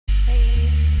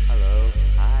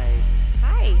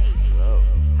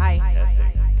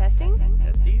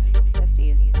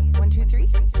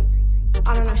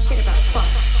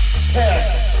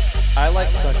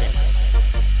like sucking.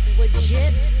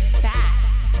 Legit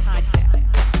bad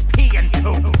podcast. Pee and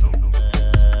poop.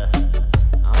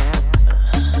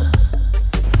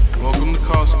 Welcome to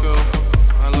Costco.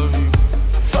 I love you.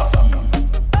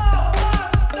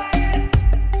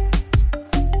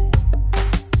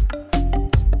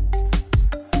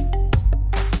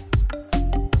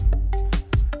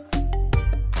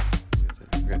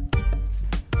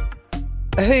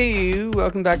 Hey,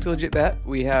 welcome back to Legit Bat.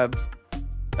 We have,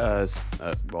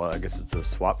 well, I guess it's a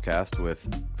swap cast with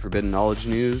Forbidden Knowledge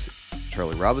News,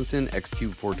 Charlie Robinson,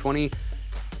 X-Cube 420.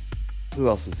 Who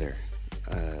else was there?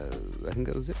 I think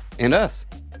that was it. And us.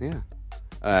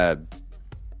 Yeah.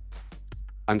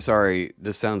 I'm sorry,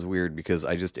 this sounds weird because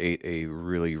I just ate a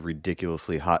really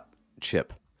ridiculously hot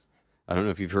chip. I don't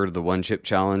know if you've heard of the one chip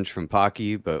challenge from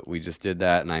Pocky, but we just did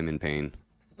that and I'm in pain.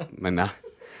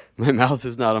 My mouth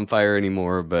is not on fire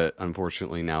anymore, but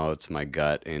unfortunately now it's my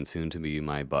gut and soon to be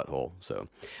my butthole. So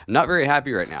I'm not very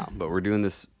happy right now, but we're doing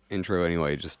this intro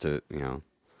anyway, just to, you know.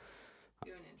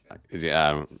 Do an intro. Yeah,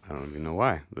 I don't even know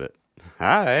why, but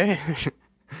hi.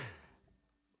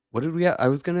 What did we have? I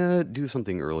was gonna do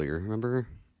something earlier. Remember?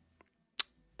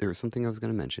 There was something I was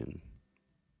gonna mention.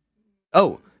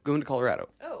 Oh, going to Colorado.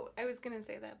 Oh, I was going to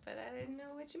say that, but I didn't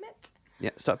know what you meant.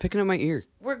 Yeah, stop picking up my ear.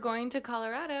 We're going to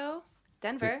Colorado,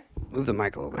 Denver. Move the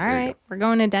mic a little bit. All There you right. We're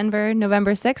going to Denver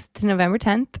November 6th to November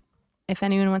 10th. If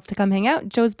anyone wants to come hang out,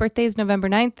 Joe's birthday is November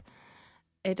 9th.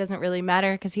 It doesn't really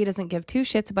matter because he doesn't give two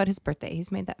shits about his birthday.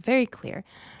 He's made that very clear.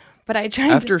 But I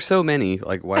tried After so many,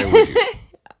 like, why would you?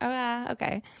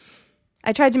 okay.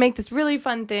 I tried to make this really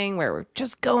fun thing where we're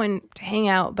just going to hang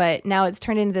out, but now it's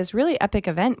turned into this really epic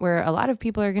event where a lot of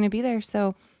people are going to be there.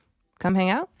 So come hang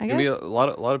out, I guess. Maybe a lot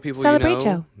of people Celebrate you know.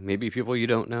 show. Maybe people you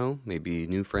don't know. Maybe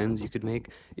new friends you could make.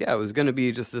 Yeah, it was going to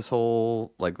be just this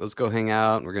whole, like, let's go hang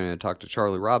out. And we're going to talk to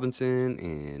Charlie Robinson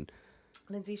and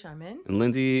Lindsay Sharman.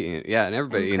 Lindsay and, yeah, and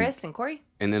everybody. And Chris and Corey.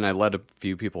 And then I let a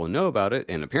few people know about it,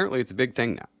 and apparently it's a big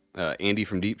thing now. Andy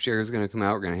from Deep Share is going to come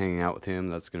out. We're going to hang out with him.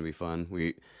 That's going to be fun.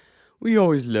 We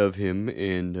always love him.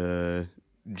 And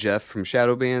Jeff from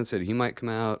Shadow Band said he might come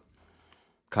out.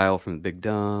 Kyle from Big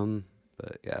Dumb.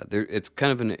 But yeah, it's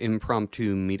kind of an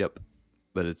impromptu meetup,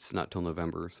 but it's not till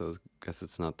November, so I guess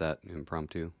it's not that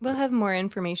impromptu. We'll have more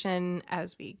information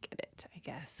as we get it, I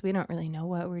guess. We don't really know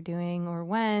what we're doing or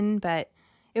when, but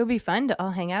it would be fun to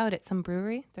all hang out at some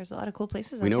brewery. There's a lot of cool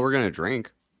places. We know we're going to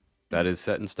drink. That is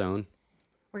set in stone.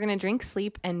 We're going to drink,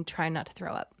 sleep, and try not to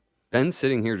throw up. Ben's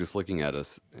sitting here just looking at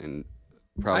us, and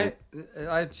probably...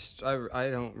 I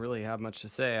don't really have much to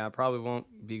say. I probably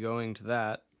won't be going to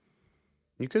that.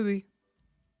 You could be.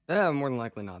 Yeah, more than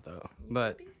likely not though.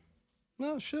 But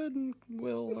no, should and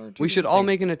will. Or We should all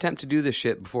make an attempt to do this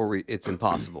shit before it's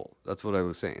impossible. That's what I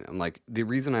was saying. I'm like, the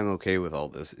reason I'm okay with all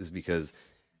this is because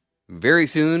very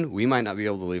soon we might not be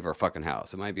able to leave our fucking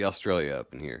house. It might be Australia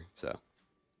up in here. So.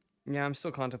 Yeah, I'm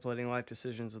still contemplating life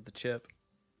decisions with the chip.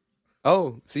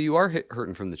 Oh, so you are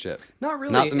hurting from the chip. Not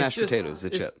really. Not the mashed it's just- potatoes, the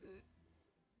chip.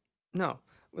 No,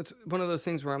 it's one of those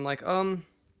things where I'm like,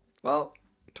 well,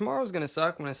 tomorrow's gonna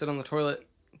suck when I sit on the toilet.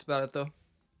 That's about it though.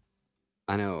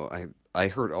 I know. I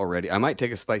heard already. I might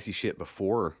take a spicy shit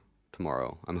before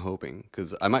tomorrow. I'm hoping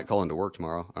because I might call into work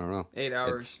tomorrow. I don't know. 8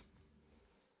 hours.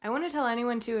 I want to tell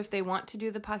anyone, too, if they want to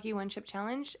do the Pocky One Chip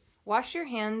Challenge, wash your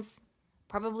hands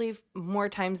probably more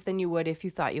times than you would if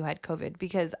you thought you had COVID,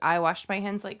 because I washed my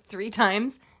hands like 3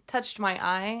 times, touched my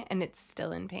eye, and it's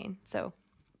still in pain. So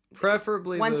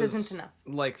Preferably once those, isn't enough.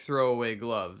 like throwaway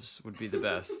gloves would be the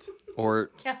best.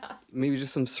 Or Yeah. maybe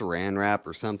just some saran wrap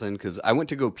or something because I went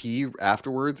to go pee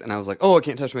afterwards and I was like, oh, I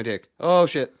can't touch my dick. Oh,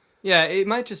 shit. Yeah, it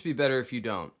might just be better if you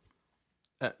don't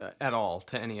at all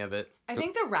to any of it, I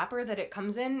think the wrapper that it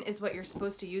comes in is what you're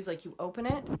supposed to use. Like, you open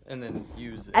it, and then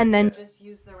use it. and then yeah. just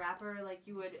use the wrapper like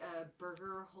you would a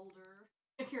burger holder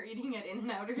if you're eating at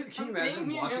In-N-Out or something. Can you imagine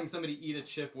know? watching somebody eat a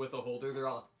chip with a holder? They're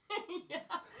all.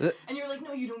 Yeah. And you're like,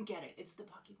 no, you don't get it. It's the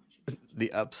Pocky One Chip.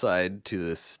 The upside to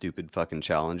this stupid fucking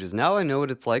challenge is now I know what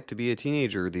it's like to be a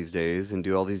teenager these days and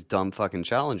do all these dumb fucking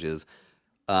challenges.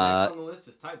 Next on the list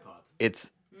is Tide Pods.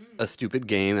 It's a stupid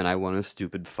game and I won a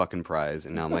stupid fucking prize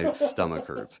and now my stomach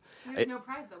hurts. There's no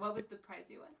prize though. What was the prize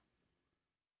you won?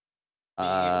 Hold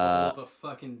up a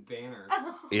fucking banner.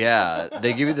 Yeah,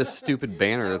 they give you this stupid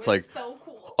banner that's like, so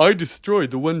cool. I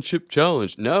destroyed the one chip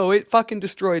challenge. No, it fucking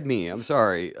destroyed me. I'm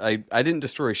sorry. I didn't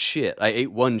destroy shit. I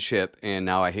ate one chip and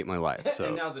now I hate my life. So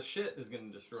And now the shit is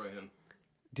gonna destroy him.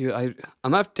 dude, I'm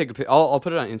gonna have to take a pic. I'll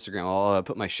put it on Instagram. I'll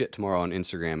put my shit tomorrow on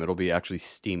Instagram. It'll be actually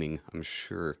steaming, I'm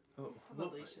sure. Oh,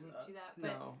 Probably shouldn't do that,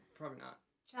 but no, probably not.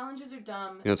 challenges are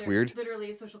dumb. You know what's They're weird?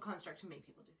 Literally a social construct to make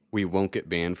people do things. We won't get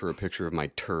banned for a picture of my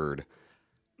turd.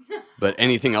 But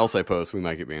anything else I post, we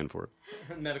might get banned for.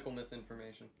 Medical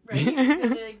misinformation. Right? They're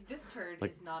like, this turd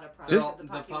Like, is not a product this- of The the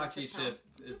Pocky Pocky chip. chip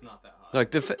is not that hot.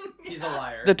 Like He's a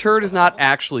liar. the turd is not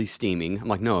actually steaming. I'm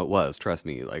like, no, it was. Trust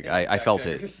me. Like I Fact felt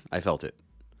it. checkers. I felt it.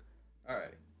 All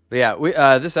right. But yeah, we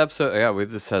this episode. Yeah,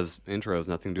 this has intros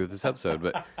nothing to do with this episode,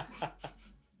 but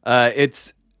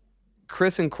it's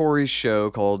Chris and Corey's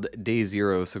show called Day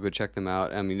Zero. So go check them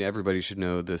out. I mean, everybody should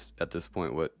know this at this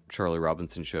point what Charlie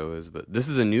Robinson's show is, but this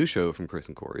is a new show from Chris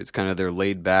and Corey. It's kind of their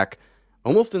laid back,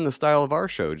 almost in the style of our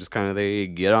show. Just kind of they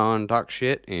get on, talk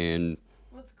shit, and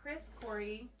Well, it's Chris,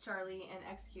 Corey, Charlie, and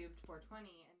X Cubed 420.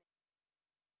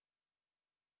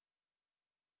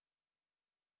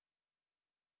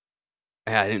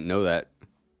 I didn't know that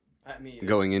At me.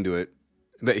 going into it.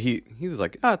 But he was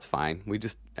like, oh, it's fine. We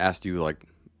just asked you like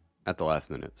at the last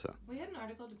minute. So We had an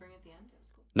article to bring at the end. It was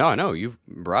cool. no, I know you've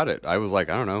brought it. I was like,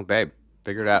 I don't know, babe,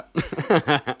 figure it out.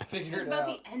 Figure It's it about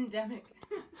out. the endemic.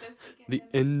 The Fake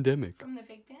endemic. From the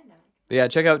fake pandemic. Yeah,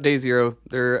 check out Day Zero.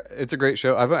 It's a great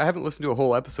show. I haven't listened to a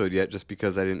whole episode yet, just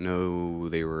because I didn't know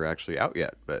they were actually out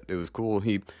yet. But it was cool.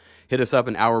 He hit us up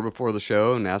an hour before the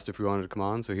show and asked if we wanted to come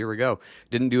on. So here we go.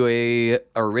 Didn't do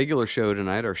our regular show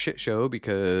tonight, our shit show,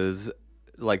 because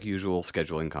like usual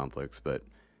scheduling conflicts. But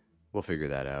we'll figure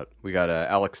that out. We got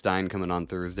Alex Stein coming on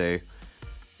Thursday,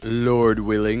 Lord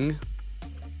willing,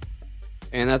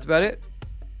 and that's about it.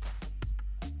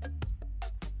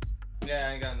 Yeah,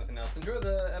 I ain't got nothing else. Enjoy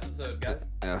the episode, guys.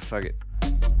 Fuck it.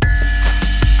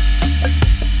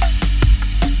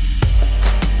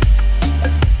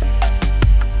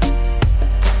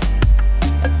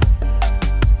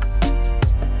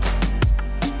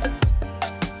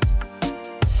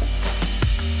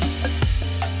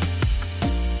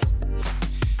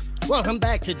 Welcome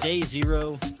back to Day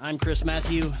Zero. I'm Chris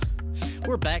Matthew.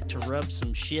 We're back to rub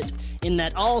some shit in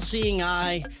that all-seeing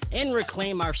eye and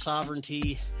reclaim our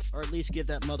sovereignty, or at least give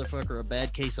that motherfucker a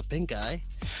bad case of pink eye.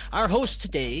 Our host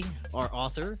today, our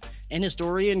author and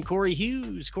historian, Corey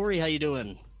Hughes. Corey, how you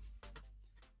doing?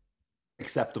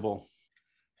 Acceptable.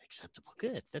 Acceptable.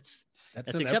 Good. That's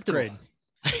an acceptable.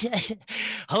 upgrade.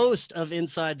 Host of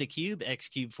Inside the Cube, X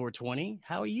Cube 420.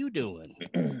 How are you doing?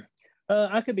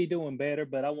 I could be doing better,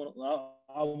 but I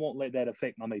won't let that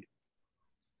affect my mood.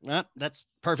 That's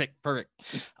perfect. Perfect.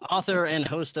 Author and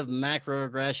host of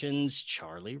Macroaggressions,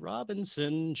 Charlie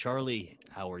Robinson. Charlie,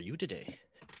 how are you today?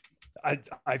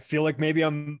 I feel like maybe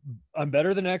I'm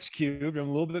better than X Cubed. I'm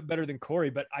a little bit better than Corey,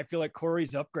 but I feel like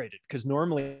Corey's upgraded because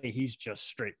normally he's just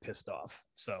straight pissed off.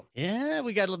 So Yeah,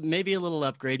 we got maybe a little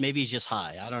upgrade. Maybe he's just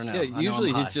high. I don't know. I Yeah, know usually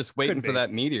I'm he's high. just waiting Could for be.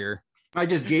 that meteor. I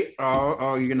just get.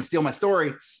 Oh, you're gonna steal my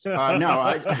story.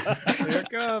 No, here it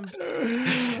comes.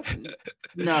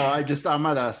 no. I'm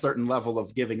at a certain level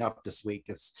of giving up this week.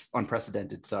 It's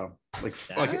unprecedented. So, like,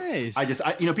 Nice.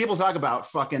 people talk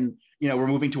about fucking. We're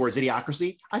moving towards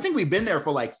idiocracy. I think we've been there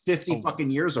for like 50 fucking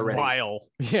years already. While.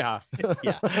 Yeah.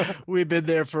 Yeah, we've been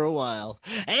there for a while.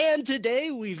 And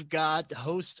today we've got the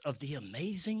host of the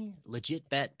amazing Legit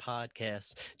Bat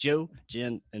podcast, Joe,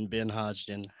 Jen, and Ben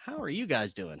Hodgson. How are you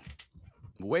guys doing?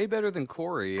 Way better than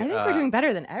Corey. I think we're doing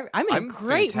better than ever. I'm in I'm a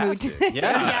great fantastic. mood.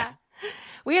 Yeah.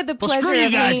 We had the Well, pleasure screw you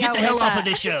of guys. hanging Get out the hell with, off of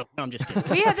this show. No, I'm just kidding.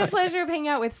 We had the pleasure of hanging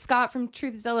out with Scott from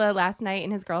Truthzilla last night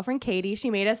and his girlfriend Katie. She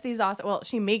made us these awesome. Well,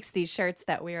 she makes these shirts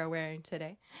that we are wearing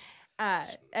today,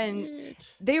 and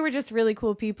they were just really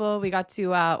cool people. We got to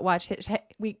watch.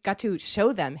 We got to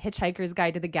show them Hitchhiker's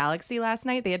Guide to the Galaxy last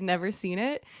night. They had never seen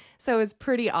it, so it was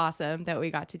pretty awesome that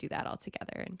we got to do that all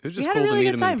together. And It was we just had cool a really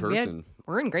to meet good him in time. person.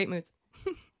 We're in great moods.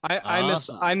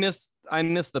 Awesome. I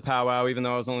missed the powwow, even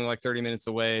though I was only like 30 minutes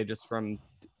away just from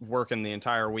working the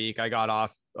entire week. I got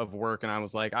off of work and I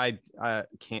was like, I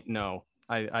can't. No,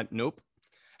 I nope.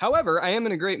 However, I am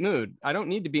in a great mood. I don't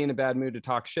need to be in a bad mood to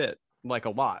talk shit like a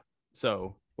lot.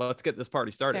 So let's get this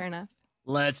party started. Fair enough.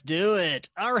 Let's do it.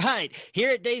 All right. Here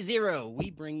at Day Zero,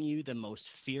 we bring you the most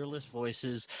fearless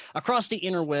voices across the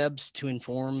interwebs to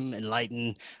inform,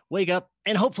 enlighten, wake up,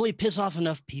 and hopefully piss off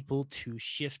enough people to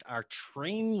shift our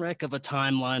train wreck of a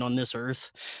timeline on this earth.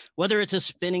 Whether it's a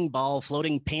spinning ball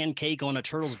floating pancake on a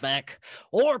turtle's back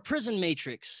or prison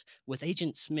matrix with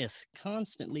Agent Smith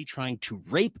constantly trying to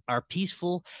rape our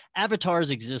peaceful avatar's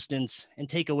existence and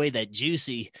take away that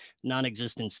juicy,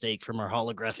 non-existent steak from our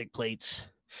holographic plates.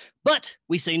 But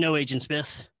we say no, Agent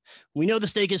Smith. We know the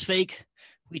steak is fake.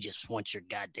 We just want your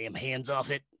goddamn hands off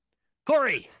it.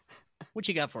 Corey, what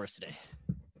you got for us today?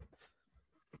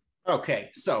 Okay,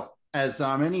 so as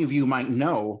many of you might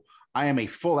know, I am a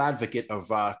full advocate of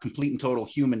complete and total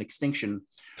human extinction,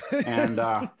 and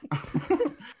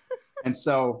and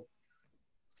so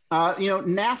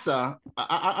NASA.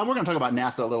 We're going to talk about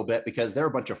NASA a little bit because they're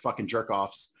a bunch of fucking jerk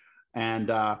offs.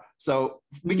 And so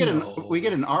we get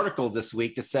an article this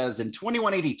week that says in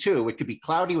 2182 it could be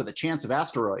cloudy with a chance of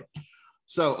asteroid.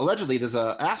 So allegedly, there's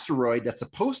an asteroid that's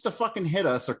supposed to fucking hit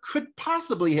us or could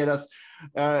possibly hit us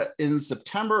in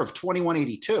September of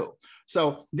 2182.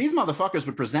 So these motherfuckers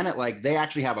would present it like they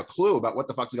actually have a clue about what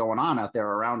the fuck's going on out there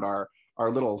around our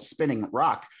little spinning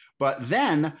rock. But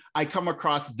then I come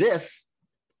across this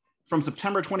from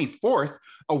September 24th,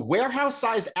 a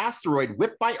warehouse-sized asteroid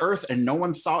whipped by Earth and no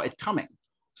one saw it coming.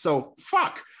 So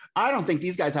fuck. I don't think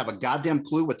these guys have a goddamn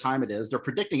clue what time it is. They're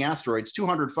predicting asteroids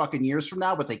 200 fucking years from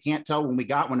now, but they can't tell when we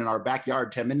got one in our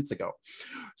backyard 10 minutes ago.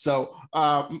 So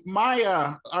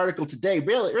my article today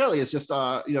really is just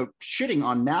shitting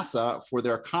on NASA for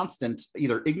their constant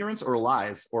either ignorance or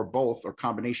lies or both or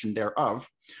combination thereof.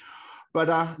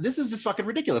 But this is just fucking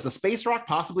ridiculous. A space rock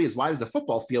possibly as wide as a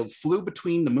football field flew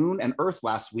between the moon and Earth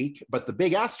last week, but the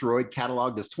big asteroid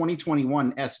cataloged as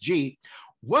 2021 SG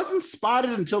wasn't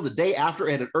spotted until the day after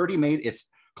it had already made its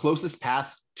closest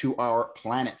pass to our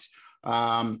planet.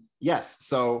 Yes,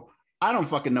 so I don't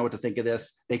fucking know what to think of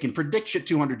this. They can predict shit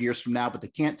 200 years from now, but they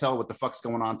can't tell what the fuck's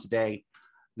going on today.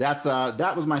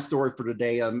 That was my story for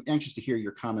today. I'm anxious to hear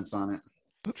your comments on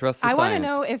it. Trust the I want to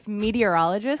science. know if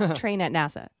meteorologists train at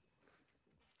NASA.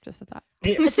 Just a thought.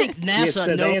 I think NASA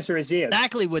the knows answer is yes.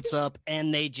 exactly what's up,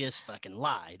 and they just fucking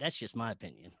lie. That's just my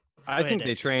opinion. I think they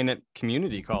Desmond. train at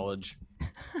community college.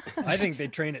 I think they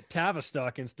train at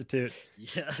Tavistock Institute.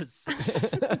 Yes.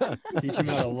 Teach them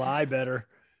how to lie better.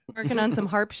 Working on some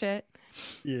harp shit.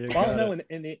 Yeah. Well, I got know it.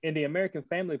 in the American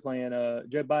Family Plan,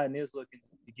 Joe Biden is looking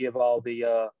to give all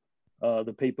the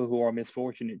people who are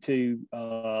misfortunate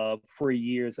to free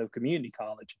years of community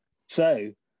college.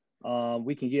 So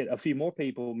we can get a few more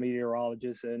people,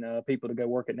 meteorologists and people to go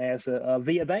work at NASA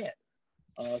via that.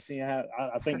 Seeing how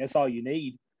I think that's all you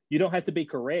need. You don't have to be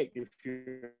correct if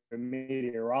you're a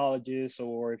meteorologist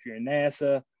or if you're in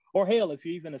NASA or hell, if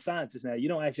you're even a scientist now. You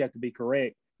don't actually have to be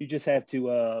correct. You just have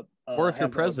to Or if you're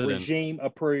have president. a regime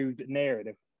approved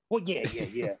narrative. Well, yeah.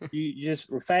 you just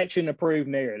faction approved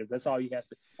narrative. That's all you have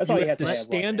to. That's all you have to have.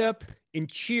 stand right now. up and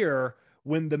cheer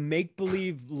when the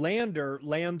make-believe lander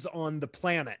lands on the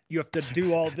planet. You have to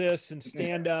do all this and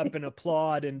stand up and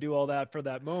applaud and do all that for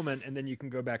that moment, and then you can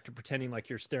go back to pretending like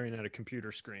you're staring at a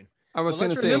computer screen. I was Well, going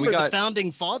let's to say remember we got the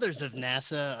founding fathers of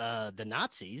NASA, the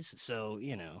Nazis. So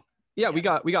we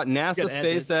got NASA, Good ad,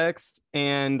 dude. SpaceX,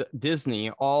 and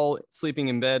Disney all sleeping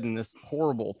in bed in this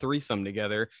horrible threesome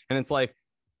together, and it's like,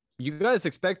 you guys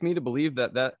expect me to believe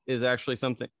that is actually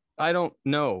something? I don't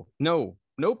know. Nope,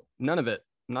 none of it.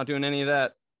 I'm not doing any of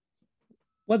that.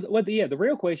 The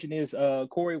real question is,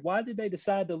 Corey, why did they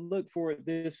decide to look for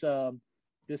this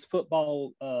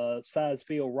football size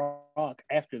field rock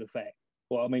after the fact?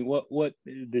 Well, I mean, what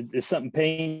is something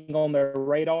ping on their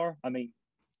radar? I mean,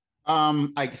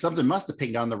 something must have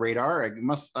pinged on the radar.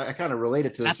 I kind of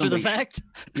related to after the fact.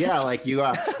 Yeah, like you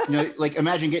like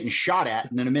imagine getting shot at,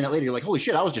 and then a minute later you're like, holy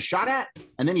shit, I was just shot at,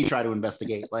 and then you try to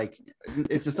investigate. Like,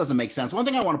 it just doesn't make sense. One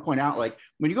thing I want to point out, like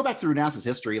when you go back through NASA's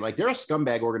history, like they're a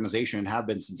scumbag organization and have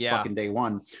been since fucking day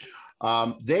one.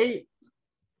 They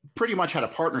pretty much had a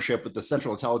partnership with the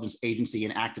Central Intelligence Agency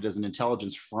and acted as an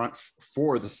intelligence front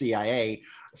for the CIA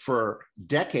for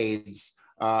decades.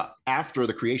 After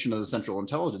the creation of the Central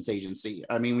Intelligence Agency.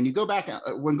 I mean, when you go back,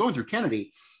 when going through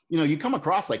Kennedy, you come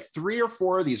across like 3 or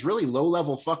 4 of these really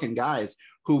low-level fucking guys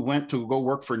who went to go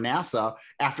work for NASA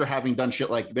after having done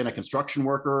shit like been a construction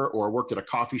worker or worked at a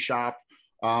coffee shop.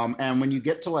 And when you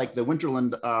get to like the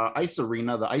Winterland ice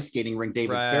arena, the ice skating rink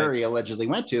David Ferry allegedly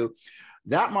went to,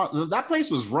 that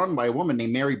place was run by a woman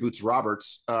named Mary Boots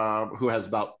Roberts, who has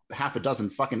about half a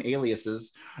dozen fucking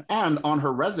aliases. And on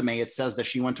her resume, it says that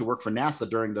she went to work for NASA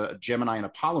during the Gemini and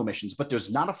Apollo missions, but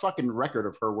there's not a fucking record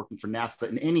of her working for NASA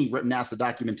in any written NASA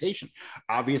documentation.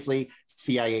 Obviously,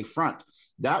 CIA front.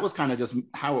 That was kind of just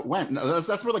how it went.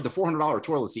 That's where like the $400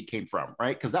 toilet seat came from,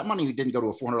 right? Because that money didn't go to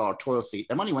a $400 toilet seat.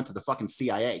 That money went to the fucking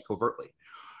CIA covertly.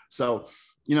 So,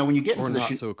 when you get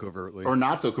into so covertly, or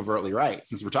not so covertly, right?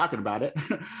 Since we're talking about it,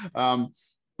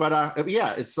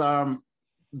 it's I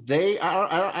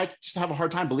just have a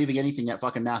hard time believing anything that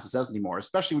fucking NASA says anymore,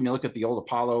 especially when you look at the old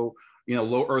Apollo,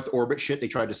 low Earth orbit shit they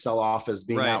tried to sell off as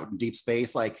being out in deep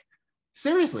space. Like,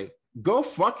 seriously, go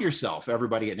fuck yourself,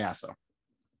 everybody at NASA.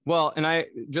 Well, and I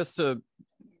just to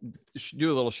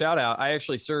do a little shout out, I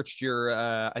actually searched your,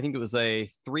 I think it was a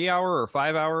 3-hour or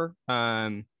 5-hour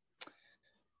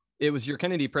it was your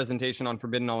Kennedy presentation on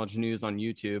Forbidden Knowledge News on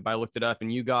YouTube. I looked it up,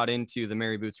 and you got into the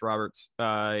Mary Boots Roberts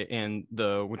and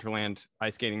the Winterland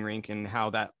ice skating rink and how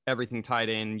that everything tied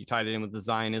in. You tied it in with the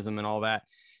Zionism and all that.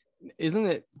 Isn't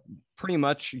it pretty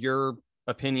much your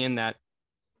opinion that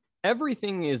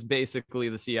everything is basically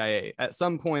the CIA at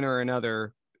some point or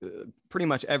another? Pretty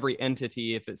much every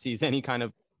entity, if it sees any kind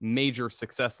of major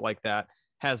success like that,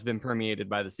 has been permeated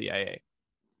by the CIA.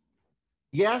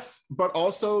 Yes, but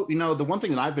also, you know, the one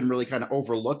thing that I've been really kind of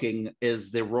overlooking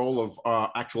is the role of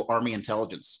actual Army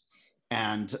intelligence.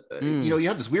 And, you know, you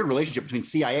have this weird relationship between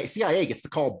CIA gets to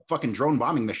call fucking drone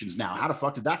bombing missions now. How the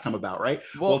fuck did that come about, right?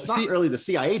 Well, it's not really the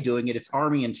CIA doing it. It's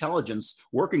Army intelligence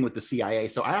working with the CIA.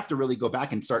 So I have to really go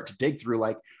back and start to dig through,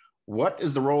 like, what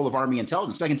is the role of Army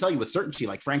intelligence? I can tell you with certainty,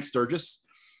 like Frank Sturgis.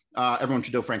 Everyone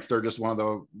should know Frank Sturgis, one of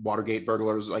the Watergate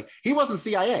burglars. Like, he wasn't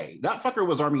CIA. That fucker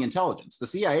was Army intelligence. The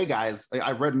CIA guys,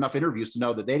 I've read enough interviews to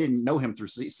know that they didn't know him through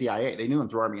CIA. They knew him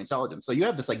through Army intelligence. So you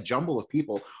have this like jumble of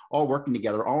people all working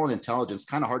together, all in intelligence,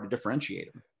 kind of hard to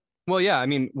differentiate them. Well, yeah, I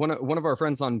mean, one of our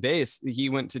friends on base, he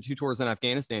went to 2 tours in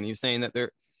Afghanistan. He was saying that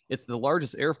it's the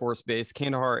largest Air Force base,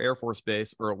 Kandahar Air Force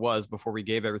Base, or it was before we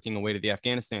gave everything away to the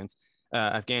Afghanis.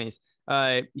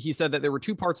 He said that there were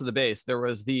 2 parts of the base. There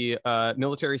was the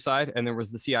military side and there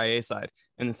was the CIA side.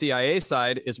 And the CIA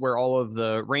side is where all of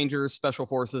the Rangers, Special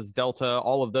Forces, Delta,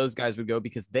 all of those guys would go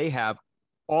because they have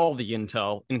all the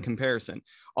intel in comparison.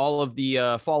 All of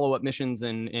the follow-up missions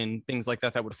and things like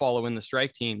that would follow in the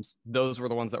strike teams, those were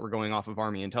the ones that were going off of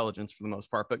Army intelligence for the most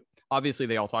part. But obviously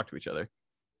they all talk to each other.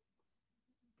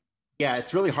 Yeah,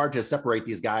 it's really hard to separate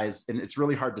these guys, and it's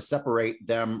really hard to separate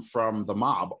them from the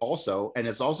mob also. And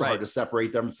it's also hard to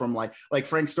separate them from like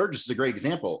Frank Sturgis is a great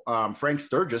example. Frank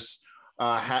Sturgis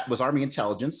was Army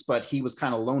intelligence, but he was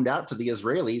kind of loaned out to the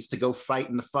Israelis to go fight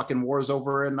in the fucking wars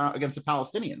over in against the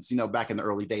Palestinians, you know, back in the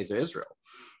early days of Israel.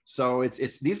 So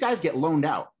it's these guys get loaned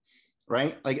out,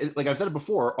 right? Like I've said it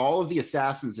before, all of the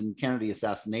assassins in Kennedy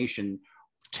assassination,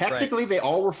 technically they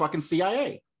all were fucking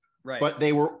CIA. Right. But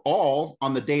they were all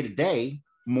on the day-to-day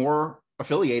more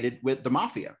affiliated with the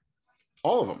mafia,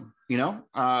 all of them, you know?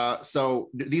 So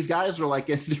these guys are like,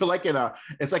 it's like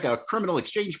a criminal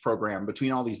exchange program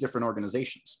between all these different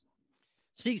organizations.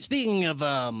 See, speaking of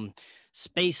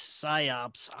space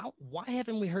psyops, why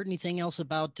haven't we heard anything else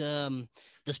about the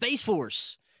Space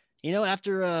Force? You know,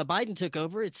 after Biden took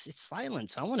over, it's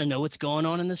silence. I want to know what's going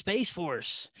on in the Space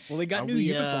Force. Well, they got new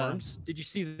uniforms. Did you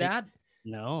see that?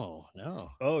 No.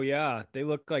 Oh yeah, they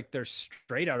look like they're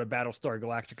straight out of Battlestar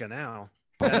Galactica now.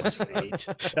 That's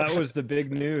that was the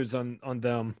big news on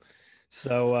them.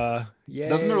 So yeah.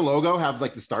 Doesn't their logo have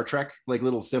like the Star Trek like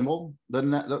little symbol?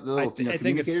 Doesn't that the little I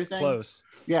think it's thing? Close.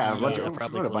 Yeah,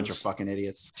 a bunch of fucking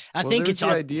idiots. I think it's the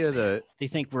idea that they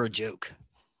think we're a joke.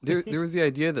 There was the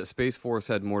idea that Space Force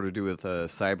had more to do with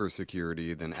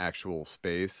cybersecurity than actual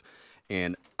space.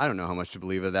 And I don't know how much to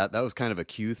believe of that. That was kind of a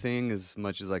Q thing, as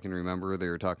much as I can remember. They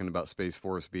were talking about Space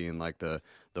Force being like the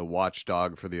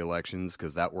watchdog for the elections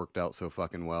because that worked out so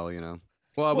fucking well, you know.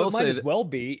 Well, it might as well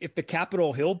be. If the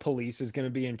Capitol Hill Police is going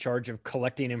to be in charge of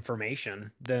collecting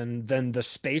information, then the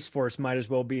Space Force might as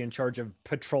well be in charge of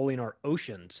patrolling our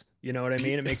oceans. You know what I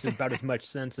mean? It makes about as much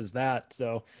sense as that.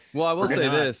 So, well, I will say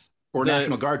this: or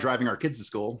National Guard driving our kids to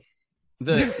school.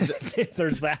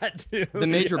 There's that too. The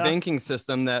major banking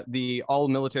system that the all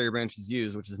military branches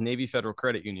use, which is Navy Federal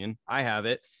Credit Union. I have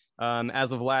it.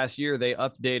 As of last year, they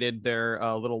updated their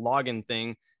little login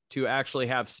thing to actually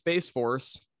have Space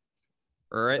Force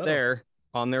there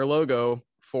on their logo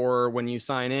for when you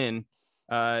sign in.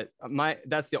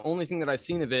 That's the only thing that I've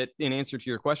seen of it. In answer to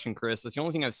your question, Chris, that's the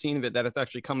only thing I've seen of it that it's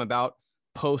actually come about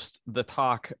post the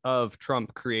talk of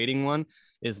Trump creating one.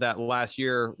 Is that last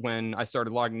year when I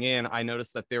started logging in, I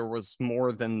noticed that there was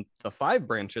more than the 5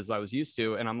 branches I was used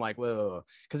to. And I'm like, whoa,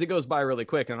 because it goes by really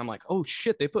quick. And I'm like, oh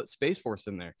shit, they put Space Force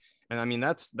in there. And I mean,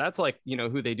 that's like, you know,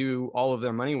 who they do all of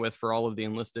their money with for all of the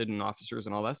enlisted and officers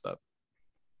and all that stuff.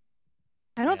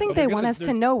 I don't think they want us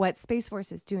to know what Space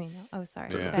Force is doing. Oh,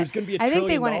 sorry. Yeah. There's going to be $1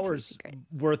 trillion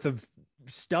worth of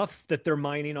stuff that they're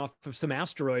mining off of some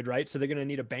asteroid, right? So they're going to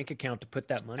need a bank account to put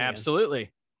that money in.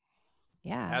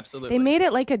 Yeah, absolutely. They made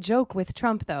it like a joke with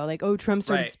Trump, though. Like, oh, Trump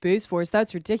started Space Force.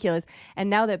 That's ridiculous.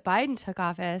 And now that Biden took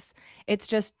office, it's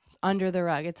just under the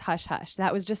rug. It's hush hush.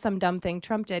 That was just some dumb thing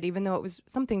Trump did, even though it was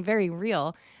something very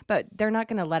real. But they're not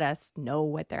going to let us know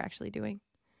what they're actually doing.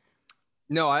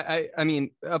 No, I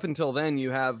mean, up until then, you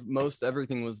have most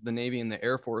everything was the Navy and the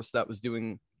Air Force that was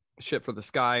doing shit for the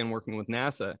sky and working with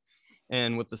NASA.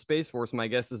 And with the Space Force, my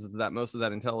guess is that most of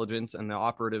that intelligence and the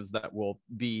operatives that will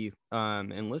be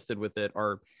enlisted with it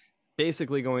are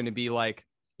basically going to be like,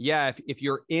 yeah, if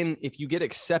you get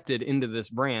accepted into this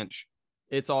branch,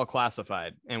 it's all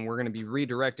classified, and we're going to be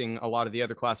redirecting a lot of the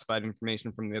other classified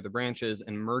information from the other branches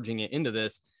and merging it into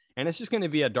this, and it's just going to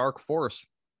be a dark force,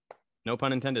 no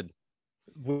pun intended.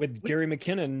 With Gary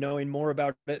McKinnon knowing more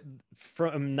about it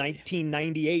from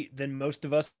 1998 than most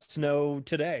of us know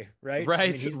today, right?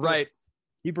 Right, right.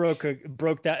 He broke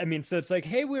that. I mean, so it's like,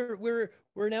 hey, we're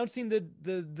announcing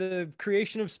the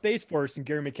creation of Space Force, and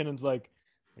Gary McKinnon's like,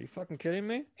 are you fucking kidding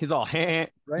me? He's all right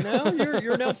now.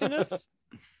 You're announcing this.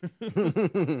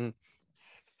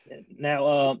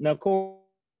 Now,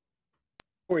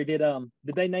 Corey, did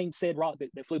they name said rock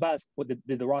that flew by us? What did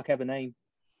the rock have a name?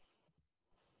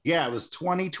 Yeah, it was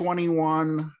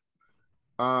 2021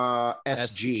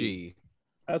 SG.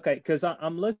 Okay, because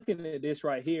I'm looking at this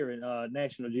right here in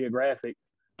National Geographic.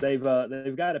 They've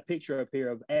got a picture up here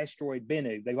of asteroid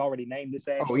Bennu. They've already named this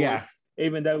asteroid. Oh yeah.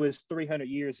 Even though it's 300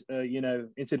 years,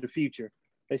 into the future,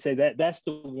 they say that's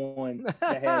the one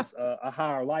that has a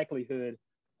higher likelihood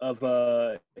of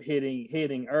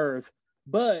hitting Earth.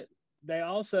 But they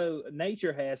also,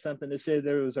 nature has something that said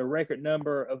there was a record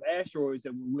number of asteroids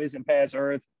that were whizzing past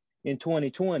Earth in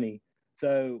 2020.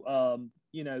 So,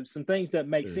 some things that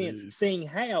make sense. Seeing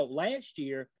how last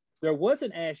year there was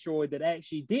an asteroid that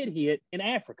actually did hit in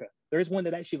Africa. There's one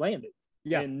that actually landed.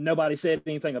 Yeah. And nobody said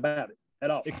anything about it at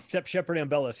all. Except Shepard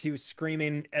Ambellis. He was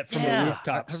screaming from the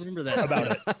rooftops. I remember that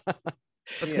about it.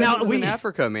 That's because it was in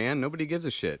Africa, man. Nobody gives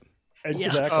a shit.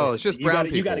 Exactly. Oh, it's just brown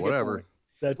people, whatever.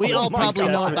 We all probably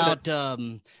know about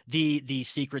the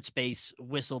secret space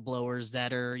whistleblowers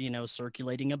that are,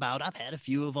 circulating about. I've had a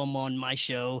few of them on my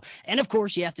show. And of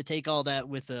course, you have to take all that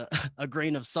with a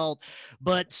grain of salt.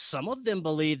 But some of them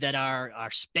believe that our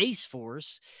Space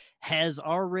Force has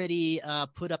already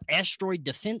put up asteroid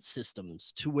defense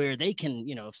systems to where they can,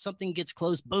 if something gets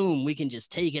close, boom, we can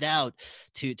just take it out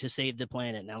to save the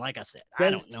planet. Now, like I said, I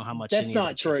don't know how much that's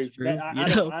not true.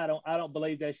 I don't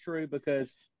believe that's true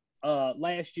because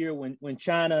last year when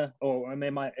China, or I mean,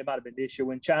 it might have been this year,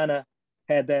 when China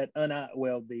had that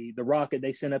the rocket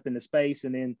they sent up into space,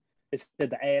 and then it said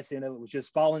the ass end of it was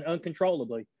just falling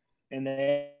uncontrollably, and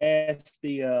they asked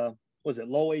was it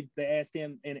Lloyd? They asked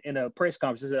him in a press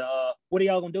conference, they said, what are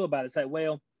y'all gonna do about it? Say,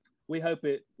 well, we hope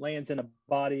it lands in a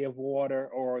body of water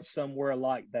or somewhere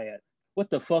like that. What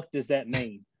the fuck does that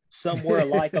mean? Somewhere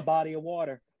like a body of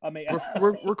water? I mean,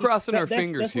 we're crossing our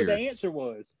fingers that's here. What the answer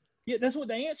was. Yeah, that's what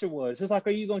the answer was. It's like,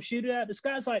 are you going to shoot it out of the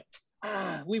sky? It's like,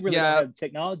 we really don't have the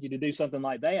technology to do something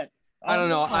like that. I don't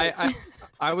know.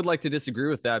 I would like to disagree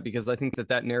with that because I think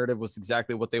that narrative was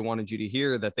exactly what they wanted you to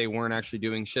hear, that they weren't actually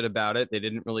doing shit about it. They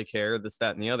didn't really care, this,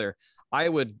 that, and the other. I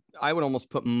would almost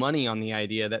put money on the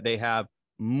idea that they have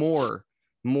more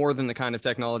than the kind of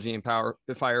technology and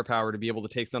firepower to be able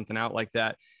to take something out like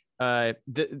that.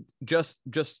 Just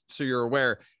so you're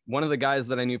aware, one of the guys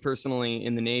that I knew personally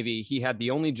in the Navy, he had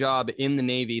the only job in the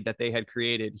Navy that they had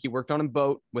created. He worked on a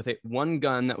boat with one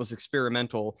gun that was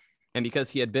experimental. And because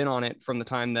he had been on it from the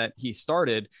time that he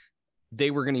started, they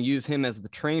were going to use him as the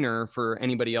trainer for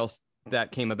anybody else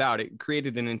that came about. It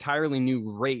created an entirely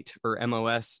new rate or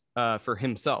MOS for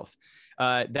himself.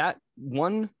 That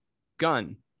one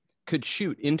gun could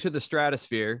shoot into the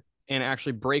stratosphere and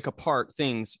actually break apart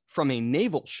things from a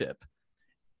naval ship,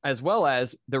 as well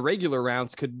as the regular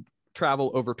rounds could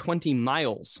travel over 20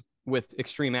 miles with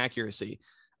extreme accuracy.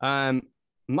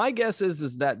 My guess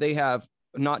is that they have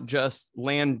not just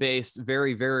land-based,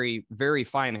 very, very, very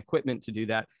fine equipment to do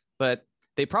that, but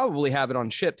they probably have it on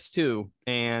ships too,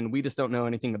 and we just don't know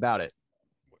anything about it.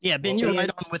 Yeah, Ben, you're right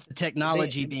on with the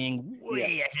technology being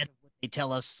way ahead of what they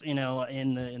tell us, in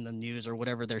the news or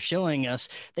whatever they're showing us.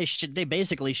 They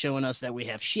basically showing us that we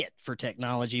have shit for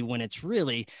technology when it's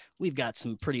really, we've got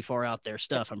some pretty far out there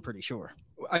stuff, I'm pretty sure.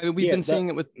 We've been seeing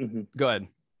it with, Go ahead.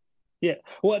 Yeah,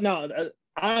 well, no,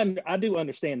 I do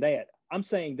understand that. I'm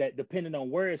saying that depending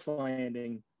on where it's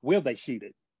landing, will they shoot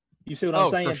it? You see what I'm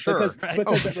saying? For sure.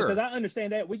 Because I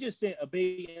understand that. We just sent a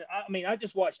big. I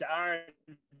just watched the Iron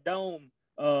Dome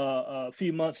a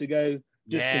few months ago.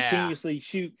 Just continuously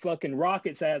shoot fucking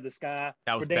rockets out of the sky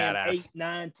for damn badass. 8,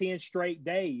 9, 10 straight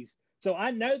days. So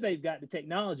I know they've got the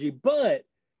technology, but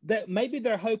that maybe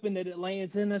they're hoping that it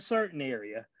lands in a certain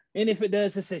area. And if it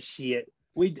does, it's a shit.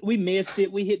 We missed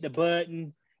it. We hit the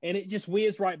button. And it just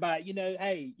whizzed right by.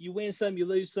 Hey, you win some, you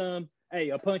lose some. Hey,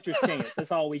 a puncher's chance.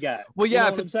 That's all we got. Well,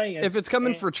 yeah, if it's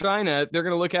coming for China, they're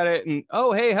going to look at it and,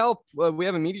 oh, hey, help. We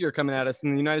have a meteor coming at us.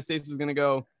 And the United States is going to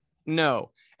go,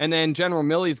 no. And then General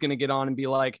Milley's going to get on and be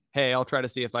like, hey, I'll try to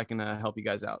see if I can help you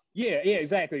guys out. Yeah,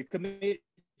 exactly. Commit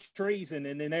treason.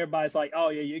 And then everybody's like, oh,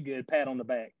 yeah, you're good. Pat on the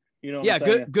back. You know what I'm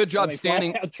saying? Good job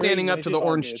standing up to the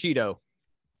orange Cheeto.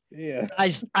 Yeah.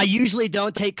 I usually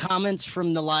don't take comments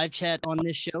from the live chat on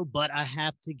this show, but I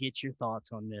have to get your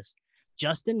thoughts on this.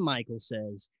 Justin Michael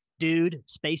says, dude,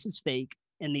 space is fake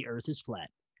and the earth is flat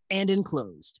and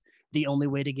enclosed. The only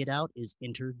way to get out is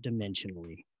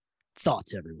interdimensionally.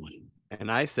 Thoughts, everyone?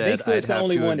 And I said, Bigfoot's the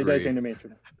only one that does agree.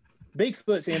 interdimensional.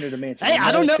 Bigfoot's interdimensional. Hey,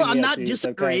 I don't know. I'm Nothing not else is,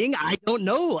 disagreeing. okay? I don't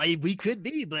know. We could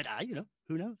be, but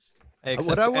who knows? Except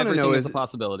What I wanna everything know is is- a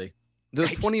possibility. Those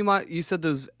Right. 20 mile, you said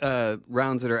those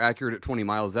rounds that are accurate at 20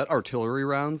 miles, is that artillery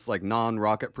rounds, like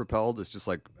non-rocket propelled? It's just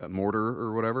like a mortar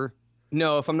or whatever?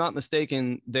 No, if I'm not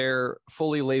mistaken, they're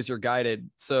fully laser guided.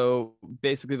 So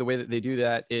basically, the way that they do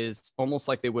that is almost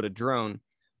like they would a drone,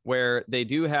 where they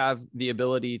do have the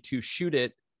ability to shoot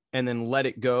it and then let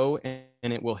it go and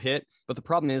it will hit. But the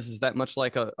problem is that much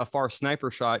like a far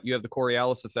sniper shot, you have the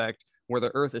Coriolis effect where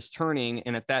the earth is turning.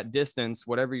 And at that distance,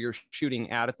 whatever you're shooting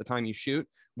at the time you shoot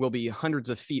will be hundreds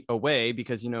of feet away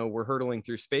because, we're hurtling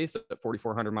through space at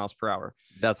 4,400 miles per hour.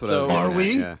 That's what So- I was getting Are at,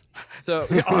 we? Yeah.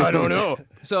 So I don't know.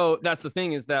 So that's the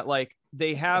thing is that like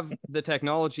they have the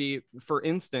technology. For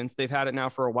instance, they've had it now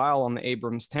for a while on the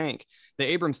Abrams tank.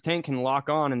 The Abrams tank can lock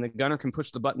on and the gunner can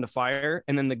push the button to fire.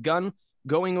 And then the gun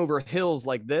going over hills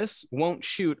like this won't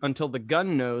shoot until the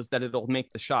gun knows that it'll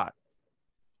make the shot.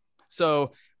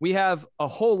 So we have a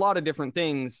whole lot of different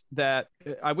things that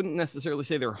I wouldn't necessarily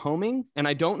say they're homing, and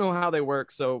I don't know how they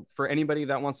work. So for anybody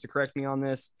that wants to correct me on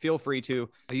this, feel free to.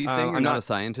 Are you saying you're I'm not not- a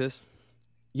scientist?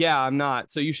 Yeah, I'm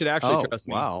not. So you should actually Oh, trust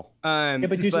me. wow. Yeah,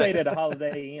 but you stayed at a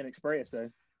Holiday Inn Express, though.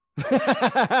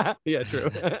 Yeah, true.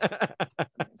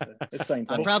 So it's the same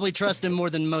I thing. probably trust him more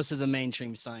than most of the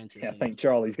mainstream scientists. Yeah, I think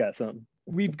Charlie's got something.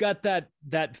 We've got that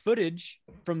footage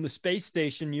from the space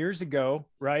station years ago,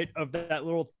 right? Of that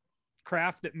little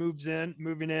craft that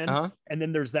moving in, Uh-huh. and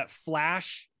then there's that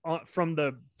flash from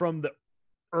the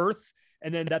Earth,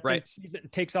 and then that Right. thing sees it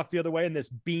and takes off the other way, and this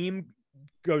beam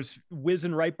goes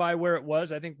whizzing right by where it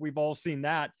was. I think we've all seen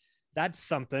that. That's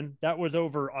something that was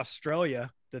over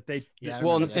Australia that they Yeah, I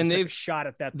Well, remember and that. took a they've shot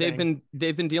at that. they've thing.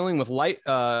 been dealing with light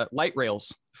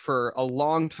rails for a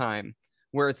long time,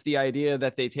 where it's the idea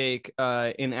that they take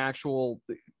an actual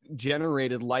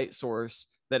generated light source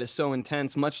that is so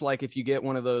intense, much like if you get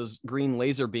one of those green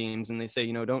laser beams and they say,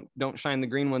 don't shine the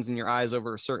green ones in your eyes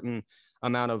over a certain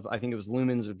amount of, I think it was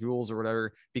lumens or joules or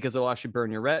whatever, because it'll actually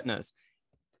burn your retinas.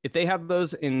 If they have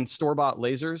those in store-bought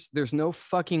lasers, there's no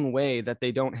fucking way that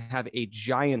they don't have a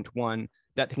giant one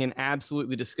that can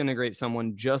absolutely disintegrate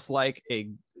someone, just like a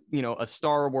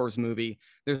Star Wars movie.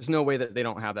 There's no way that they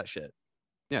don't have that shit.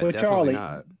 Yeah, Well, definitely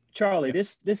not. Charlie,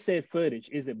 this said footage,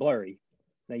 is it blurry?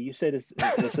 Now you said it's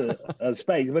a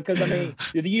space, because I mean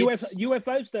the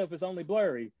UFO stuff is only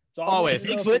blurry. So I want Always.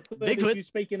 to know if the Bigfoot, footage Bigfoot. you're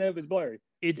speaking of is blurry.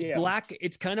 It's Yeah. black.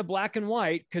 It's kind of black and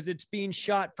white because it's being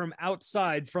shot from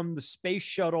outside from the space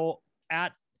shuttle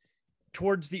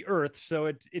towards the Earth. So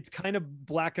it's kind of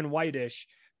black and whitish,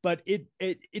 but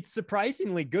it's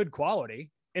surprisingly good quality.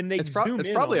 And they It's zoom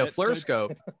in probably on a it, so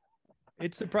fluoroscope.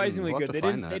 it's surprisingly We'll have good. to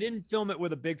find that. They didn't film it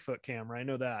with a Bigfoot camera. I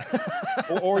know that.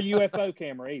 or UFO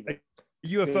camera either.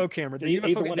 UFO camera. The Either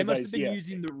UFO, one they of must those, have been yeah.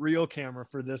 using the real camera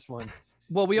for this one.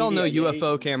 Well, we all know Yeah,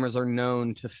 UFO yeah. cameras are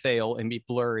known to fail and be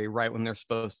blurry right when they're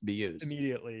supposed to be used.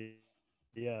 Immediately.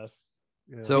 Yes.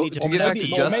 Yeah. So need to to get back maybe- to or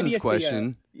maybe Justin's it's the,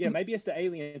 question, Yeah, maybe it's the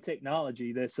alien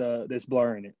technology that's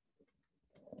blurring it.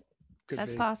 Could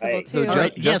That's be. possible Hey, too. so All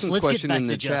right, yes, Justin's let's get question back in to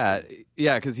the chat,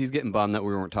 yeah, because he's getting bummed that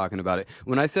we weren't talking about it.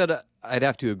 When I said I'd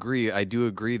have to agree, I do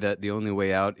agree that the only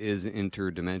way out is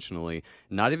interdimensionally,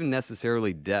 not even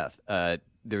necessarily death.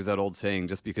 There's that old saying,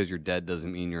 just because you're dead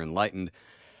doesn't mean you're enlightened.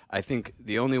 I think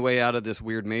the only way out of this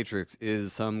weird matrix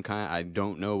is some kind, I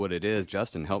don't know what it is.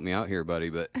 Justin, help me out here, buddy.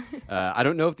 But I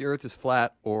don't know if the earth is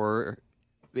flat, or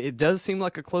it does seem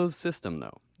like a closed system,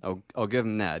 though. I'll give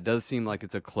him that. It does seem like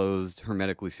it's a closed,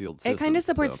 hermetically sealed system. It kind of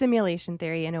supports so. simulation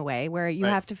theory in a way where you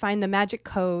Right. have to find the magic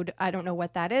code. I don't know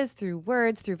what that is, through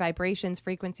words, through vibrations,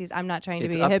 frequencies. I'm not trying to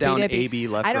It's be a up, hippie down, dippy. A, B,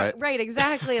 left, I don't right. right,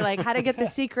 exactly. Like how to get the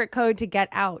secret code to get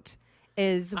out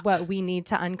is what we need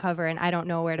to uncover, and I don't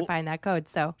know where to find that code.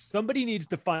 So Somebody needs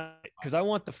to find it because I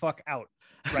want the fuck out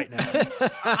right now.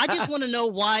 I just want to know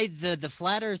why the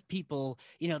flat Earth people,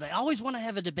 they always want to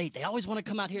have a debate. They always want to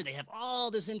come out here. They have all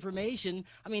this information.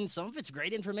 I mean, some of it's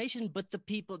great information, but the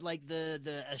people like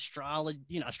the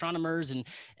astronomers and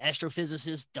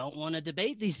astrophysicists don't want to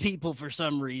debate these people for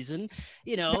some reason.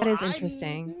 That is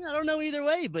interesting. I don't know either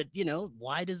way, but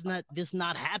why does this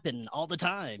not happen all the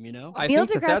time? I Neil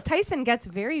think that deGrasse that's- Tyson gets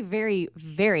very, very,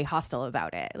 very hostile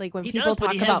about it. Like when He people does, but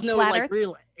talk he about has no flat Earth.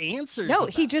 real answers. No,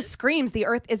 he about just it. screams the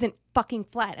earth isn't fucking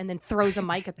flat and then throws a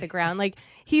mic at the ground. Like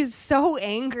he's so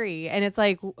angry. And it's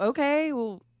like, okay,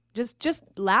 well, Just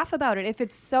laugh about it. If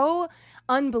it's so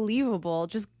unbelievable,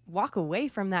 just walk away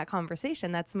from that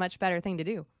conversation. That's a much better thing to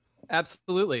do.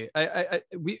 Absolutely.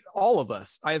 We all of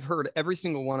us. I've heard every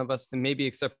single one of us, and maybe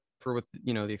except for with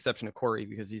the exception of Corey,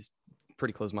 because he's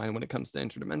pretty close-minded when it comes to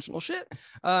interdimensional shit.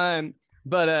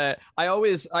 But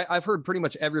I've heard pretty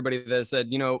much everybody that said,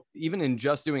 even in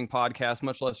just doing podcasts,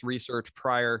 much less research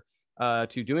prior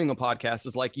to doing a podcast,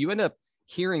 is like you end up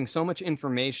hearing so much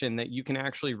information that you can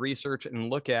actually research and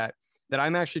look at, that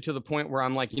I'm actually to the point where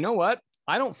I'm like, you know what?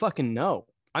 I don't fucking know.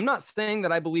 I'm not saying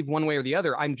that I believe one way or the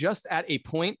other. I'm just at a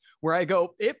point where I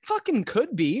go, it fucking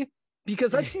could be,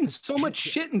 because I've seen so much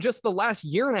shit in just the last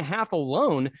year and a half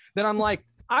alone that I'm like,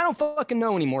 I don't fucking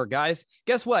know anymore, guys.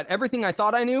 Guess what? Everything I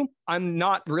thought I knew, I'm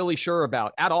not really sure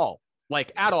about at all.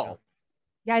 Like at all.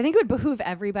 Yeah, I think it would behoove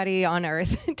everybody on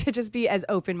Earth to just be as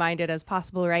open-minded as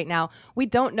possible right now. We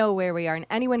don't know where we are, and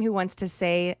anyone who wants to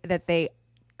say that they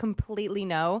completely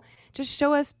know, just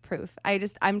show us proof.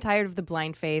 I'm tired of the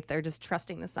blind faith or just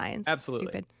trusting the science. Absolutely.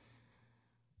 It's stupid.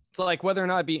 It's like whether or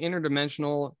not it be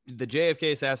interdimensional, the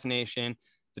JFK assassination,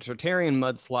 the Tartarian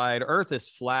mudslide, Earth is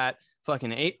flat,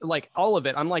 fucking like all of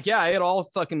it. I'm like, yeah, it all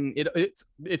fucking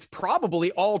it's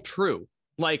probably all true.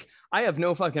 Like, I have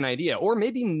no fucking idea. Or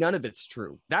maybe none of it's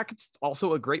true. That's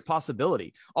also a great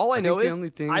possibility. All I know is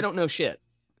I don't know shit.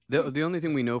 The only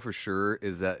thing we know for sure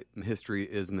is that history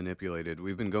is manipulated.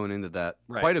 We've been going into that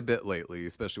quite a bit lately,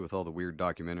 especially with all the weird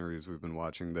documentaries we've been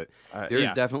watching. But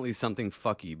there's definitely something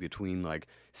fucky between like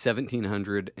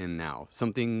 1700 and now.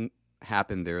 Something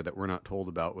happened there that we're not told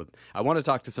about. I want to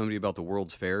talk to somebody about the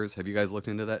World's Fairs. Have you guys looked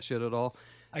into that shit at all?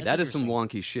 That is some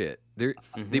wonky shit.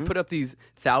 They put up these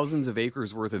thousands of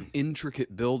acres worth of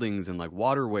intricate buildings and like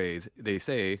waterways. They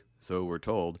say, so we're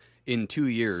told, in 2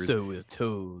 years. So we're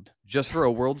told. Just for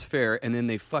a World's Fair, and then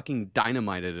they fucking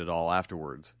dynamited it all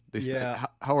afterwards. They spent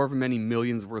however many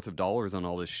millions worth of dollars on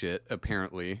all this shit,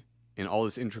 apparently, and all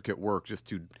this intricate work just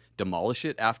to demolish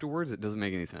it afterwards. It doesn't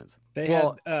make any sense. They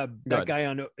had that guy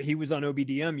on. He was on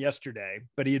OBDM yesterday,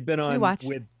 but he had been on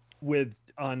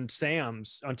on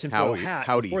Sam's on Tinfoil Hat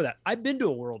before that. I've been to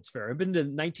a World's Fair. I've been to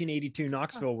 1982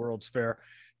 Knoxville World's Fair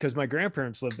because my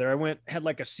grandparents lived there. I had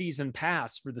like a season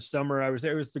pass for the summer I was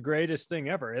there. It was the greatest thing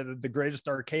ever. The greatest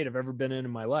arcade I've ever been in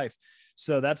my life.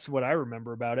 So that's what I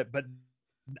remember about it. But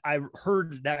I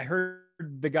heard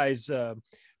the guys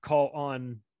call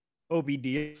on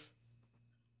OBDM.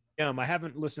 I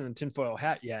haven't listened to Tinfoil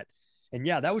Hat yet. And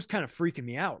yeah, that was kind of freaking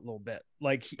me out a little bit.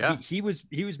 Like he was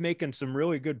making some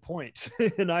really good points,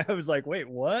 and I was like, "Wait,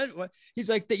 what?" He's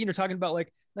like, talking about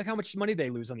like how much money they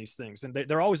lose on these things, and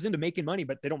they're always into making money,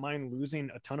 but they don't mind losing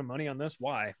a ton of money on this.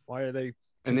 Why? Why are they?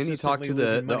 And then he talked to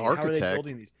the architect. How are they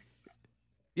building these things?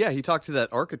 Yeah, he talked to that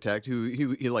architect who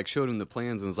he like showed him the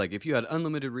plans and was like, "If you had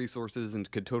unlimited resources and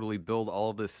could totally build all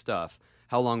of this stuff,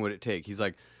 how long would it take?" He's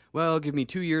like, well, give me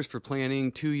 2 years for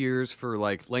planning, 2 years for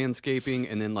like landscaping,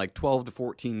 and then like 12 to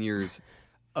 14 years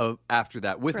of after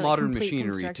that with modern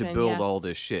machinery to build all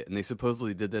this shit. And they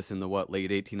supposedly did this in the late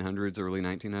 1800s, early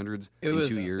 1900s. It was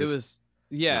 2 years.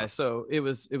 So it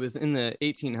was in the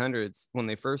 1800s when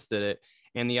they first did it.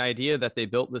 And the idea that they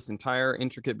built this entire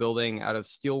intricate building out of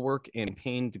steelwork and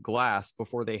paned glass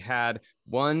before they had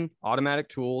 1, automatic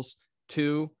tools,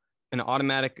 2, an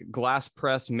automatic glass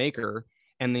press maker.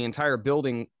 And the entire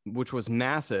building, which was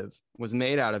massive, was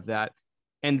made out of that.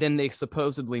 And then they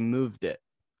supposedly moved it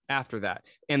after that.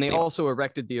 And they also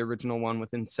erected the original one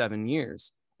within 7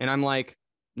 years. And I'm like,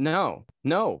 no.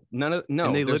 And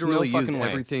they literally used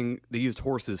everything. They used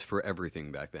horses for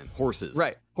everything back then. Horses.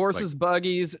 Right. Horses,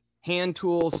 buggies, hand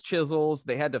tools, chisels.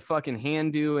 They had to fucking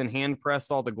hand do and hand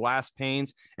press all the glass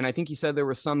panes. And I think he said there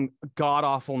was some god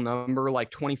awful number,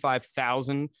 like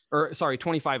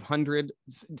 2,500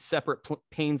 separate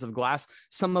panes of glass.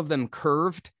 Some of them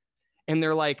curved, and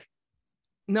they're like,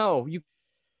 no,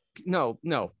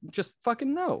 just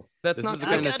fucking no. That's not the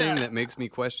kind of thing that makes me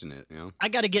question it. I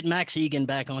got to get Max Egan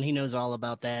back on. He knows all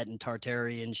about that and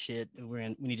Tartarian shit.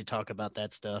 We need to talk about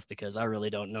that stuff because I really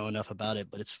don't know enough about it,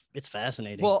 but it's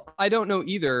fascinating. Well, I don't know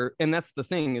either, and that's the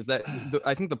thing is that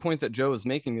I think the point that Joe is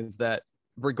making is that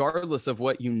regardless of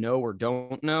what you know or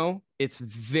don't know, it's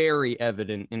very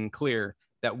evident and clear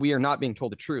that we are not being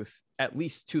told the truth, at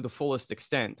least to the fullest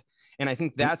extent. And I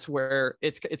think that's where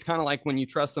it's kind of like when you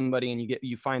trust somebody and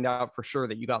you find out for sure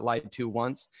that you got lied to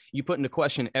once, you put into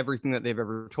question everything that they've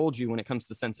ever told you when it comes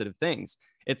to sensitive things.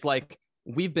 It's like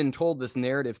we've been told this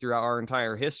narrative throughout our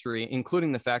entire history,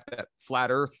 including the fact that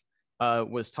flat Earth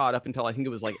was taught up until I think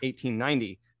it was like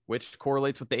 1890, which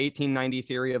correlates with the 1890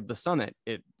 theory of the summit.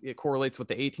 It correlates with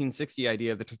the 1860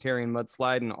 idea of the Tartarian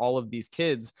mudslide and all of these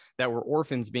kids that were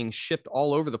orphans being shipped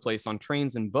all over the place on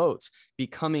trains and boats,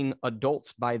 becoming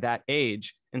adults by that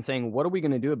age and saying, what are we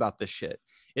going to do about this shit?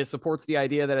 It supports the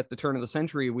idea that at the turn of the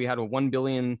century, we had a 1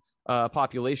 billion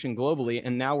population globally,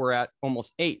 and now we're at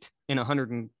almost 8 in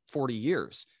 140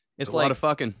 years. It's a like lot of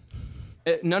fucking.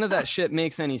 None of that shit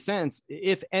makes any sense.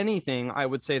 If anything, I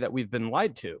would say that we've been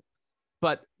lied to.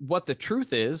 But what the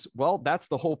truth is, well, that's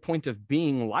the whole point of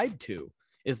being lied to,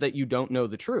 is that you don't know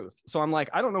the truth. So I'm like,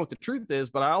 I don't know what the truth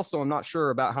is, but I also am not sure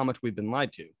about how much we've been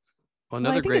lied to. Well,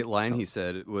 another great line he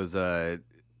said was,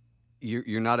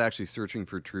 you're not actually searching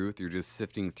for truth. You're just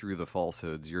sifting through the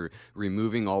falsehoods. You're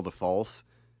removing all the false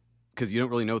because you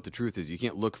don't really know what the truth is. You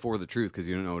can't look for the truth because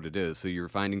you don't know what it is. So you're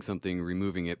finding something,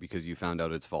 removing it because you found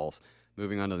out it's false.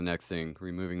 Moving on to the next thing,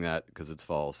 removing that because it's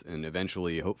false. And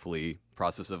eventually, hopefully,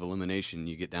 process of elimination,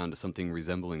 you get down to something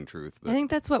resembling truth. But I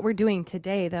think that's what we're doing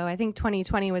today, though. I think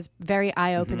 2020 was very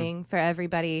eye-opening for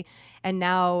everybody. And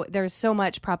now there's so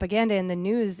much propaganda in the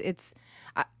news.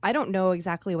 I don't know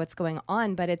exactly what's going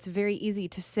on, but it's very easy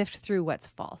to sift through what's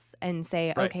false and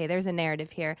say, Right. okay, there's a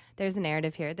narrative here, there's a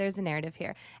narrative here, there's a narrative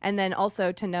here. And then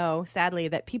also to know, sadly,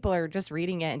 that people are just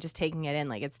reading it and just taking it in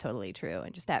like it's totally true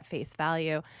and just at face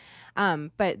value.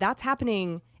 But that's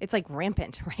happening. It's like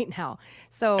rampant right now.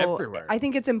 So Everywhere. I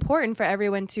think it's important for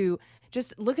everyone to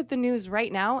just look at the news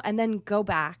right now and then go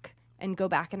back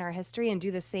in our history and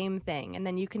do the same thing. And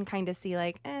then you can kind of see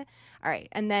like, all right.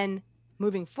 And then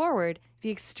moving forward,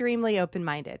 be extremely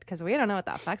open-minded because we don't know what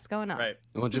the fuck's going on. Right.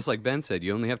 well, just like Ben said,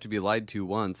 you only have to be lied to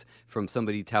once from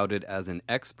somebody touted as an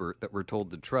expert that we're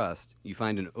told to trust. You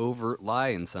find an overt lie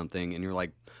in something, and you're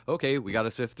like, okay, we got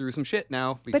to sift through some shit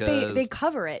now. Because... But they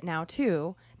cover it now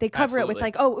too. They cover it with Absolutely.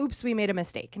 like, oh, oops, we made a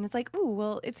mistake, and it's like, ooh,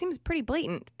 well, it seems pretty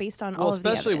blatant based on Well, all of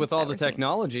the especially with evidence all that the we're seeing.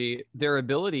 technology, their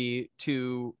ability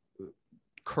to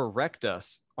correct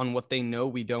us on what they know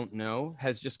we don't know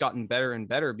has just gotten better and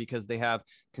better because they have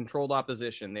controlled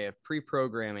opposition, they have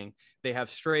pre-programming, they have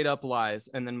straight up lies.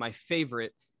 And then my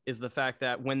favorite is the fact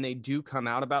that when they do come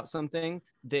out about something,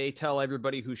 they tell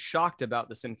everybody who's shocked about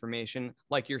this information,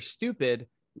 like, you're stupid,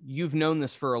 you've known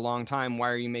this for a long time, why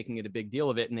are you making it a big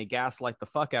deal of it? And they gaslight the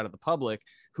fuck out of the public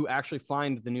who actually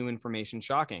find the new information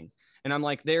shocking. And I'm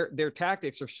like, their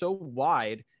tactics are so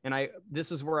wide. And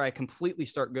this is where I completely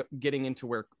start getting into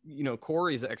where,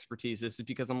 Corey's expertise is,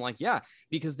 because I'm like, yeah,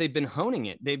 because they've been honing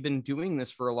it. They've been doing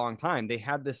this for a long time. They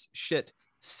had this shit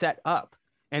set up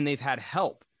and they've had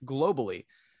help globally.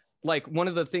 Like, one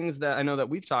of the things that I know that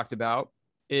we've talked about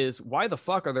is, why the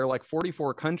fuck are there like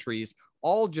 44 countries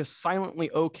all just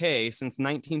silently okay since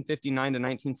 1959 to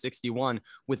 1961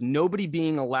 with nobody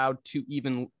being allowed to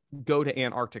even go to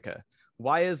Antarctica?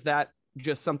 Why is that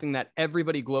just something that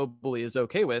everybody globally is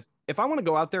okay with? If I want to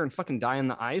go out there and fucking die in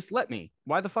the ice, let me.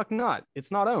 Why the fuck not?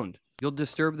 It's not owned. You'll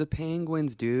disturb the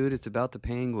penguins, dude. It's about the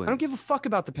penguins. I don't give a fuck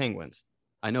about the penguins.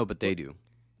 I know, but they do.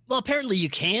 Well, apparently you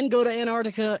can go to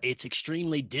Antarctica. It's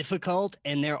extremely difficult,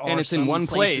 and there are And it's in some one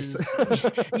place. places-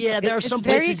 yeah, there are It's some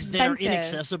very places that are expensive.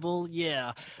 inaccessible.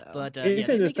 Yeah, So. but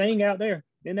Isn't yeah, the thing out there?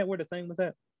 Isn't that where the thing was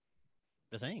at?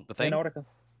 the thing. The thing. Antarctica.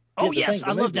 Oh Yeah, the yes, thing, the I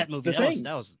love movie. that movie. The That was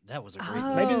Thing. that was a great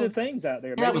Oh. movie. Maybe the thing's out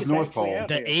there. Yeah, it Maybe was it's North actually Pole. out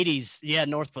The there. 80s, yeah,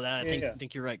 North Pole. I Yeah.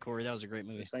 think you're right, Corey. That was a great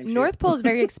movie. Same shit. North Pole is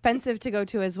very expensive to go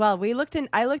to as well. I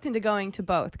looked into going to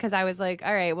both because I was like,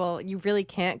 all right, well, you really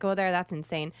can't go there. That's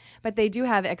insane. But they do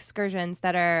have excursions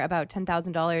that are about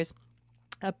 $10,000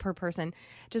 per person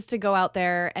just to go out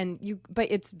there, but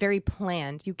it's very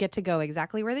planned. You get to go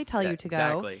exactly where they tell you to go.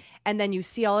 Exactly. And then you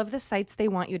see all of the sites they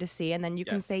want you to see. And then you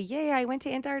can Yes. say, yay, I went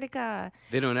to Antarctica.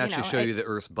 They don't actually know, show you the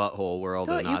Earth's butthole where all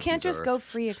So the Nazis you can't just are. go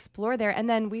free explore there. And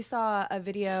then we saw a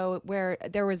video where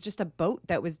there was just a boat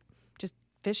that was just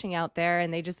fishing out there,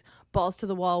 and they just balls to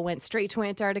the wall went straight to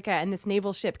Antarctica, and this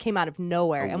naval ship came out of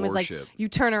nowhere A and was like, warship. you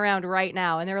turn around right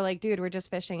now. And they were like, dude, we're just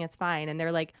fishing, it's fine. And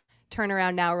they're like, turn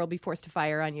around now or we'll be forced to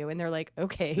fire on you. And they're like,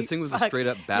 okay. This thing was a fuck. straight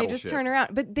up They battleship. just turn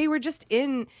around. But they were just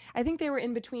I think they were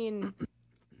in between,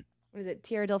 what is it,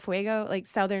 Tierra del Fuego, like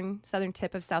southern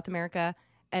tip of South America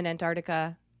and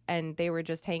Antarctica. And they were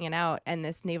just hanging out. And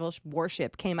this naval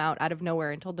warship came out of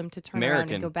nowhere and told them to turn around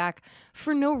American. and go back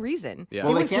for no reason. Yeah.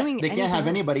 Well, they weren't doing can't have anything.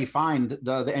 anybody find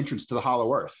the entrance to the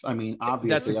Hollow Earth. I mean,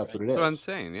 obviously that's what it That's what I'm is.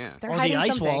 saying, yeah. They're Or the hiding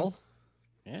ice something. wall.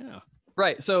 Yeah.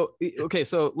 Right. So, okay.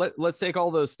 So let's take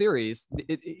all those theories,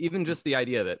 even just the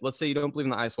idea of it. Let's say you don't believe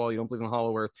in the ice wall, you don't believe in the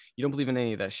hollow earth, you don't believe in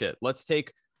any of that shit. Let's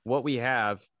take what we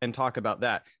have and talk about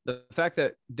that. The fact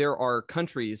that there are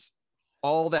countries,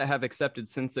 all that have accepted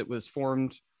since it was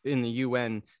formed in the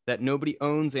UN that nobody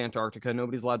owns Antarctica.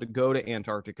 Nobody's allowed to go to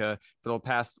Antarctica for the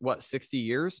past, 60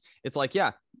 years. It's like,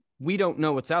 yeah, we don't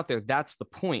know what's out there. That's the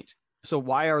point. So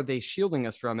why are they shielding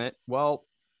us from it? Well,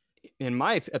 in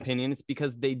my opinion, it's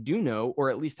because they do know, or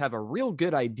at least have a real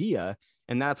good idea.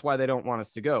 And that's why they don't want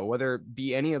us to go, whether it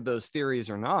be any of those theories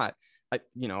or not.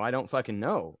 I don't fucking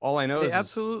know. All I know They is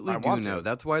absolutely I do want know. to.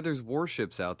 That's why there's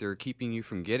warships out there keeping you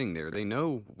from getting there. They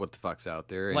know what the fuck's out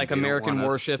there. And Like they don't American want us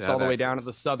warships to all have the way down to access.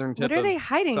 the southern tip What are they of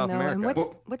hiding South though? America. And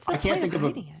Well, what's I the can't point think of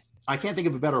of a- hiding it? I can't think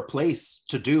of a better place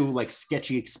to do like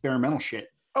sketchy experimental shit.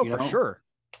 Oh, you for know? sure.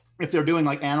 If they're doing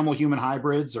like animal human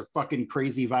hybrids or fucking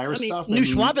crazy virus stuff. New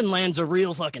Schwabenland's a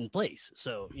real fucking place.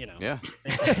 So, Yeah.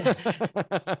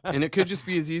 And it could just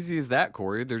be as easy as that,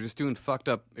 Corey. They're just doing fucked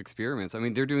up experiments. I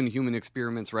mean, they're doing human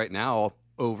experiments right now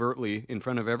overtly in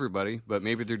front of everybody, but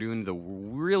maybe they're doing the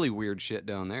really weird shit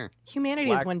down there. Humanity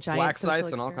is one giant black social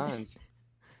sites and all experiment. kinds.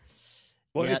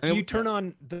 Well, Yeah, if you turn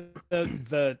on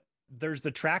the there's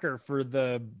the tracker for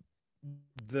the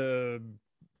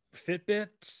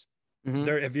Fitbits. Mhm.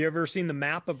 There, have you ever seen the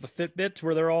map of the Fitbits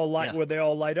where they're all Yeah. where they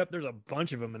all light up? There's a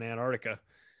bunch of them in Antarctica.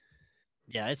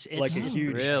 yeah, it's Like a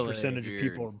huge Really percentage of weird.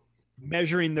 people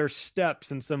measuring their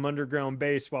steps in some underground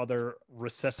base while they're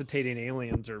resuscitating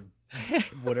aliens or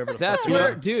whatever. That's fuck.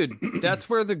 where, dude, that's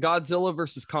where the Godzilla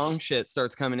versus Kong shit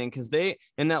starts coming in. Cause they,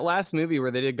 in that last movie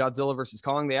where they did Godzilla versus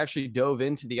Kong, they actually dove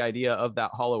into the idea of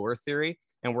that hollow earth theory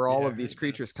and where all Yeah, of I these heard that.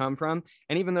 creatures come from.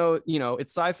 And even though,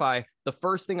 it's sci-fi, the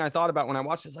first thing I thought about when I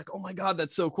watched it is like, oh my God,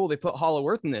 that's so cool. They put hollow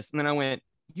earth in this. And then I went,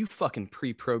 you fucking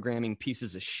pre-programming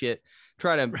pieces of shit.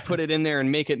 Try to put it in there and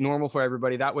make it normal for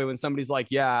everybody. That way, when somebody's like,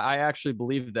 yeah, I actually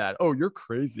believe that. Oh, you're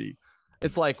crazy.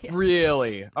 It's like,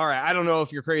 really? All right. I don't know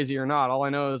if you're crazy or not. All I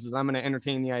know is I'm going to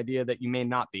entertain the idea that you may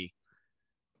not be.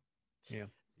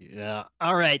 Yeah.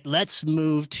 All right. Let's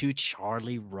move to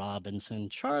Charlie Robinson.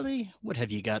 Charlie, what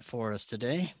have you got for us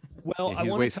today? Well, Yeah, I he's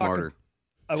want way to talk. smarter.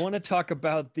 I want to talk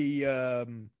about the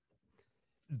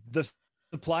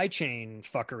supply chain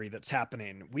fuckery that's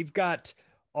happening. We've got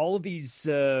all of these.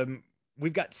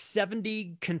 We've got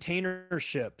 70 container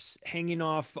ships hanging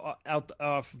off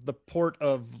the port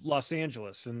of Los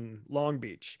Angeles and Long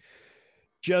Beach,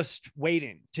 just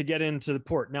waiting to get into the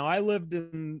port. Now, I lived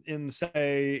in the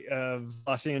city of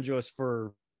Los Angeles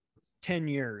for 10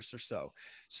 years or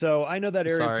so I know that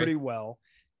area Sorry. pretty well.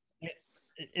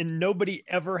 And nobody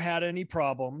ever had any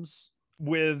problems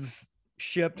with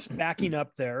ships backing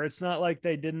up there. It's not like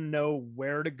they didn't know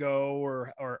where to go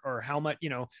or how much,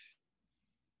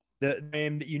 the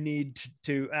name that you need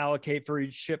to allocate for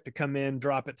each ship to come in,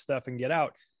 drop its stuff, and get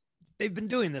out. They've been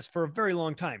doing this for a very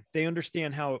long time. They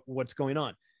understand what's going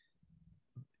on.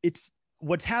 It's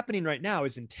what's happening right now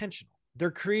is intentional. They're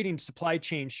creating supply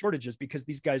chain shortages because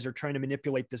these guys are trying to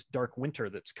manipulate this dark winter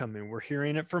that's coming. We're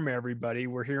hearing it from everybody.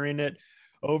 We're hearing it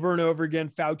over and over again.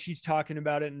 Fauci's talking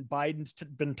about it, and Biden's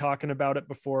been talking about it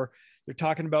before. They're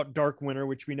talking about dark winter,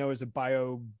 which we know is a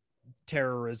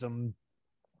bioterrorism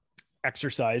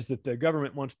exercise that the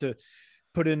government wants to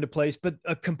put into place. But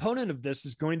a component of this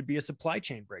is going to be a supply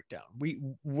chain breakdown.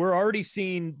 We're already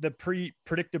seeing the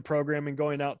predictive programming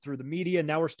going out through the media.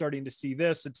 Now we're starting to see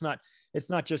this. It's not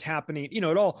just happening, it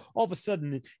all of a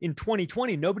sudden in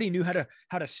 2020, nobody knew how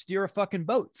to steer a fucking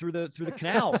boat through the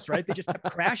canals, right? They just kept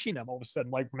crashing them all of a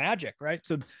sudden like magic, right?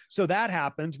 So that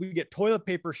happens. We get toilet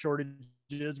paper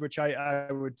shortages, which I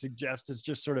would suggest is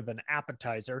just sort of an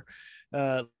appetizer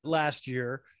last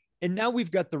year. And now we've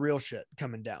got the real shit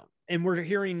coming down, and we're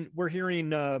hearing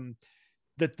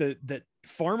that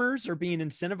farmers are being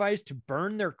incentivized to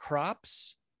burn their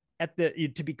crops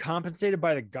to be compensated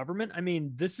by the government. I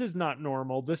mean, this is not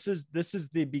normal. This is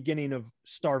the beginning of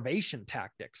starvation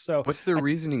tactics. So What's their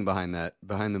reasoning behind that?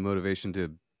 Behind the motivation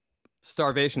to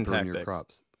Starvation burn tactics. your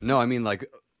crops? No, I mean like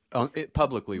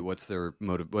publicly. What's their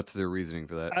motive? What's their reasoning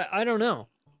for that? I don't know.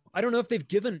 I don't know if they've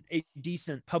given a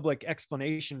decent public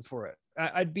explanation for it.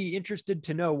 I'd be interested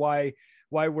to know why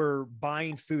we're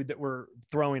buying food that we're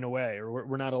throwing away, or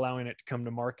we're not allowing it to come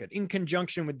to market in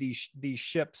conjunction with these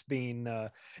ships being.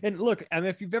 And look, I mean,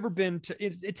 if you've ever been to,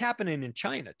 it's happening in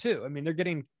China too. I mean, they're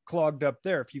getting clogged up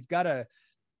there. If you've got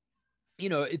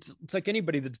it's like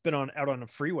anybody that's been out on a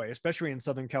freeway, especially in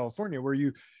Southern California, where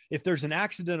if there's an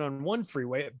accident on one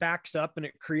freeway, it backs up and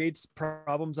it creates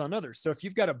problems on others. So if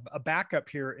you've got a backup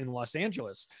here in Los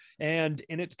Angeles and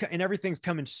everything's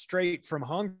coming straight from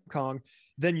Hong Kong,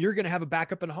 then you're going to have a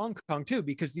backup in Hong Kong too,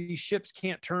 because these ships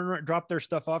can't drop their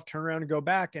stuff off, turn around and go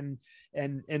back and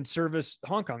service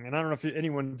Hong Kong. And I don't know if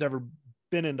anyone's ever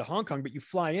been into Hong Kong, but you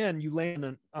fly in, you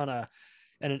land on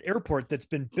an airport that's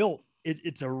been built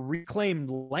it's a reclaimed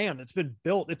land. It's been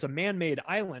built. It's a man-made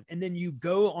island. And then you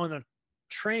go on a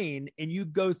train and you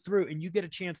go through and you get a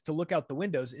chance to look out the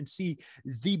windows and see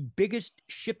the biggest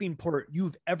shipping port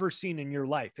you've ever seen in your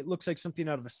life. It looks like something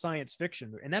out of a science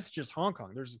fiction. And that's just Hong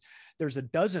Kong. There's a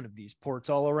dozen of these ports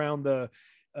all around the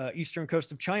eastern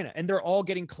coast of China, and they're all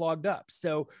getting clogged up.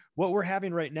 So what we're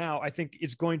having right now, I think,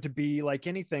 is going to be like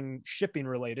anything shipping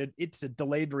related. It's a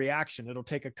delayed reaction. It'll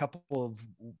take a couple of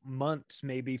months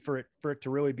maybe for it to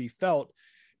really be felt,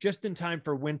 just in time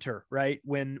for winter, right?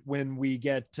 When we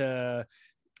get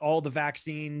all the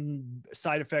vaccine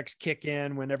side effects kick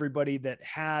in, when everybody that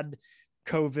had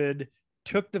COVID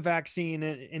took the vaccine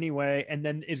anyway, and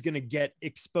then is going to get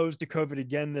exposed to COVID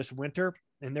again this winter,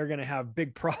 and they're going to have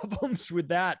big problems with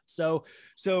that. So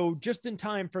just in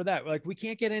time for that, like, we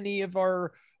can't get any of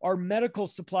our medical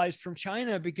supplies from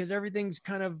China because everything's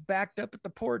kind of backed up at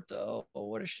the port. Oh,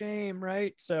 what a shame,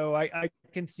 right? So I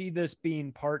can see this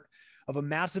being part of a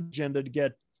massive agenda to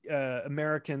get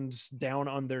Americans down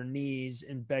on their knees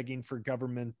and begging for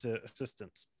government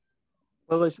assistance.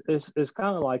 Well, it's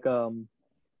kind of like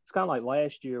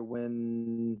last year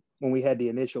when we had the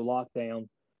initial lockdown,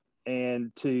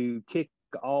 and to kick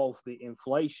off the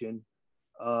inflation,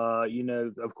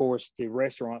 of course the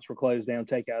restaurants were closed down,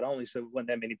 takeout only, so wasn't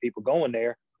that many people going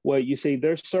there. Well, you see,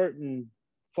 there's certain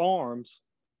farms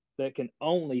that can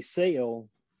only sell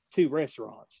to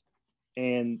restaurants,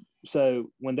 and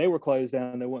so when they were closed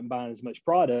down, they weren't buying as much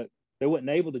product. They weren't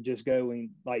able to just go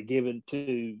and like give it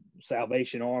to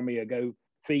Salvation Army or go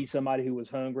feed somebody who was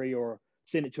hungry or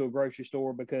send it to a grocery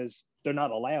store, because they're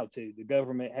not allowed to. The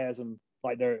government has them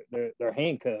like they're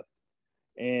handcuffed.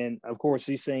 And of course,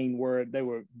 he's seen where they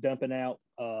were dumping out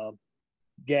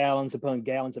gallons upon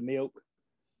gallons of milk,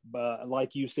 but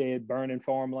like you said, burning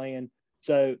farmland.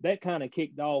 So that kind of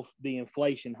kicked off the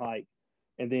inflation hike.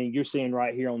 And then you're seeing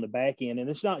right here on the back end, and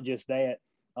it's not just that.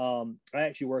 I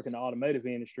actually work in the automotive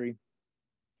industry.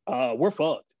 We're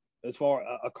fucked as far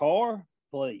a car,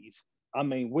 please. I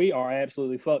mean, we are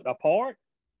absolutely fucked apart.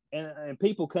 And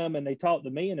people come and they talk to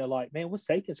me and they're like, man, what's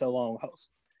taking so long?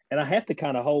 And I have to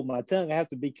kind of hold my tongue. I have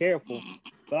to be careful.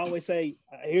 But I always say,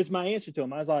 here's my answer to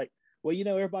them. I was like, well,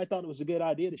 everybody thought it was a good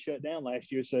idea to shut down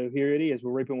last year. So here it is.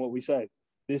 We're reaping what we say.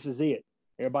 This is it.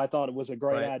 Everybody thought it was a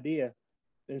great idea.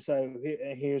 And so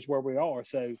here's where we are.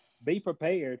 So be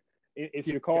prepared. If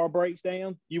your car breaks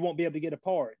down, you won't be able to get a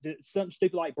part. Something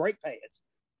stupid like brake pads.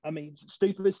 I mean,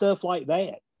 stupid stuff like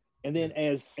that. And then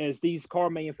as these car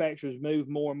manufacturers move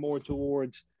more and more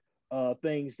towards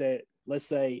things that, let's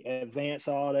say, advanced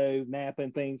auto, Napa,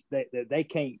 and things that they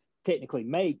can't technically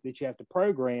make, that you have to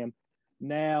program,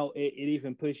 now it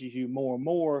even pushes you more and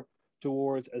more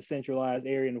towards a centralized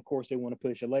area. And of course, they want to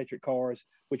push electric cars,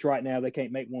 which right now they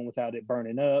can't make one without it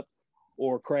burning up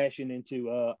or crashing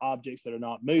into objects that are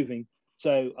not moving.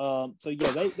 So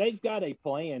yeah, they've got a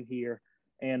plan here.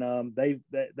 And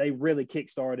they really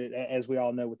kickstarted, as we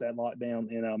all know, with that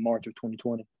lockdown in March of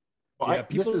 2020. Well, yeah,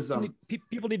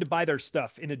 people need to buy their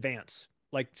stuff in advance,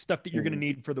 like stuff that you're going to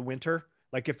need for the winter.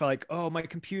 Like if my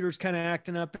computer's kind of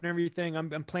acting up and everything,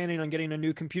 I'm planning on getting a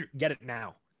new computer. Get it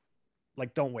now.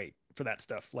 Like, don't wait for that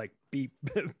stuff. Like,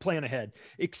 plan ahead.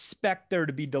 Expect there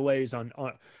to be delays on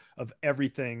of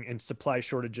everything and supply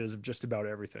shortages of just about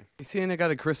everything. You see, and I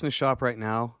got a Christmas shop right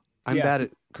now. I'm bad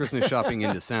at Christmas shopping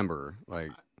in December. Like,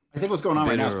 I think what's going on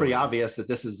right now is pretty obvious that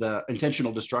this is the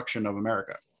intentional destruction of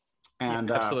America.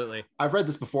 And absolutely. I've read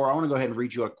this before. I want to go ahead and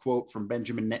read you a quote from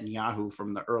Benjamin Netanyahu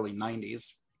from the early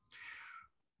 90s.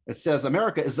 It says,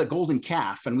 America is a golden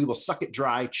calf, and we will suck it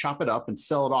dry, chop it up, and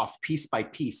sell it off piece by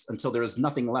piece until there is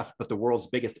nothing left but the world's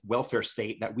biggest welfare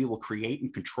state that we will create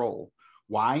and control.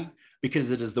 Why? Because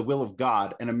it is the will of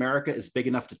God, and America is big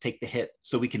enough to take the hit,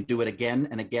 so we can do it again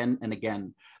and again and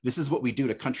again. This is what we do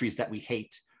to countries that we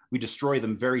hate. We destroy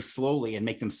them very slowly and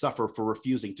make them suffer for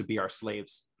refusing to be our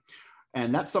slaves.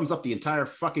 And that sums up the entire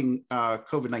fucking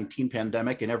COVID-19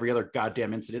 pandemic and every other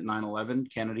goddamn incident,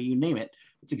 9/11, Kennedy, you name it.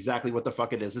 It's exactly what the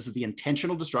fuck it is. This is the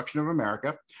intentional destruction of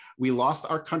America. We lost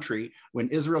our country when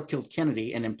Israel killed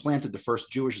Kennedy and implanted the first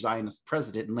Jewish Zionist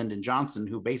president, Lyndon Johnson,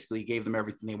 who basically gave them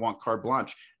everything they want, carte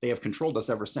blanche. They have controlled us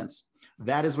ever since.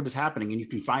 That is what is happening. And you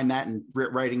can find that in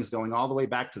writings going all the way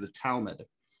back to the Talmud,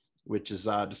 which is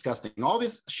disgusting. All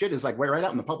this shit is like right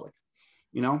out in the public,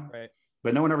 Right.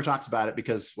 But no one ever talks about it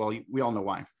because, well, we all know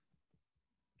why.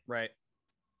 Right.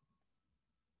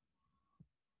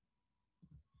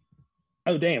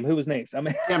 Oh, damn. Who was next? I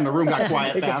mean, damn, the room got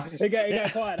quiet fast. It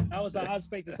got quiet. I was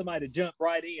expecting somebody to jump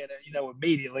right in,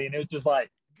 immediately. And it was just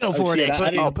like, Go for shit,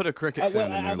 it. I'll put a cricket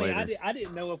sound in there later. I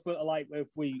didn't know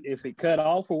if it cut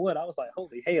off or what. I was like,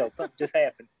 holy hell, something just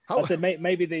happened. I said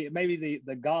maybe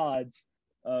the gods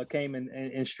came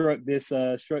and struck this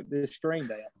string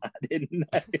down. I didn't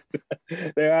know.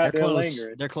 They're out there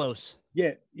lingering. They're close.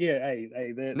 Yeah.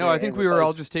 Hey. No, I think we were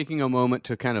all just taking a moment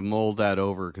to kind of mull that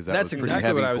over because That's was pretty exactly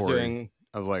heavy what I was for him. doing.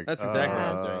 I was like, That's exactly what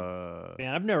I was doing.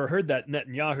 Man, I've never heard that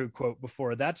Netanyahu quote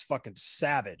before. That's fucking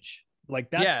savage. Like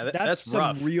that's some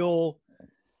rough. real.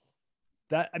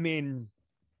 That I mean,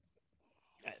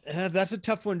 that's a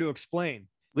tough one to explain.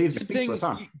 Leaves you speechless,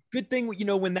 huh? Good thing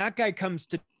when that guy comes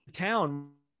to town,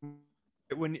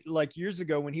 when like years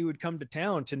ago when he would come to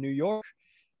town to New York,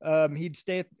 he'd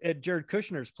stay at Jared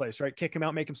Kushner's place, right? Kick him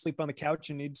out, make him sleep on the couch,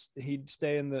 and he'd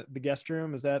stay in the guest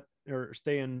room. Or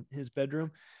stay in his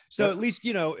bedroom? So at least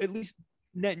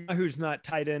Netanyahu's not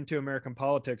tied into American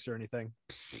politics or anything.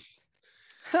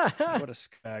 What a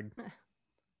skag.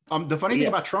 The funny thing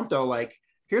about Trump, though, like,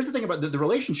 here's the thing about the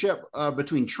relationship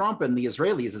between Trump and the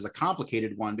Israelis is a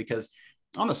complicated one because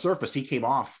on the surface, he came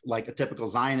off like a typical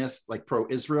Zionist, like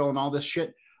pro-Israel and all this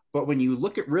shit. But when you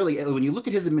look at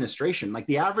his administration, like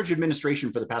the average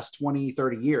administration for the past 20,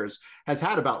 30 years has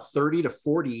had about 30 to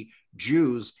 40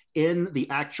 Jews in the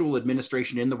actual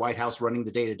administration in the White House running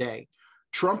the day-to-day.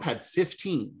 Trump had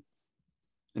 15.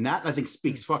 And that, I think,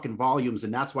 speaks fucking volumes.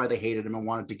 And that's why they hated him and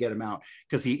wanted to get him out.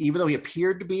 Because even though he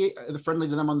appeared to be friendly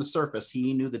to them on the surface,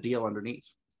 he knew the deal underneath.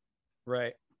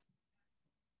 Right.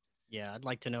 Yeah, I'd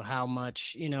like to know how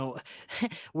much,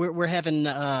 we're having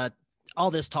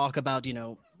all this talk about,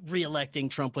 re-electing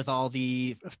Trump with all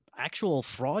the actual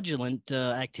fraudulent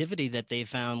activity that they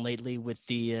found lately with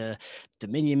the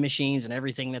Dominion machines and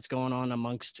everything that's going on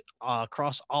amongst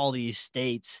across all these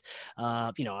states.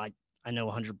 I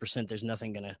know 100% there's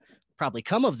nothing going to probably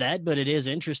come of that, but it is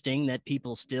interesting that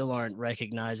people still aren't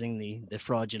recognizing the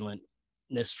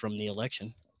fraudulentness from the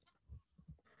election.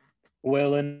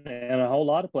 Well, in a whole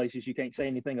lot of places, you can't say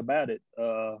anything about it.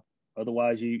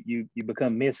 Otherwise, you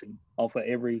become missing off of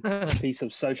every piece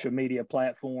of social media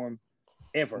platform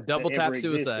ever. Double tap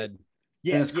suicide.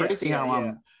 Yeah, and it's crazy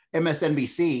how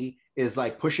MSNBC is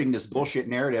like pushing this bullshit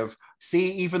narrative.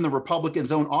 See, even the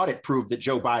Republicans' own audit proved that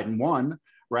Joe Biden won,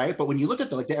 right? But when you look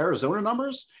at the Arizona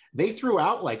numbers, they threw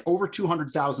out like over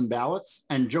 200,000 ballots,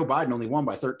 and Joe Biden only won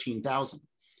by 13,000.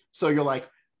 So you're like,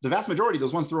 the vast majority of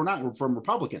those ones thrown out were from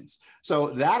Republicans.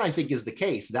 So that, I think, is the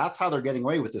case. That's how they're getting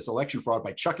away with this election fraud,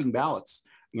 by chucking ballots.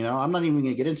 I'm not even going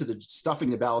to get into the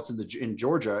stuffing the ballots in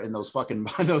Georgia in those fucking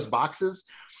those boxes.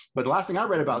 But the last thing I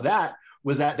read about that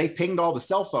was that they pinged all the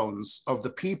cell phones of the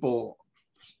people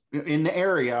in the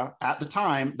area at the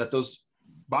time that those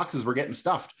boxes were getting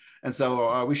stuffed. And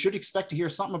so we should expect to hear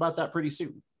something about that pretty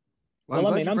soon. Well,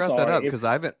 I'm glad you brought that up because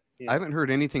I haven't heard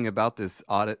anything about this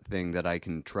audit thing that I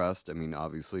can trust. I mean,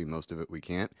 obviously, most of it we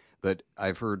can't, but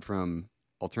I've heard from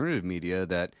alternative media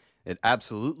that it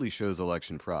absolutely shows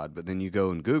election fraud, but then you go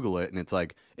and Google it and it's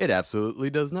like, it absolutely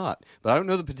does not. But I don't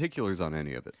know the particulars on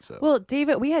any of it. So. Well,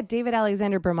 we had David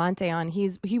Alexander Bramante on.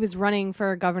 He was running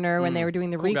for governor when they were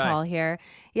doing the recall here.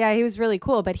 Yeah, he was really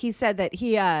cool, but he said that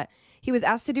he was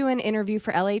asked to do an interview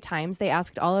for LA Times. They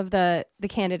asked all of the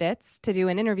candidates to do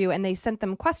an interview, and they sent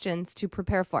them questions to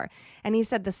prepare for. And he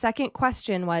said the second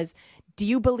question was, do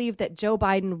you believe that Joe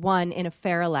Biden won in a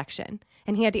fair election?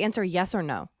 And he had to answer yes or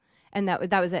no. And that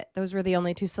was it. Those were the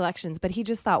only two selections. But he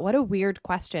just thought, what a weird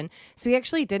question. So he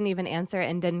actually didn't even answer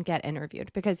and didn't get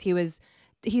interviewed because he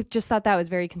just thought that was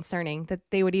very concerning that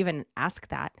they would even ask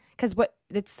that. Because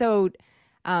it's so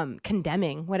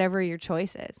condemning, whatever your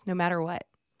choice is, no matter what.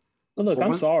 Well, look,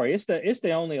 I'm sorry. It's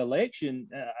the only election,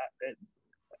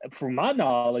 from my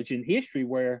knowledge in history,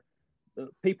 where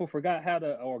people forgot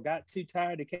or got too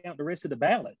tired to count the rest of the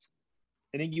ballots.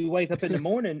 And then you wake up in the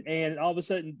morning and all of a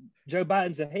sudden Joe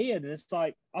Biden's ahead. And it's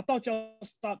like, I thought y'all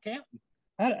stopped counting.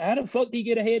 How the fuck do you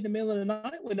get ahead in the middle of the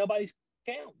night when nobody's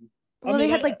counting? Well, they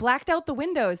had blacked out the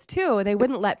windows too. They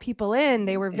wouldn't let people in.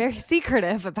 They were very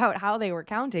secretive about how they were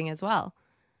counting as well.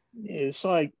 It's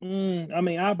like,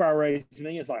 eyebrow raising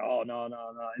me. It's like, oh, no.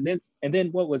 And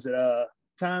then what was it?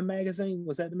 Time magazine?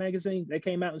 Was that the magazine? They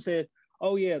came out and said,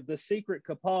 oh yeah, the secret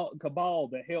cabal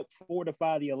that helped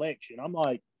fortify the election. I'm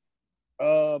like,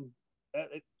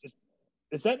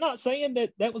 is that not saying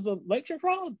that was election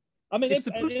fraud? I mean, it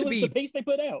was the piece they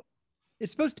put out.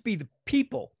 It's supposed to be the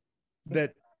people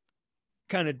that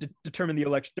kind of determine the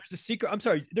election.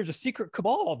 There's a secret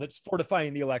cabal that's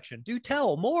fortifying the election. Do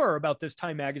tell more about this,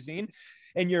 Time Magazine,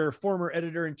 and your former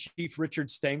editor-in-chief, Richard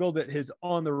Stengel, that is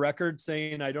on the record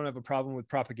saying, I don't have a problem with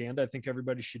propaganda. I think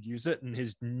everybody should use it. And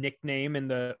his nickname in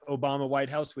the Obama White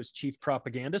House was chief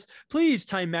propagandist. Please,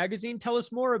 Time Magazine, tell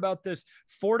us more about this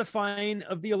fortifying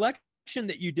of the election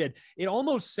that you did. It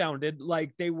almost sounded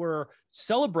like they were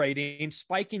celebrating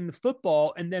spiking the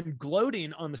football and then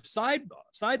gloating on the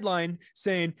sideline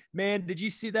saying, man, did you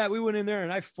see that? We went in there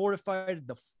and I fortified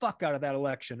the fuck out of that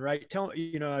election, right?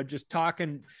 Just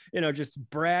talking, just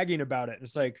bragging about it.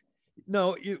 It's like,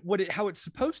 no, how it's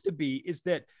supposed to be is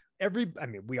that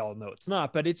we all know it's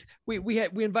not, but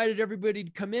we invited everybody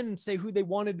to come in and say who they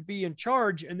wanted to be in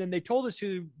charge. And then they told us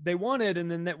who they wanted. And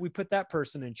then that we put that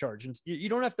person in charge. And you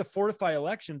don't have to fortify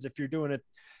elections if you're doing it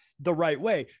the right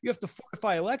way. You have to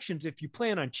fortify elections if you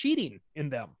plan on cheating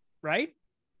in them. Right.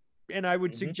 And I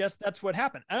would suggest that's what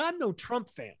happened. And I'm no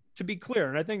Trump fan, to be clear.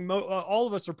 And I think all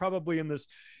of us are probably in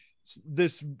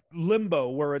this limbo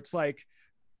where it's like,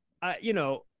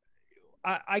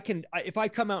 if I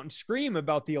come out and scream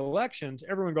about the elections,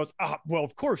 everyone goes, well,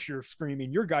 of course you're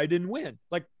screaming. Your guy didn't win.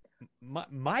 Like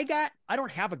my guy, I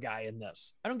don't have a guy in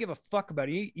this. I don't give a fuck about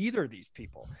either of these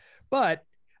people, but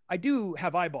I do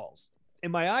have eyeballs,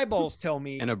 and my eyeballs tell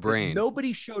me and a brain.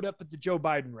 Nobody showed up at the Joe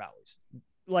Biden rallies.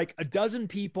 Like a dozen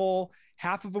people,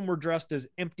 half of them were dressed as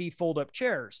empty fold-up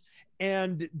chairs,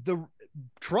 and the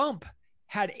Trump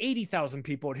had 80,000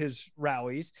 people at his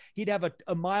rallies. He'd have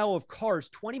a mile of cars,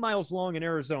 20 miles long in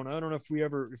Arizona. I don't know if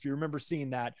you remember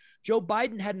seeing that. Joe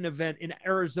Biden had an event in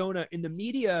Arizona, and the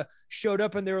media showed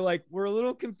up and they were like, we're a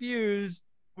little confused.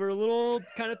 We're a little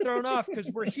kind of thrown off because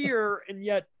we're here and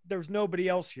yet there's nobody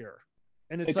else here.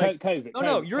 And it's like, COVID,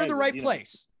 you're in the right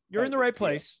place. You're in the right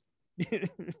place.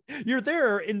 You're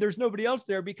there and there's nobody else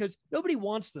there because nobody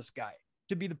wants this guy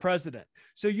to be the president.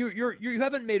 So you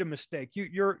haven't made a mistake.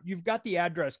 You've got the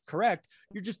address correct.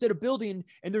 You're just at a building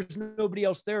and there's nobody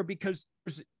else there because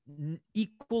there's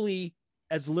equally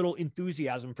as little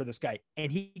enthusiasm for this guy.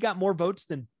 And he got more votes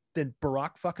than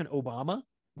Barack fucking Obama.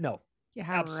 No,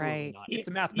 absolutely right. not. It's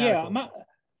a mathematical.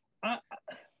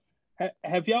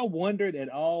 Have y'all wondered at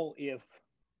all if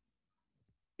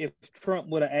Trump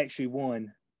would have actually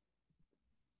won,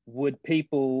 would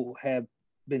people have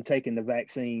been taking the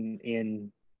vaccine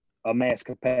in a mass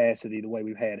capacity the way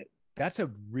we've had it? That's a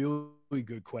really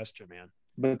good question, man.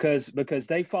 Because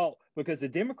the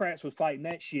Democrats was fighting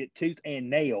that shit tooth and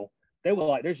nail. They were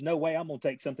like, there's no way I'm gonna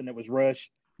take something that was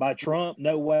rushed by Trump.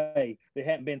 No way. They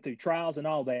hadn't been through trials and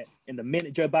all that. And the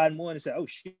minute Joe Biden won, they said, oh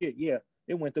shit, yeah,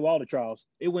 it went through all the trials.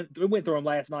 It went through them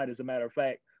last night, as a matter of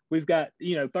fact. We've got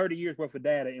 30 years worth of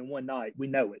data in one night. We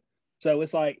know it. So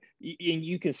it's like, and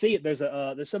you can see it. There's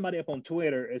somebody up on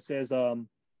Twitter. It says, golly,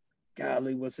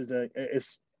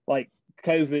 it's like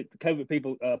COVID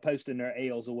people posting their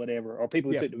L's or whatever, or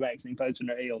people who took the vaccine posting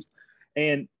their L's.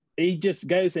 And he just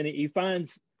goes and he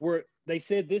finds where they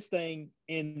said this thing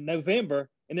in November.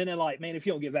 And then they're like, man, if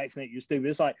you don't get vaccinated, you're stupid.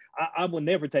 It's like, I will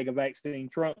never take a vaccine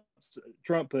Trump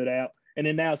put out. And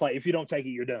then now it's like, if you don't take it,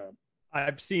 you're dumb.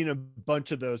 I've seen a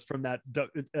bunch of those from that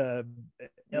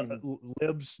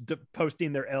libs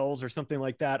posting their L's or something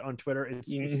like that on Twitter.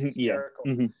 It's hysterical.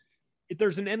 Yeah.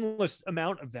 There's an endless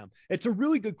amount of them. It's a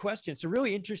really good question. It's a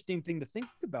really interesting thing to think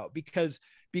about because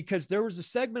there was a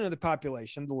segment of the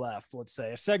population, the left, let's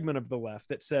say, a segment of the left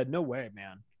that said, no way,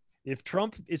 man. If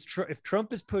Trump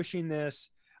is pushing this,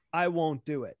 I won't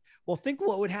do it. Well, think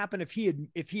what would happen if he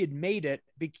had made it,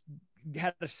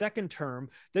 had a second term,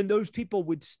 then those people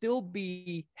would still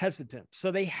be hesitant.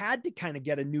 So they had to kind of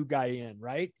get a new guy in,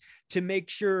 right? To make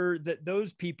sure that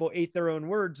those people ate their own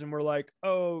words and were like,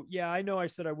 oh yeah, I know I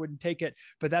said I wouldn't take it,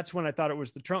 but that's when I thought it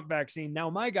was the Trump vaccine.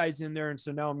 Now my guy's in there. And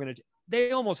so now I'm going to,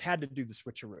 they almost had to do the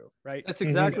switcheroo, right? That's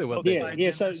exactly what they did. Yeah.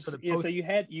 So you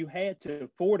had to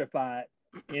fortify it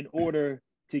in order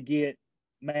to get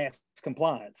mass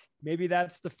compliance. Maybe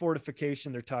that's the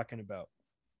fortification they're talking about.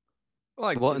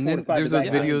 Well, and then there's those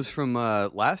videos from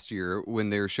last year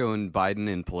when they were showing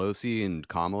Biden and Pelosi and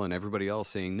Kamala and everybody else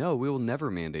saying, no, we will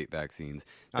never mandate vaccines.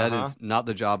 That is not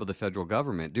the job of the federal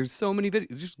government. There's so many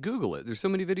videos. Just Google it. There's so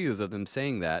many videos of them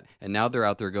saying that. And now they're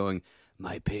out there going,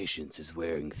 my patience is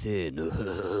wearing thin.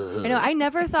 I know. I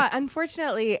never thought,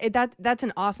 unfortunately, that's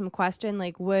an awesome question.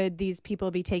 Like, would these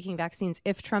people be taking vaccines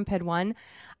if Trump had won?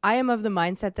 I am of the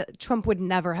mindset that Trump would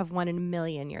never have won in a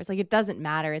million years. Like, it doesn't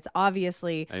matter. It's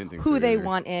obviously who they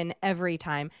want in every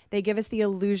time. They give us the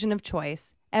illusion of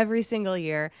choice every single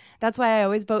year. That's why I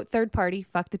always vote third party.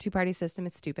 Fuck the two-party system.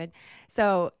 It's stupid.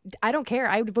 So I don't care.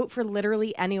 I would vote for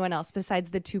literally anyone else besides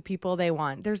the two people they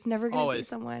want. There's never going to be Always.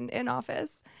 someone in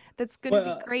office that's going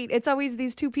to be great. It's always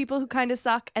these two people who kind of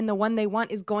suck, and the one they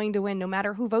want is going to win no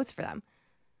matter who votes for them.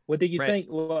 Well, do you Right. think?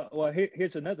 Well,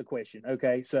 here's another question.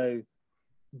 Okay, so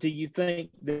do you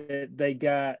think that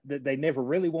they never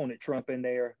really wanted Trump in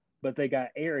there, but they got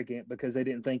arrogant because they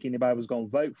didn't think anybody was going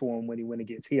to vote for him when he went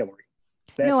against Hillary?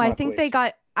 No, my I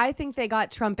think they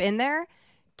got Trump in there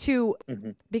to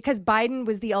because Biden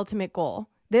was the ultimate goal.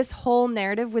 This whole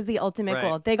narrative was the ultimate Right.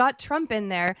 goal. They got Trump in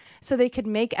there so they could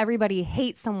make everybody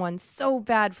hate someone so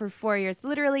bad for 4 years.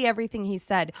 Literally everything he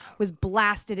said was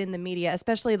blasted in the media,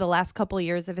 especially the last couple of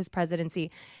years of his presidency.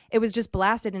 It was just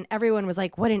blasted, and everyone was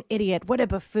like, what an idiot, what a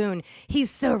buffoon. He's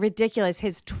so ridiculous.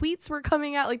 His tweets were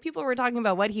coming out. Like, people were talking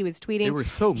about what he was tweeting. They were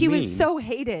so He was mean. so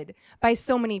hated by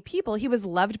so many people. He was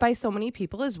loved by so many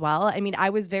people as well. I mean, I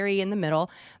was very in the middle,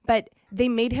 but they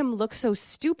made him look so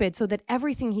stupid so that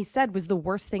everything he said was the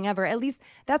worst thing ever. At least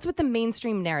that's what the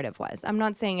mainstream narrative was. I'm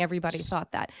not saying everybody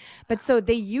thought that. But so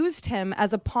they used him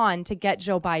as a pawn to get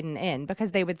Joe Biden in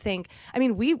because they would think, I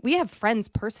mean, we have friends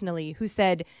personally who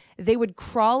said they would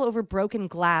crawl over broken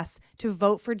glass to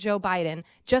vote for Joe Biden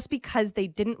just because they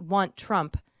didn't want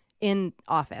Trump in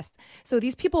office. So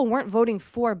these people weren't voting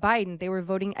for Biden, they were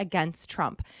voting against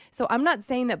Trump. So I'm not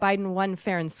saying that Biden won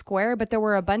fair and square, but there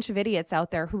were a bunch of idiots out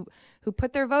there who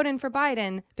put their vote in for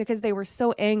Biden because they were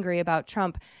so angry about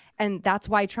Trump. And that's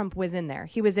why Trump was in there.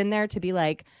 He was in there to be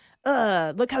like,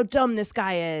 look how dumb this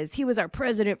guy is. He was our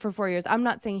president for 4 years. I'm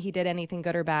not saying he did anything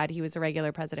good or bad. He was a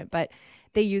regular president, but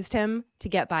they used him to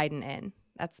get Biden in.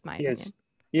 That's my opinion.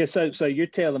 Yeah. So you're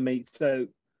telling me, so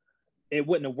it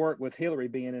wouldn't have worked with Hillary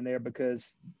being in there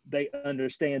because they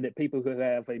understand that people who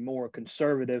have a more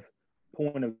conservative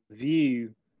point of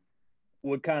view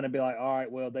would kind of be like, all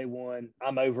right, well, they won.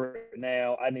 I'm over it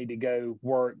now. I need to go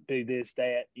work, do this,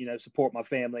 that, support my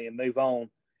family and move on,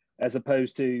 as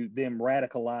opposed to them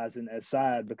radicalizing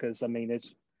aside. Because I mean,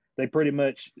 they pretty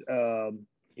much,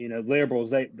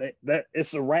 liberals, that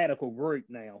it's a radical group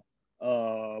now,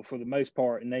 for the most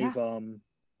part. And they've,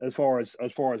 as far as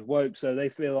woke, so they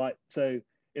feel like, so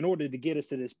in order to get us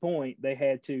to this point, they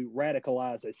had to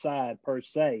radicalize a side per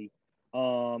se.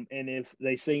 And if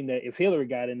they seen that if Hillary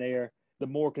got in there, the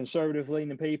more conservative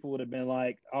leaning people would have been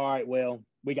like, all right, well,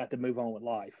 we got to move on with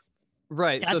life.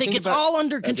 Right. I think it's all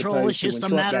under control. It's just a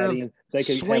matter of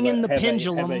swinging the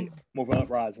pendulum. More of an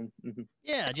uprising. Mm-hmm.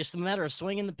 Yeah, just a matter of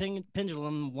swinging the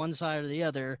pendulum one side or the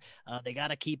other. They got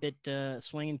to keep it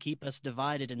swinging, keep us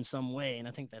divided in some way, and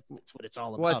I think that's what it's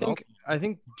all about. Well, I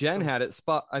think Jen had it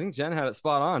spot. I think Jen had it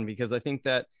spot on, because I think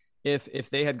that if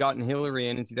they had gotten Hillary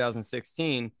in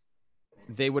 2016,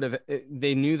 they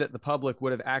knew that the public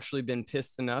would have actually been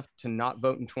pissed enough to not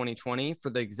vote in 2020 for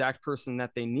the exact person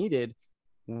that they needed,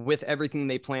 with everything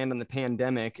they planned on the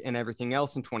pandemic and everything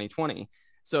else in 2020.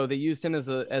 So they used him as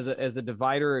a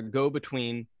divider, a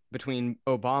go-between between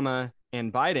Obama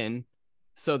and Biden,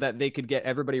 so that they could get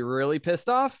everybody really pissed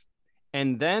off.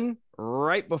 And then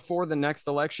right before the next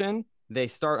election, they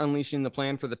start unleashing the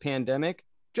plan for the pandemic,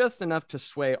 just enough to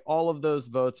sway all of those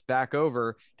votes back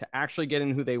over to actually get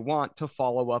in who they want to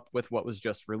follow up with what was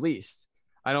just released.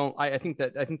 I think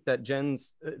that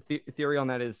Jen's theory on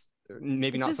that is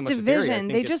maybe it's not just so much division.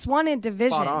 They just wanted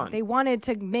division. on. They wanted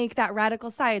to make that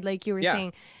radical side, like you were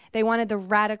saying. They wanted the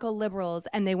radical liberals,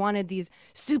 and they wanted these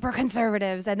super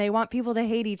conservatives, and they want people to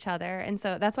hate each other. And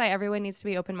so that's why everyone needs to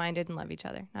be open-minded and love each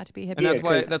other, not to be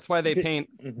hypocritical. And that's why they paint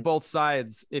both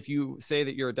sides. If you say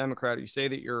that you're a Democrat, or you say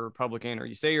that you're a Republican, or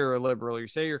you say you're a liberal, or you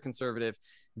say you're conservative,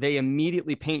 they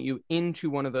immediately paint you into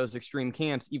one of those extreme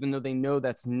camps, even though they know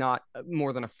that's not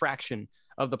more than a fraction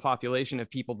of the population of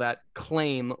people that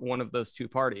claim one of those two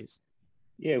parties.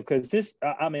 Yeah, because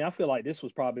I feel like this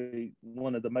was probably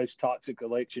one of the most toxic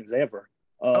elections ever.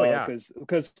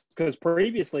 Because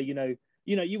previously, you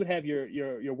would have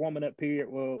your woman up here,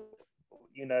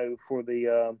 for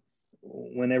the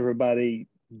when everybody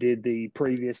did the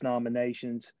previous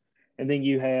nominations, and then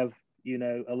you have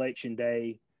election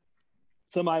day,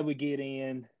 somebody would get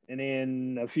in, and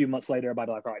then a few months later,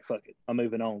 everybody like, all right, fuck it, I'm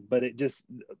moving on. But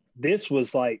this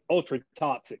was like ultra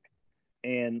toxic.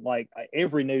 And like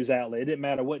every news outlet, it didn't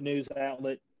matter what news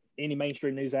outlet, any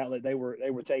mainstream news outlet, they were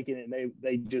taking it, and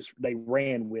they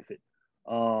ran with it.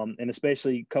 And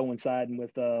especially coinciding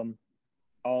with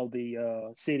all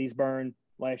the cities burned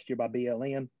last year by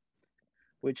BLM,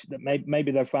 which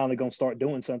maybe they're finally going to start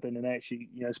doing something and actually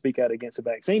speak out against a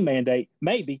vaccine mandate,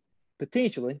 maybe,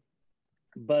 potentially,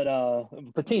 but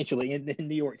potentially in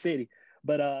New York City.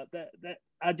 But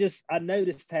I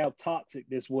noticed how toxic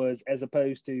this was, as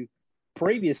opposed to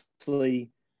previously,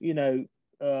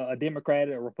 a Democrat,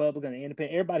 a Republican, an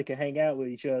Independent, everybody could hang out with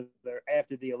each other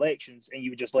after the elections and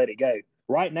you would just let it go.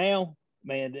 Right now,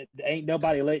 man, ain't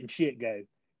nobody letting shit go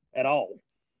at all.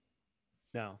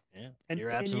 No. Yeah, And, you're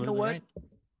and absolutely you know what? right.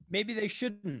 Maybe they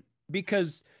shouldn't,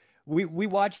 because we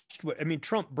watched. I mean,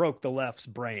 Trump broke the left's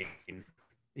brain.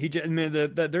 He just, I mean,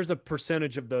 there's a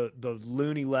percentage of the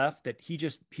loony left that he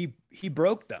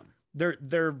broke them.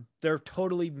 They're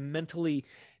totally mentally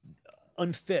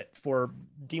unfit for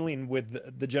dealing with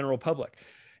the general public,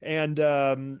 and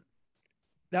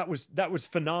that was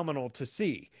phenomenal to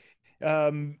see.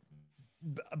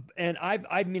 And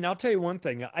I mean, I'll tell you one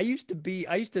thing. I used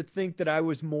to think that I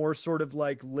was more sort of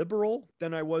like liberal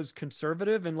than I was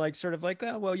conservative, and like sort of like,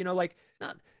 oh, well, like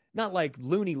not like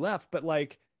loony left, but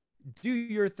like, do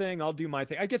your thing, I'll do my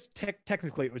thing. I guess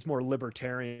technically it was more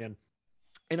libertarian.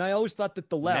 And I always thought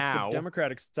that the left, the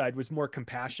Democratic side, was more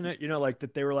compassionate, like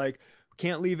that they were like,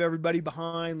 can't leave everybody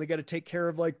behind. They got to take care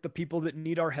of like the people that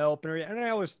need our help. And I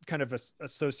always kind of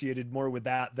associated more with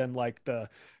that than like the,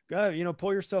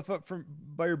 pull yourself up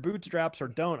by your bootstraps or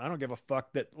don't. I don't give a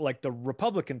fuck that like the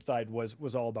Republican side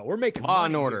was all about. We're making law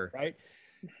and money order, here, right?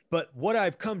 But what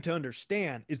I've come to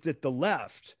understand is that the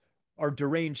left are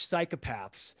deranged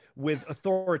psychopaths with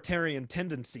authoritarian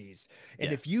tendencies.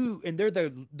 And they're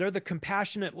the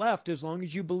compassionate left, as long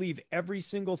as you believe every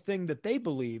single thing that they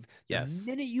believe. Yes.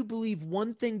 The minute you believe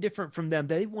one thing different from them,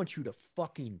 they want you to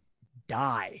fucking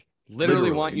die.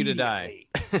 Literally want you to die.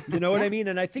 You know what I mean?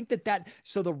 And I think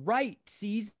so the right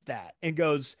sees that and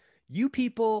goes, you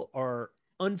people are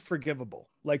unforgivable.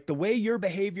 Like the way your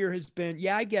behavior has been.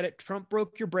 Yeah, I get it. Trump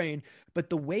broke your brain, but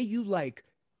the way you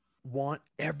want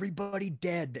everybody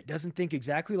dead that doesn't think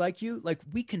exactly like you, like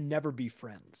we can never be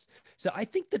friends. So I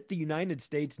think that the United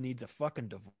States needs a fucking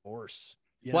divorce.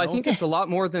 I think it's a lot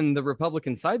more than the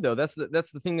Republican side, though. That's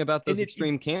the thing about those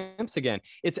extreme camps. Again,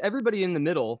 it's everybody in the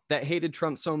middle that hated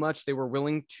Trump so much they were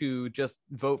willing to just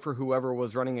vote for whoever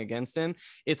was running against him.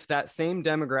 It's that same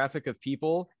demographic of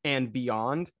people and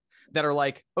beyond that are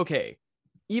like, okay,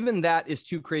 even that is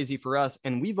too crazy for us,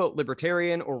 and we vote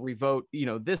libertarian, or we vote,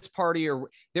 this party, or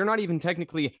they're not even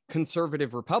technically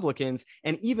conservative Republicans.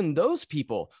 And even those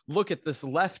people look at this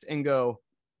left and go,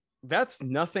 that's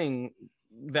nothing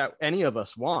that any of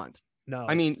us want. No,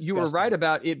 I mean, you were right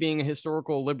about it being a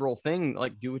historical liberal thing.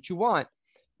 Like, do what you want.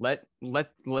 Let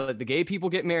the gay people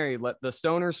get married. Let the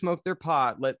stoners smoke their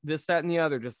pot. Let this, that, and the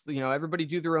other. Just, everybody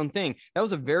do their own thing. That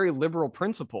was a very liberal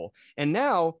principle. And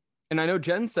now, and I know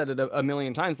Jen said it a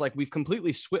million times, like we've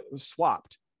completely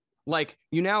swapped. Like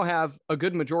you now have a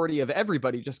good majority of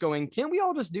everybody just going, can't we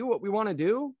all just do what we want to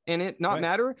do and it not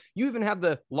matter? You even have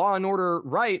the law and order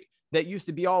right that used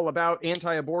to be all about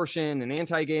anti-abortion and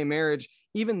anti-gay marriage.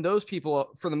 Even those people,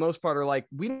 for the most part, are like,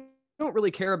 we don't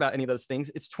really care about any of those things.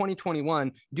 It's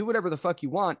 2021. Do whatever the fuck you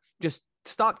want. Just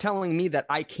stop telling me that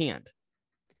I can't.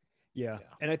 Yeah.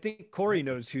 And I think Corey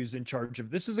knows who's in charge of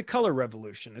this. Is a color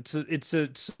revolution. It's a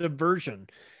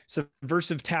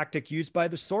subversive tactic used by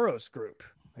the Soros group.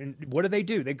 And what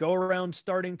do? They go around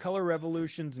starting color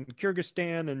revolutions in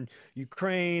Kyrgyzstan and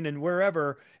Ukraine and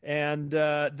wherever. And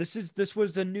this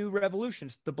was a new revolution.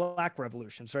 It's the Black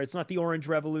Revolution. Sorry, it's not the Orange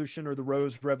Revolution or the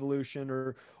Rose Revolution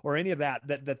or any of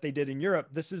that they did in Europe.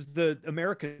 This is the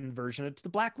American version. It's the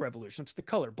Black Revolution. It's the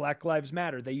color. Black Lives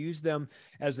Matter. They use them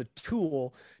as a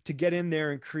tool to get in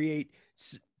there and create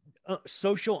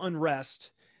social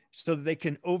unrest, so that they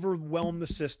can overwhelm the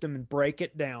system and break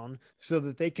it down, so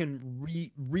that they can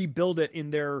rebuild it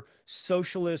in their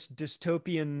socialist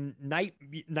dystopian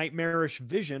nightmarish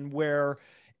vision, where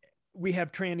we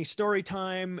have tranny story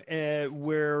time,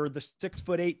 where the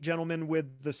 6'8" gentleman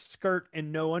with the skirt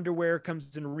and no underwear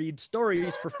comes and reads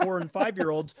stories for 4 and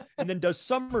 5-year-olds and then does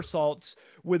somersaults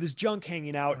with his junk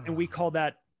hanging out. And we call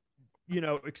that,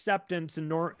 acceptance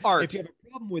and art. If you have a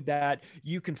problem with that,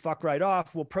 you can fuck right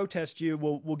off. We'll protest you.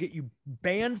 We'll get you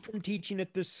banned from teaching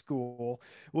at this school.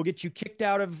 We'll get you kicked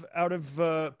out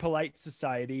of polite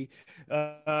society.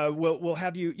 We'll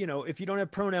have you, if you don't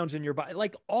have pronouns in your body,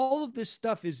 like all of this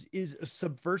stuff is a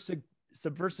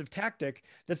subversive tactic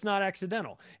that's not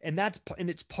accidental, and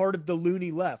it's part of the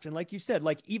loony left. And like you said,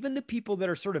 like even the people that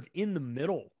are sort of in the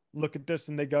middle look at this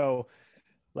and they go,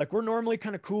 like, we're normally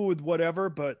kind of cool with whatever,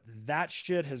 but that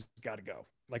shit has got to go.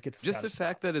 Like it's Just the gotta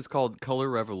fact that it's called Color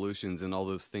Revolutions and all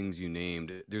those things you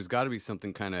named, there's got to be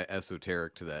something kind of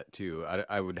esoteric to that too.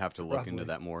 I would have to look into Probably.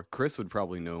 that more. Chris would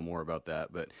probably know more about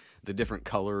that, but the different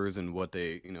colors and what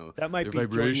they, That might their be joint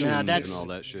vibrations Nah, and that's- all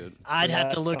that shit. I'd have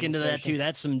to that look into that conversation. too.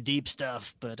 That's some deep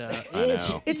stuff, but I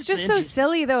it's know. It's just so interesting.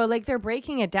 silly though. Like they're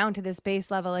breaking it down to this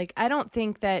base level. Like I don't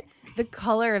think that the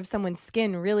color of someone's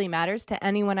skin really matters to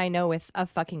anyone I know with a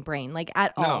fucking brain. Like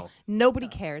at all. No. Nobody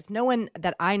cares. No one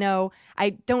that I know.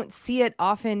 I don't see it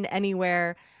often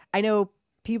anywhere. I know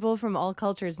people from all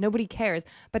cultures. Nobody cares.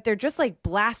 But they're just like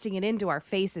blasting it into our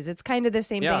faces. It's kind of the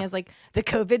same Yeah. thing as like the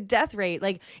COVID death rate.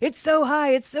 Like it's so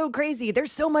high. It's so crazy.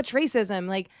 There's so much racism.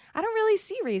 Like I don't really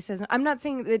see racism. I'm not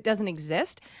saying that it doesn't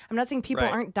exist. I'm not saying people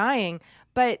Right. aren't dying,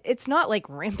 but it's not like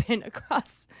rampant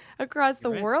across the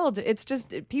right. world. It's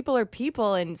just people are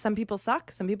people, and some people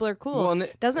suck. Some people are cool. Well, and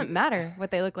It doesn't matter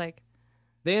what they look like.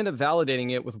 they end up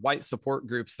validating it with white support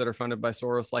groups that are funded by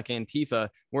Soros, like Antifa,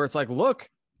 where it's like, look,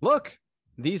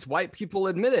 these white people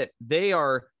admit it. They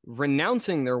are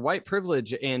renouncing their white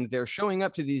privilege and they're showing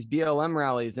up to these BLM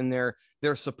rallies and they're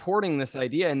supporting this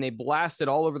idea, and they blast it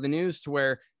all over the news to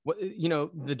where,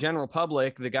 the general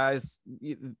public, the guys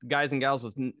and gals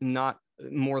with not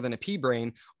more than a pea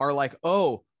brain are like,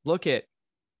 oh, look it,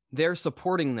 they're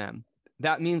supporting them.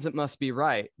 That means it must be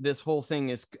right. This whole thing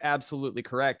is absolutely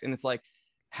correct. And it's like,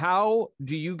 how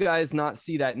do you guys not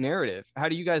see that narrative? How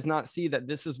do you guys not see that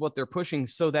this is what they're pushing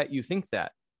so that you think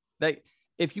that? Like,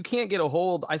 if you can't get a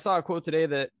hold, I saw a quote today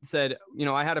that said,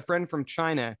 I had a friend from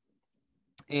China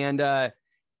and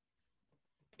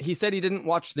he said he didn't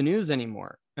watch the news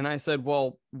anymore. And I said,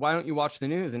 well, why don't you watch the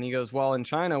news? And he goes, well, in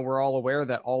China, we're all aware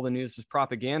that all the news is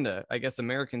propaganda. I guess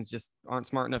Americans just aren't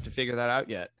smart enough to figure that out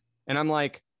yet. And I'm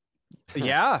like,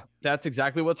 yeah, that's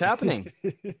exactly what's happening.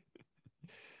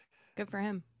 Good for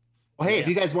him. Well, hey, if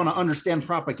you guys want to understand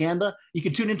propaganda, you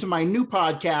can tune into my new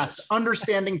podcast,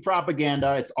 Understanding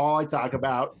Propaganda. It's all I talk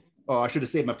about. Oh, I should have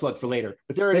saved my plug for later,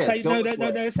 but there it That's how is. you, Go no, look that,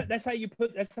 for no, it. that's how you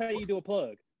put. That's how you do a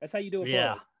plug. That's how you do a plug.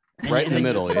 Yeah. Right in the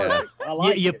middle, yeah. I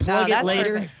like you it. plug it that's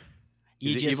later. perfect.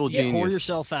 You He's just an evil you whore genius.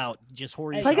 yourself out. Just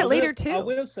whore Hey, yourself Plug it out. later, too. I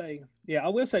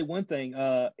will say one thing.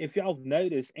 If y'all have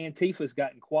noticed, Antifa's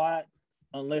gotten quiet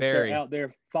unless Very. they're out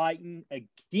there fighting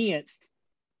against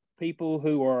people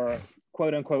who are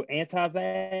quote unquote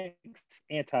anti-vax,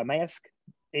 anti-mask.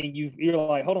 And you're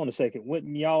like, hold on a second,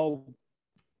 wouldn't y'all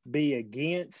be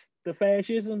against the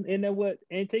fascism? Isn't that what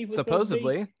Antifa's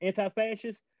Supposedly.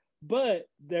 anti-fascist? But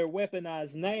they're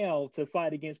weaponized now to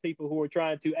fight against people who are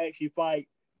trying to actually fight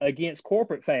against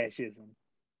corporate fascism.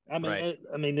 I mean, Right.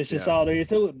 It's just Yeah. all there is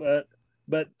to it. But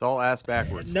It's all ass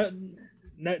backwards.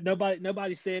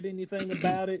 nobody said anything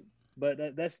about it.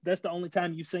 But that's the only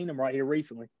time you've seen them right here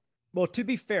recently. Well, to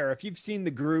be fair, if you've seen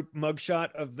the group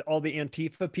mugshot of all the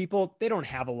Antifa people, they don't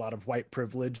have a lot of white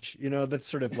privilege. That's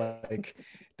sort of like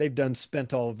they've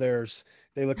spent all of theirs.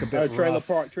 They look a bit Trailer rough.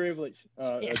 park privilege.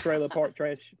 Trailer park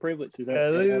trash privilege. Is that, Yeah,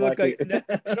 they I look like it.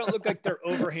 they don't look like they're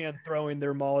overhand throwing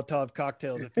their Molotov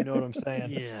cocktails, if you know what I'm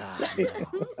saying. Yeah.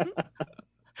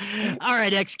 All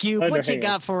right, XQ, what you Underhand.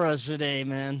 got for us today,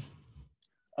 man?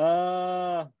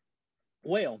 Well,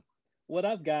 what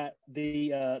I've got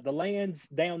the lands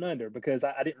down under, because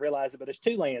I didn't realize it, but there's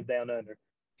two lands down under.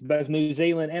 It's both New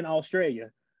Zealand and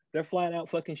Australia. They're flat out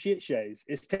fucking shit shows.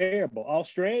 It's terrible.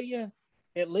 Australia,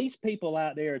 at least people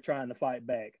out there are trying to fight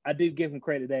back. I do give them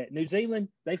credit that. New Zealand,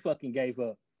 they fucking gave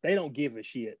up. They don't give a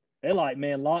shit. They're like,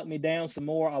 man, lock me down some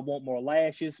more. I want more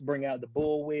lashes. Bring out the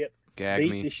bullwhip. Gag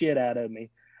Beat me. the shit out of me.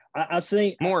 I've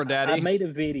seen More, Daddy. I made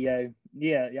a video.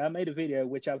 Yeah, I made a video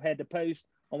which I've had to post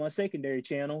on my secondary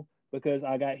channel because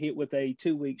I got hit with a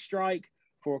 2-week strike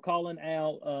for calling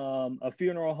out a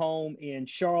funeral home in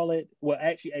Charlotte. Well,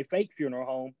 actually, a fake funeral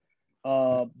home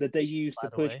that they used By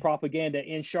to the push way. propaganda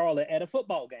in Charlotte at a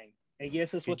football game. And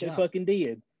yes, that's Good what job. they fucking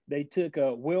did. They took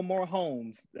Wilmore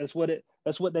Homes. That's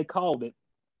what they called it.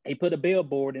 They put a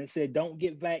billboard and it said, "Don't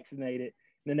get vaccinated."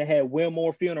 And then they had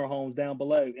Wilmore Funeral Homes down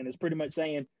below, and it's pretty much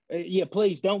saying, "Yeah,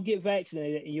 please don't get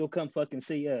vaccinated, and you'll come fucking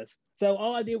see us." So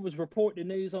all I did was report the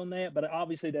news on that, but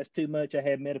obviously that's too much. I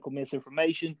had medical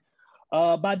misinformation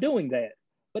by doing that,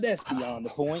 but that's beyond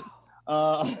the point.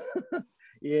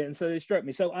 Yeah, and so it struck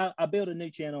me. So I built a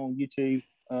new channel on YouTube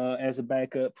as a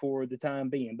backup for the time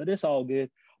being, but it's all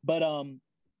good. But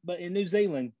in New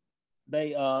Zealand,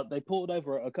 they pulled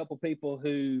over a couple people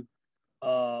who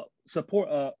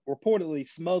reportedly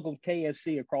smuggled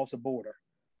KFC across the border,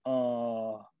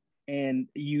 and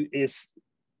it's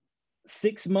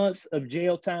 6 months of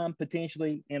jail time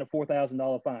potentially and a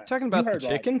 $4,000 fine. Talking You about the heard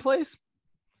right. chicken place?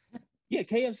 Yeah,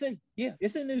 KFC. Yeah,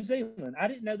 it's in New Zealand. I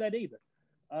didn't know that either.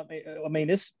 I mean,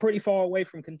 it's pretty far away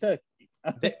from Kentucky.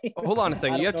 Hold on a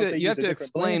second. You have to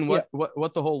explain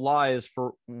what the whole law is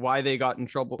for why they got in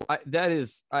trouble.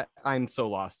 I'm so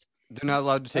lost. They're not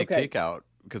allowed to take takeout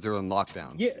because they're on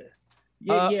lockdown. Yeah.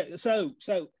 So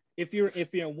if you're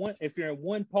in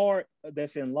one part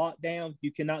that's in lockdown,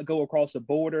 you cannot go across the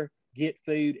border, get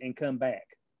food, and come back.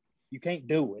 You can't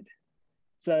do it.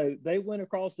 So they went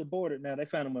across the border. Now they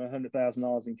found them with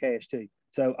 $100,000 in cash too.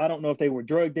 So I don't know if they were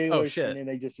drug dealers and then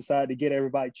they just decided to get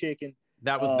everybody chicken.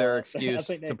 That was their excuse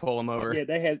to pull them over. Yeah,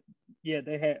 they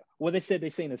had. Well, they said they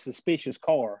seen a suspicious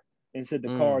car and said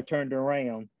the car turned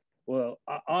around. Well,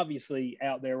 obviously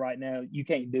out there right now, you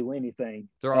can't do anything.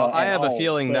 I have a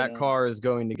feeling that car is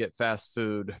going to get fast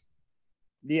food.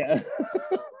 Yeah,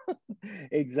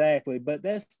 exactly. But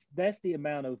that's the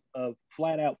amount of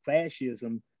flat out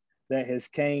fascism that has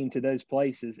came to those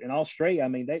places. In Australia, I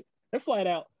mean, they're flat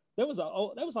out. There was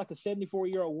like a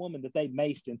 74-year-old woman that they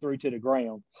maced and threw to the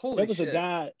ground. There was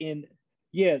a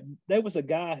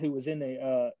guy who was in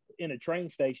a train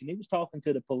station. He was talking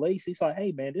to the police. He's like,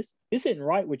 "Hey man, this isn't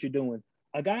right what you're doing."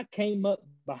 A guy came up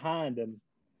behind him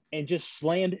and just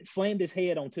slammed his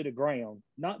head onto the ground,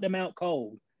 knocked him out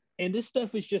cold. And this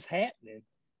stuff is just happening.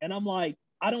 And I'm like,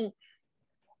 I don't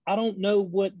know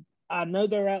what. I know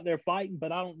they're out there fighting,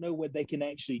 but I don't know what they can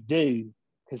actually do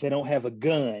because they don't have a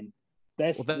gun.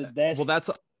 That's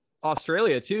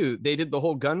Australia too. They did the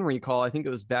whole gun recall. I think it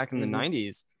was back in the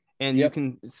 90s, and you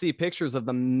can see pictures of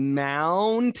the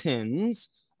mountains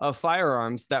of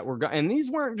firearms that were and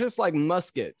these weren't just like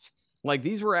muskets. Like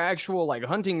these were actual like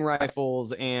hunting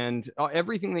rifles and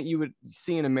everything that you would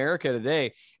see in America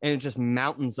today, and it's just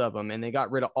mountains of them, and they got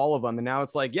rid of all of them. And now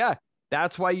it's like, yeah,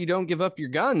 that's why you don't give up your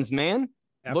guns, man.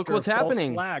 Look what's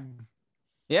happening.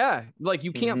 Yeah, like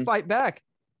you can't fight back.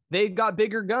 They got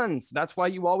bigger guns. That's why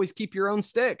you always keep your own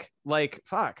stick. Like,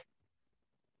 fuck.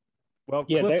 Well,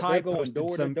 Cliff High posted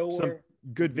some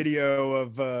good video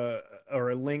of, or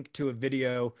a link to a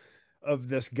video of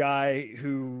this guy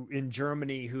who in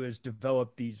Germany who has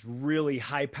developed these really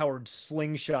high-powered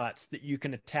slingshots that you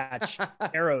can attach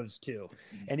arrows to.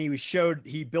 And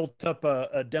he built up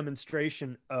a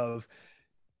demonstration of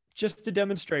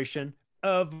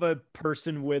of a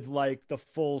person with like the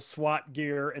full SWAT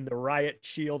gear and the riot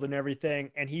shield and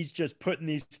everything. And he's just putting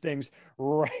these things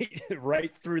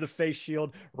right through the face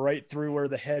shield, right through where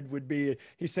the head would be.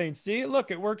 He's saying, see, look,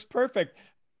 it works perfect.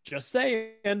 Just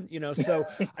saying, so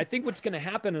I think what's going to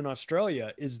happen in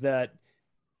Australia is that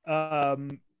they're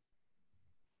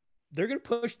going to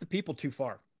push the people too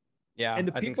far. Yeah. And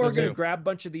the people are going to grab a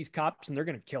bunch of these cops and they're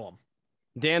going to kill them.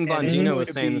 Dan Bongino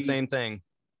was saying the same thing.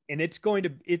 And it's going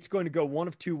to go one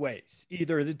of two ways.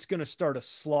 Either it's going to start a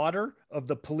slaughter of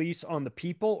the police on the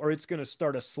people, or it's going to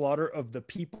start a slaughter of the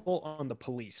people on the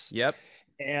police. Yep.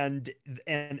 And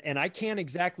I can't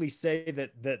exactly say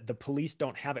that the police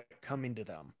don't have it coming to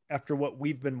them after what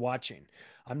we've been watching.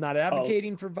 I'm not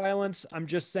advocating for violence. I'm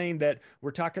just saying that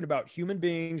we're talking about human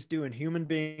beings doing human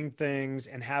being things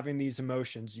and having these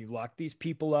emotions. You lock these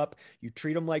people up, you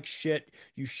treat them like shit,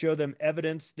 you show them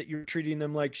evidence that you're treating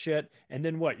them like shit, and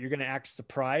then what? You're going to act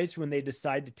surprised when they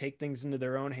decide to take things into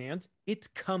their own hands? It's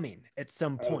coming at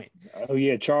some point. Oh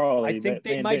yeah, Charlie. I think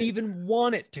they might even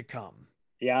want it to come.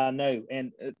 Yeah, I know.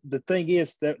 And the thing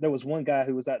is that there was one guy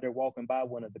who was out there walking by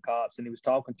one of the cops, and he was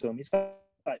talking to him. He's like,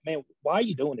 "Man, why are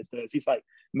you doing this to us?" He's like,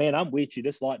 "Man, I'm with you.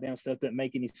 This lockdown stuff doesn't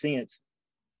make any sense."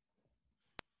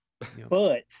 Yeah.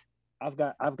 But I've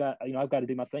got to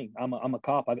do my thing. I'm a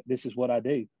cop. This is what I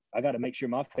do. I got to make sure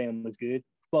my family's good.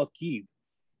 Fuck you.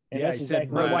 And that's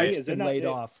exactly my wife's been laid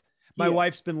off. My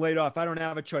wife's been laid off. I don't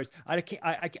have a choice.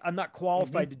 I'm not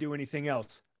qualified to do anything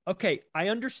else. Okay, I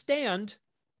understand.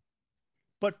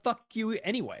 But fuck you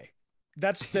anyway.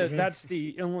 That's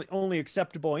the only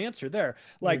acceptable answer there.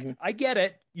 Like, I get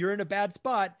it. You're in a bad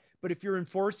spot, but if you're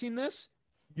enforcing this,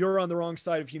 you're on the wrong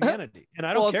side of humanity. And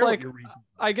I don't care what your reason.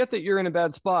 I get that you're in a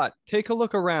bad spot. Take a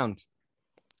look around.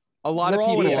 A lot of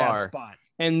people are,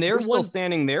 and they're still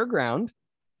standing their ground.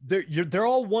 They're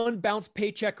all one bounce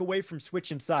paycheck away from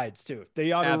switching sides too.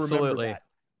 They ought to remember that.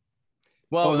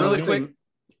 Well, really quick.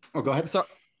 Oh, go ahead. So,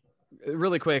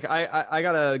 really quick, I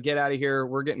gotta get out of here.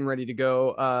 We're getting ready to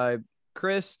go.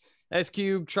 Chris,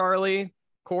 S-Cube, Charlie,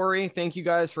 Corey, thank you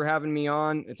guys for having me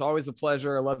on. It's always a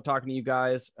pleasure. I love talking to you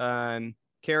guys.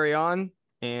 Carry on,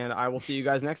 and I will see you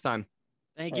guys next time.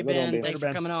 Thank you, Ben. Thanks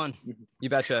for coming on. You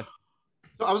betcha.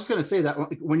 So I was just going to say that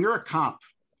when you're a cop,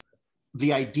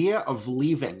 the idea of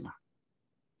leaving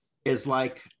is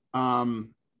like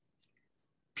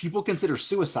people consider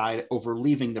suicide over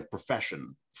leaving the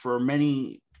profession for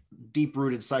many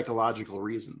deep-rooted psychological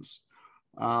reasons.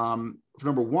 For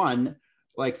number one,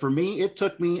 Like for me, it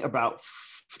took me about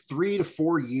 3 to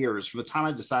 4 years from the time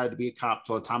I decided to be a cop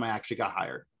till the time I actually got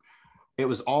hired. It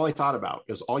was all I thought about.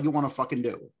 It was all you want to fucking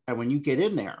do. And when you get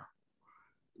in there,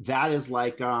 that is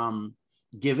like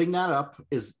giving that up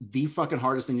is the fucking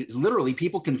hardest thing. Literally,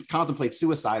 people can contemplate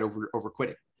suicide over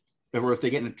quitting, or if they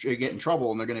get in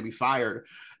trouble and they're going to be fired.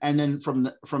 And then from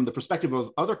the perspective of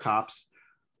other cops,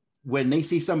 when they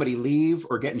see somebody leave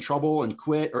or get in trouble and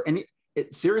quit or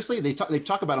seriously, they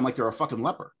talk about them like they're a fucking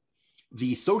leper.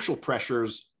 The social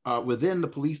pressures within the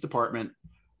police department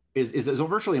is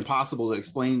virtually impossible to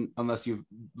explain unless you've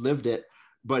lived it.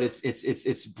 But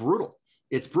it's brutal.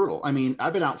 It's brutal. I mean,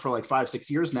 I've been out for like 5-6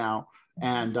 years now,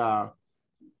 and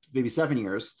maybe 7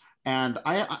 years. And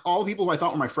all the people who I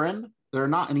thought were my friend, they're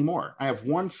not anymore. I have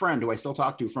one friend who I still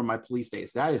talk to from my police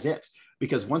days. That is it.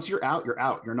 Because once you're out, you're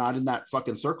out. You're not in that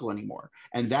fucking circle anymore.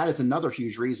 And that is another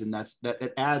huge reason that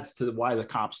it adds to why the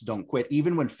cops don't quit,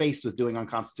 even when faced with doing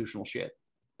unconstitutional shit.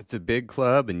 It's a big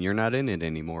club, and you're not in it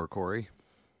anymore, Corey.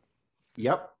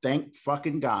 Yep. Thank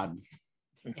fucking God.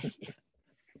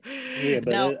 Yeah,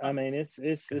 but Now, I mean, it's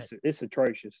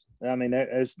atrocious. I mean,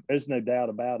 there's no doubt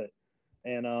about it.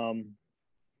 And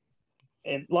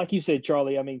like you said,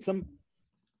 Charlie, I mean, somebody's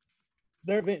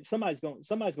going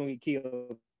to get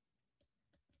killed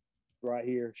right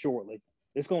here shortly.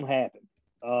 It's going to happen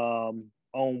on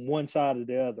one side or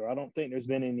the other. I don't think there's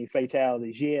been any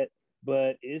fatalities yet,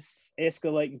 but it's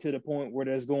escalating to the point where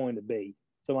there's going to be.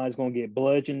 Somebody's going to get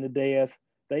bludgeoned to death.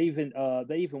 They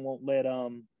even won't let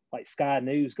like Sky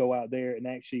News go out there and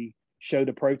actually show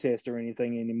the protest or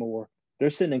anything anymore. They're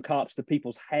sending cops to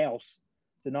people's house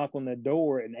to knock on their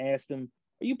door and ask them,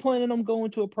 "Are you planning on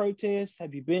going to a protest?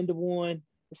 Have you been to one?"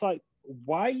 It's like,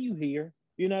 why are you here?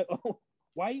 You know,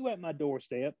 why are you at my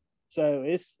doorstep? So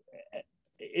it's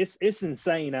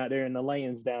insane out there in the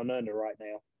lands down under right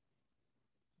now.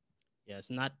 Yeah, it's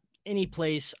not any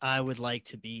place I would like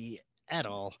to be at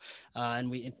all. And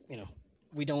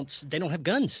they don't have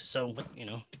guns. So,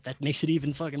 that makes it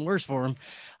even fucking worse for them.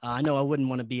 I know I wouldn't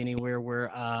want to be anywhere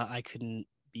where I couldn't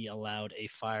be allowed a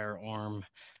firearm.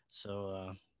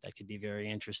 So that could be very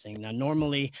interesting. Now,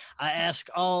 normally I ask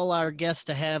all our guests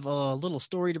to have a little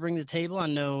story to bring to the table. I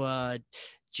know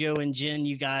Joe and Jen,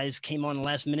 you guys came on the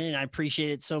last minute, and I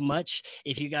appreciate it so much.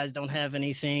 If you guys don't have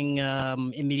anything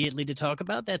immediately to talk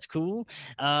about, that's cool.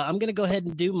 I'm going to go ahead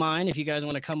and do mine if you guys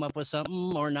want to come up with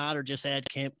something or not, or just add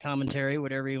camp commentary,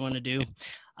 whatever you want to do.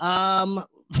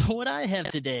 What I have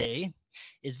today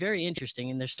is very interesting,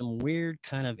 and there's some weird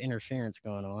kind of interference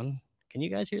going on. Can you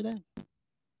guys hear that?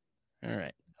 All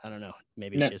right. I don't know.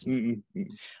 Maybe it's just me.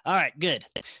 All right, good.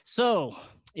 So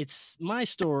it's my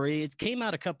story. It came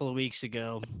out a couple of weeks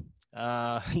ago.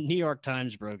 New York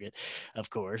Times broke it, of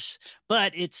course,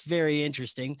 but it's very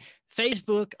interesting.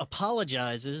 Facebook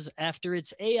apologizes after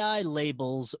its AI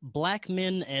labels Black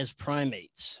men as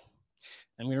primates.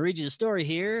 I'm going to read you the story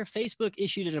here. Facebook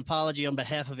issued an apology on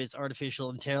behalf of its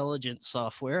artificial intelligence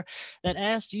software that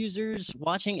asked users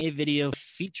watching a video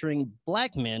featuring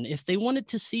Black men if they wanted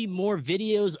to see more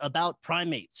videos about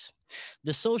primates.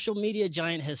 The social media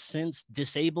giant has since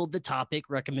disabled the topic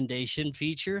recommendation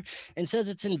feature and says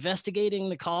it's investigating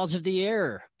the cause of the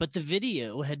error, but the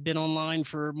video had been online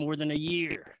for more than a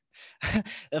year.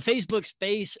 A Facebook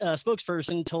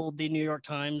spokesperson told the New York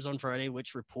Times on Friday,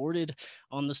 which reported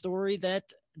on the story,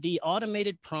 that the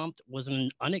automated prompt was an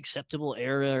unacceptable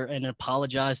error and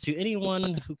apologized to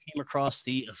anyone who came across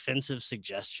the offensive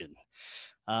suggestion.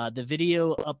 The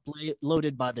video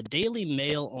uploaded by the Daily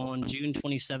Mail on June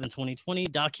 27, 2020,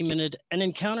 documented an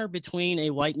encounter between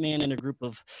a white man and a group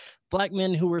of Black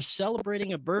men who were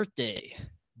celebrating a birthday.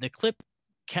 The clip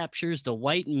captures the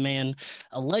white man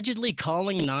allegedly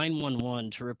calling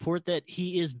 911 to report that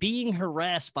he is being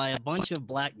harassed by a bunch of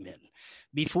Black men,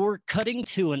 before cutting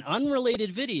to an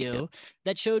unrelated video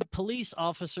that showed police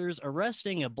officers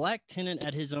arresting a Black tenant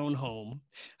at his own home.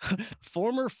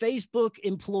 Former Facebook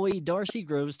employee Darcy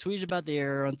Groves tweeted about the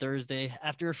error on Thursday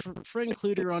after a friend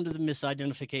included her onto the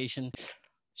misidentification.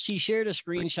 She shared a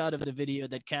screenshot of the video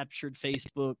that captured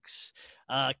Facebook's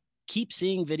keep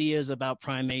seeing videos about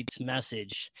primates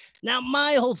message. Now,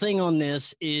 my whole thing on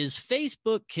this is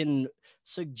Facebook can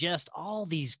suggest all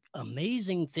these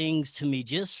amazing things to me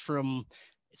just from,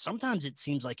 sometimes it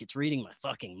seems like it's reading my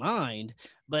fucking mind,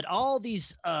 but all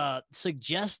these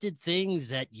suggested things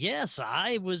that, yes,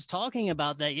 I was talking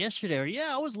about that yesterday, or yeah,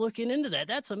 I was looking into that.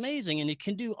 That's amazing. And it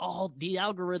can do all, the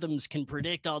algorithms can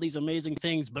predict all these amazing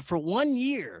things, but for 1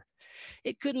 year,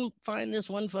 it couldn't find this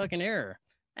one fucking error.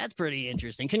 That's pretty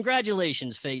interesting.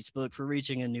 Congratulations, Facebook, for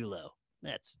reaching a new low.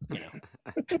 That's,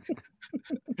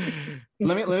 Let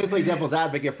me play devil's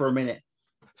advocate for a minute.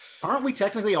 Aren't we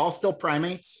technically all still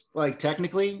primates? Like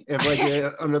technically, if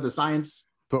like under the science.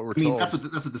 But we're I mean, told.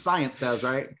 that's what the science says,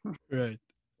 right? Right.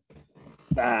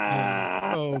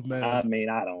 Oh man. I mean,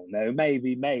 I don't know.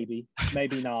 Maybe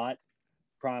not.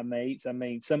 Primates. I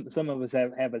mean, some of us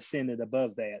have ascended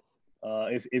above that.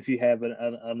 If you have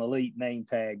an elite name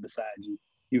tag beside you,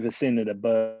 you've ascended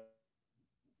above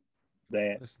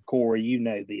that. Corey, you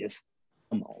know this.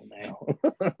 Come on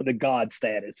now, the god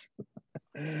status.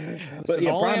 But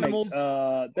yeah, all primates, animals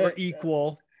are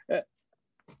equal,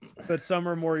 but some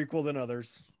are more equal than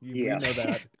others. We know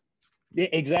that. Yeah,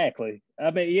 exactly.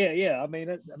 I mean, yeah. I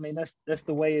mean, that's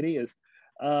the way it is.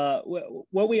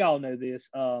 Well, we all know this.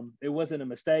 It wasn't a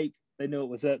mistake. They knew it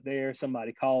was up there.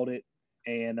 Somebody called it,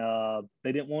 and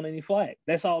they didn't want any flack.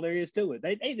 That's all there is to it.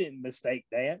 They didn't mistake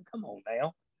that. Come on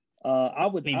now.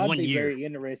 I'd be very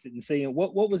interested in seeing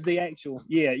what was the actual.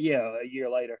 Yeah. A year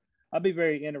later, I'd be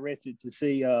very interested to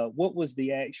see what was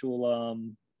the actual.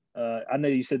 I know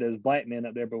you said there was black men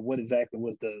up there, but what exactly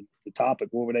was the topic?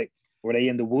 What were they? Were they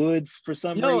in the woods for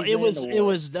some reason? No, it was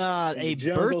a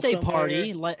birthday somewhere?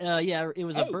 party. It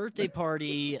was a birthday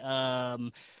party.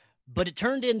 But it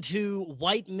turned into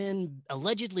white men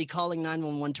allegedly calling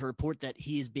 911 to report that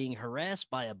he is being harassed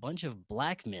by a bunch of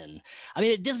black men. I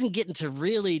mean, it doesn't get into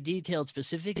really detailed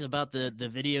specifics about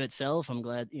the video itself. I'm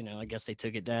glad, I guess they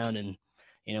took it down and,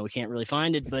 we can't really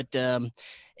find it. But and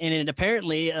it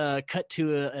apparently cut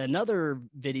to another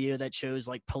video that shows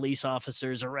like police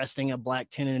officers arresting a black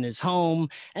tenant in his home,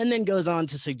 and then goes on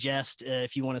to suggest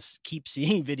if you want to keep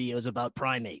seeing videos about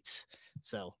primates.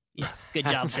 So yeah, good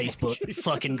job, Facebook.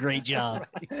 Fucking great job.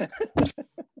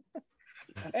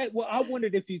 Well, I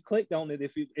wondered if you clicked on it,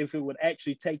 if it would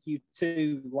actually take you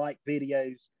to like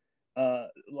videos,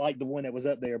 like the one that was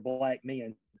up there, black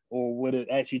men, or would it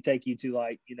actually take you to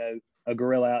like a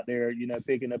gorilla out there,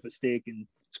 picking up a stick and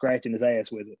scratching his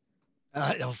ass with it?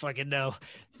 I don't fucking know.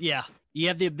 Yeah, you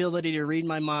have the ability to read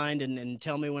my mind and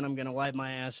tell me when I'm gonna wipe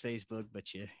my ass, Facebook.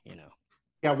 But you know.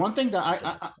 Yeah, one thing that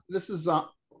I this is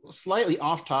slightly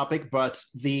off topic, but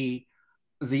the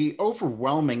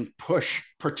overwhelming push,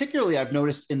 particularly I've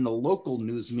noticed in the local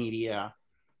news media,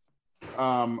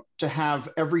 to have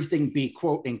everything be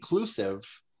quote inclusive,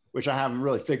 which I haven't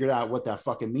really figured out what that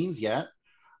fucking means yet.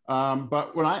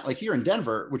 But when I like here in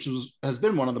Denver, which has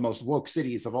been one of the most woke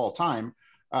cities of all time,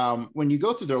 when you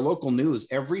go through their local news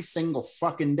every single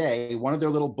fucking day, one of their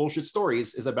little bullshit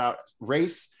stories is about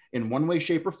race in one way,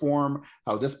 shape, or form,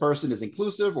 how this person is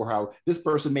inclusive or how this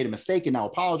person made a mistake and now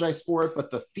apologize for it.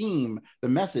 But the theme, the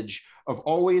message of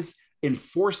always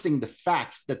enforcing the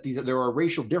fact that there are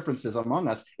racial differences among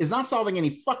us is not solving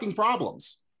any fucking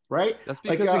problems. Right? That's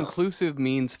because inclusive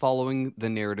means following the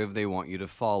narrative they want you to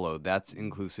follow. That's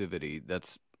inclusivity.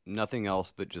 That's nothing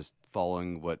else but just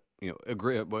following what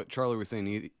Charlie was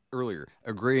saying earlier,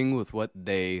 agreeing with what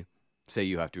they say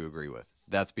you have to agree with.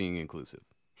 That's being inclusive.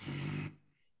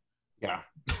 Yeah.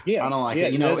 I don't like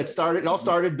it. It all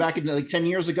started back in like 10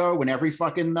 years ago when every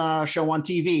fucking show on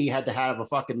TV had to have a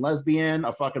fucking lesbian,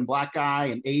 a fucking black guy,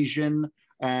 an Asian,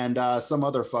 and some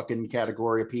other fucking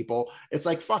category of people. It's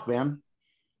like, fuck, man.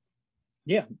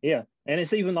 Yeah. And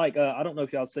it's even like, I don't know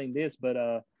if y'all seen this,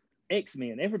 but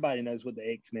X-Men, everybody knows what the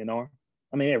X-Men are.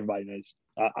 I mean, everybody knows.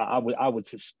 I would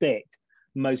suspect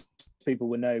most people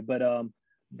would know, but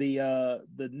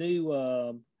the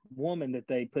new woman that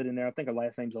they put in there, I think her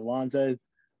last name's Alonzo.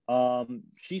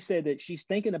 She said that she's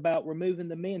thinking about removing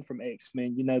the men from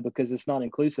X-Men, because it's not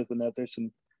inclusive enough. There's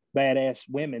some badass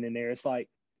women in there. It's like,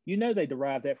 they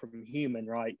derived that from human,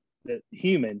 right? The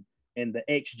human and the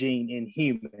X gene in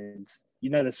humans.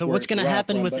 So what's going to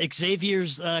happen with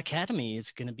Xavier's Academy?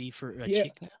 Is going to be for a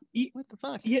chick now? What the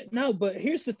fuck? Yeah, no, but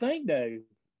here's the thing, though.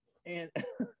 And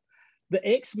the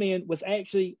X-Men was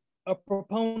actually a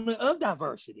proponent of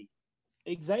diversity.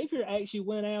 Xavier actually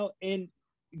went out and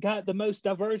got the most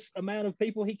diverse amount of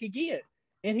people he could get.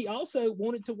 And he also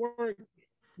wanted to work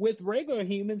with regular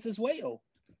humans as well.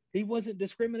 He wasn't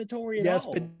discriminatory at all. Yes,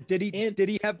 but did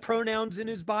he have pronouns in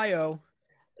his bio?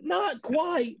 Not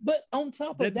quite, but on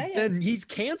top of that, then he's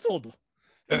canceled.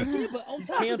 Yeah, but on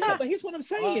top of that, but here's what I'm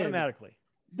saying: automatically,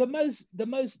 the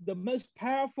most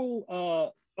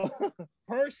powerful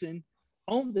person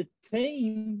on the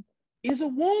team is a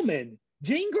woman,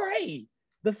 Jean Grey,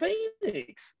 the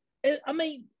Phoenix.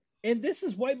 And this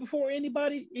is way before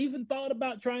anybody even thought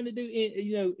about trying to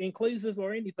do inclusive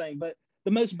or anything. But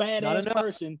the most badass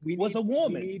person was a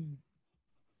woman.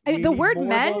 The word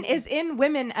men is in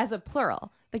women as a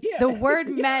plural. The word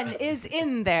men is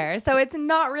in there. So it's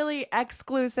not really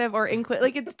exclusive or inclusive.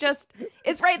 Like,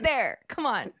 it's right there. Come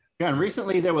on. Yeah, and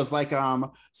recently there was like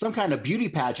some kind of beauty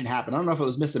pageant happened. I don't know if it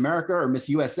was Miss America or Miss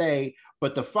USA,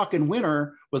 but the fucking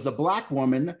winner was a black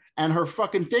woman, and her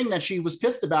fucking thing that she was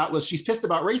pissed about was she's pissed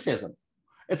about racism.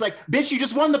 It's like, bitch, you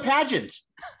just won the pageant.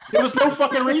 There was no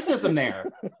fucking racism there.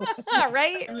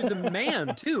 Right? She was a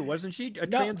man too, wasn't she? A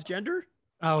transgender?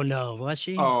 Oh no, was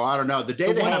she? Oh, I don't know. The day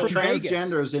The they one have from Vegas.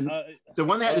 transgenders in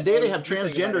the day they have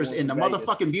transgenders in the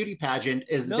motherfucking beauty pageant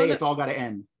is the day it's all got to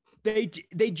end. They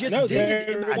just No, did it.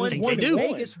 And they're- the I one think in they do.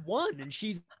 Vegas won, and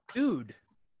she's dude.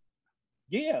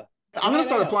 Yeah. I'm gonna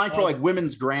start Flat applying out. for like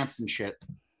women's grants and shit.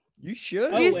 You should.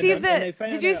 Did you Oh, see and they the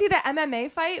found Did you out- see the MMA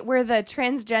fight where the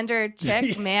transgender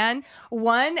chick man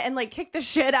won and like kicked the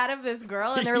shit out of this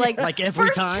girl, and they're like, Like every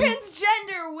first time?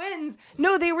 transgender wins.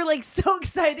 No, they were like so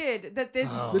excited that this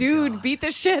Oh, dude God. beat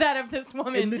the shit out of this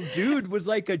woman. And the dude was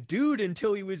like a dude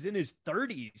until he was in his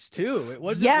 30s too. It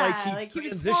wasn't Yeah, like he he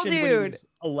was full transitioned when he dude. was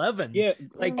 11. Yeah,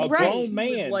 Like a Right. grown he was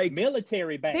man, like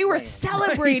military background. they were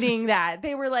celebrating that.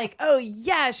 They were like, "Oh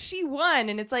yeah, she won,"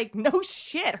 and it's like, no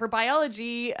shit, her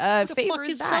biology Who the fuck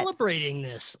favors is that. celebrating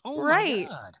this? Oh Right. my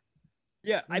god.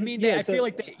 Yeah, I mean, Yeah, I so- feel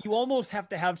like you almost have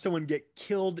to have someone get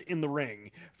killed in the ring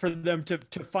for them to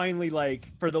finally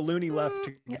for the loony left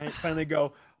to finally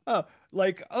go,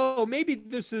 oh, maybe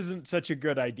this isn't such a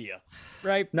good idea,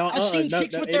 right? No, I've seen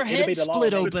chicks with their it'd be heads the law.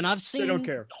 split open. I've They don't seen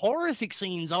care. horrific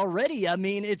scenes already. I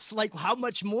mean, it's like how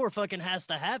much more fucking has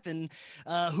to happen?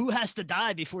 Who has to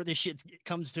die before this shit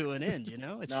comes to an end? You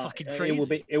know, it's No, fucking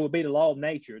crazy. It would be the law of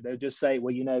nature. They'll just say,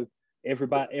 well, you know,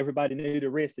 everybody knew the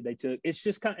risk that they took.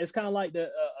 It's kind of like the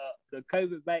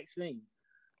COVID vaccine.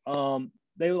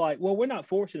 They were like, well, we're not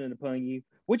forcing it upon you.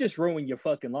 We're just ruining your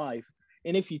fucking life.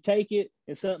 And if you take it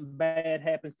and something bad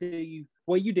happens to you,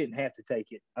 well, you didn't have to take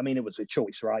it. I mean, it was a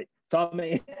choice, right? So I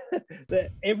mean,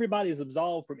 that everybody is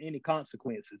absolved from any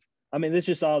consequences. I mean, that's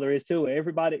just all there is to it.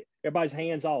 Everybody's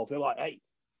hands off. They're like, hey,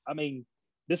 I mean,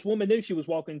 this woman knew she was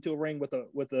walking into a ring with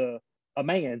a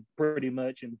man pretty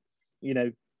much, and you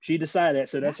know, she decided that,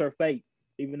 so that's her fate.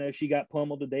 Even though she got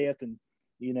pummeled to death and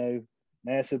you know,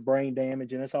 massive brain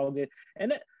damage, and it's all good.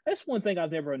 And that's one thing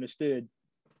I've never understood.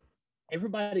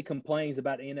 Everybody complains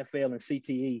about the NFL and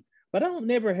CTE, but I don't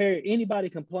never hear anybody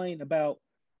complain about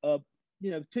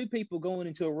two people going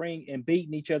into a ring and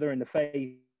beating each other in the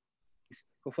face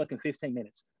for fucking 15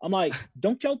 minutes. I'm like,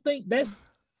 don't y'all think that's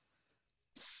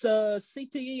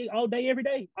CTE all day, every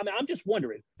day? I mean, I'm just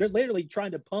wondering. They're literally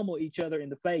trying to pummel each other in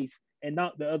the face and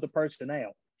knock the other person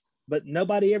out. But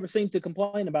nobody ever seems to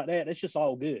complain about that. It's just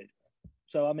all good.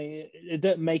 So, I mean, it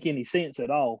doesn't make any sense at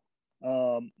all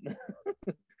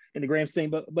in the grand scheme.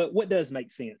 But what does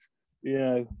make sense, you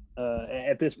know,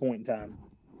 at this point in time?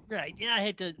 Right. Yeah, I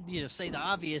hate to say the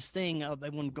obvious thing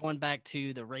when going back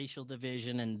to the racial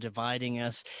division and dividing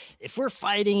us. If we're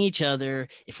fighting each other,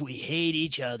 if we hate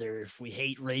each other, if we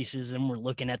hate racism, we're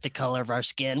looking at the color of our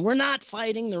skin. We're not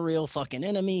fighting the real fucking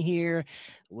enemy here,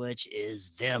 which is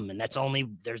them. And that's only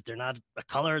they're not a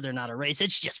color, they're not a race.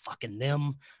 It's just fucking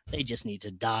them. They just need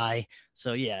to die.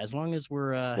 So yeah, as long as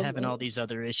we're having all these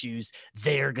other issues,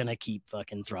 they're gonna keep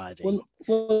fucking thriving.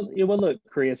 Well, look,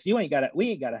 Chris, we ain't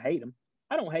gotta hate them.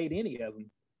 I don't hate any of them.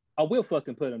 I will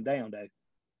fucking put them down, though.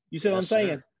 You see what I'm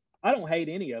saying? Sir. I don't hate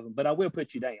any of them, but I will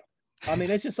put you down. I mean,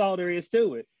 that's just all there is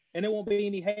to it. And there won't be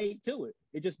any hate to it.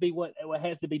 It just be what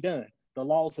has to be done. The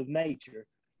laws of nature.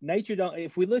 Nature don't,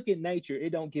 if we look at nature,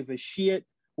 it don't give a shit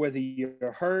whether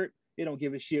you're hurt. It don't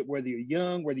give a shit whether you're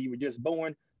young, whether you were just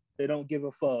born. They don't give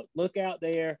a fuck. Look out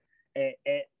there at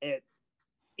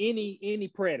any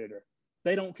predator.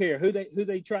 They don't care who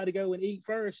they try to go and eat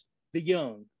first. The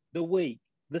young, the weak,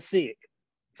 the sick.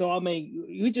 So, I mean,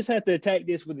 you just have to attack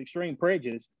this with extreme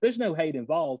prejudice. There's no hate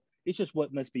involved. It's just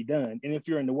what must be done. And if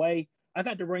you're in the way, I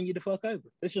got to bring you the fuck over.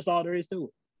 That's just all there is to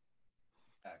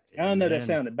it. I know that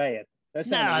sounded bad. That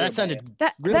sounded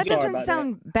That really that sorry doesn't about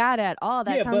sound bad at all.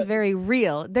 That Yeah, sounds but- very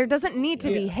real. There doesn't need to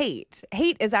be Yeah. hate.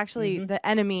 Hate is actually Mhm. the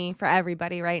enemy for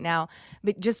everybody right now.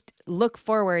 But just look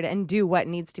forward and do what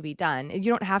needs to be done. You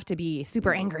don't have to be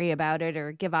super angry about it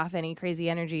or give off any crazy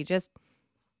energy. Just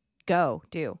go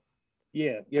do.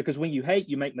 Yeah, because when you hate,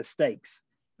 you make mistakes.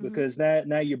 Mhm. Because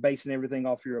now you're basing everything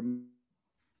off your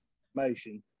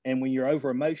emotion. And when you're over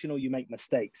emotional, you make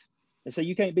mistakes. And so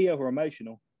you can't be over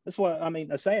emotional. That's why, I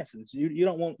mean, assassins. You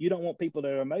don't want people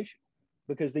that are emotional,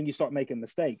 because then you start making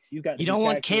mistakes. You got to You be don't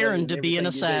want calculated Karen in to be an everything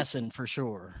you do. assassin for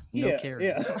sure. No Yeah, Karen.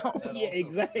 yeah, That yeah, also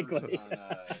exactly. verges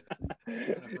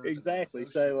on, Exactly.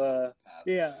 So,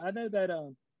 yeah, I know that.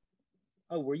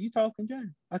 Oh, were you talking,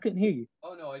 John? I couldn't hear you.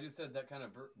 Oh no, I just said that kind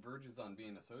of verges on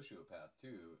being a sociopath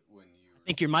too. When you I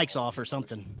think your mic's off or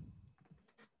something.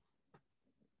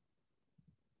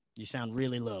 You sound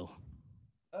really low.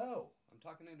 Oh, I'm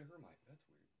talking into her mic. That's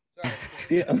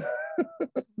weird.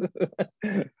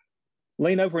 Sorry. Yeah.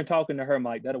 Lean over and talking to her,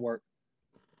 Mike. That'll work.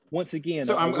 Once again,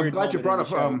 So I'm glad you brought up.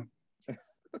 Show.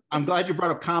 I'm glad you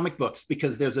brought up comic books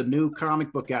because there's a new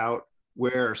comic book out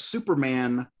where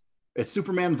Superman. It's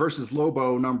Superman versus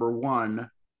Lobo #1,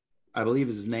 I believe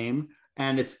is his name,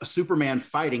 and it's a Superman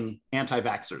fighting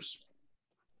anti-vaxxers.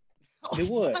 Do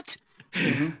what?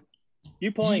 Mhm.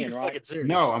 You playing, right?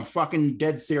 No, I'm fucking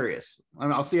dead serious.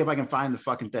 I'll see if I can find the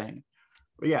fucking thing.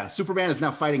 But yeah, Superman is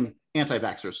now fighting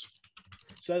anti-vaxxers.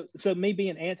 So me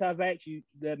being anti-vax,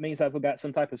 that means I've got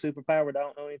some type of superpower that I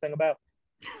don't know anything about.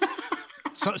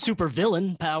 So, super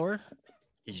villain power.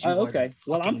 Oh, okay.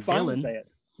 Well, I'm fine villain. with that.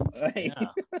 Hey.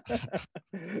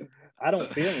 Yeah. I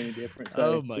don't feel any different.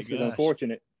 So Oh my this gosh. is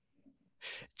unfortunate.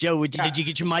 Joe, did you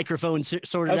get your microphone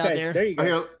sorted out Okay, there? there you go.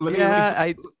 Here, let me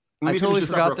I finish totally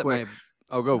this up forgot real that quick. my.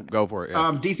 Oh, go for it.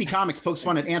 Yeah. DC Comics pokes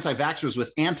fun at anti-vaxxers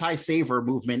with anti-saver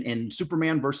movement in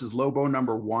Superman versus Lobo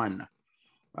 #1.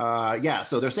 Yeah,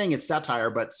 so they're saying it's satire,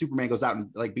 but Superman goes out and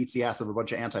like beats the ass of a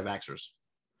bunch of anti-vaxxers.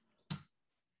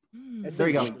 That's There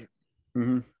you go. interesting.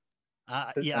 Mm-hmm.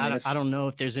 I don't know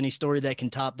if there's any story that can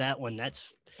top that one.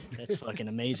 That's fucking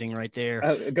amazing right there.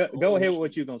 Go ahead with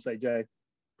what you're gonna say, Jay.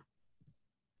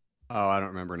 Oh, I don't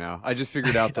remember now. I just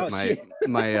figured out that Oh, my shit.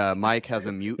 my mic has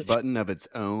a mute button of its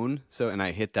own. So, and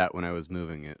I hit that when I was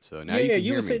moving it. So now you Yeah, can you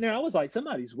hear were me. sitting there. I was like,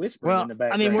 somebody's whispering Well, in the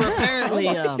I background. mean, we're apparently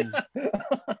I'm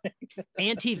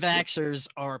anti-vaxxers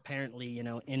are apparently,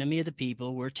 enemy of the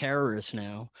people. We're terrorists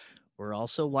now. We're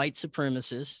also white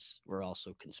supremacists. We're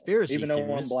also conspiracy even though I'm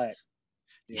theorists. black.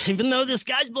 Yeah. Even though this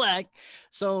guy's black.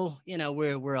 So,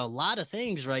 we're a lot of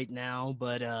things right now,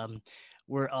 but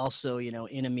we're also,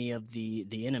 enemy of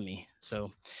the enemy.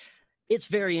 So it's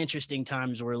very interesting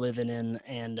times we're living in.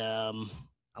 And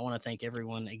I want to thank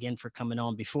everyone again for coming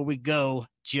on. Before we go,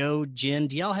 Joe, Jen,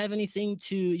 do y'all have anything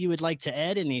you would like to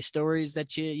add? Any stories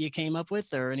that you came up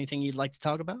with or anything you'd like to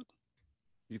talk about?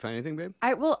 You find anything, babe?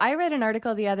 I read an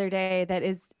article the other day that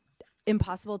is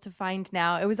impossible to find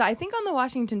now. It was, I think, on the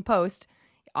Washington Post,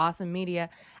 awesome media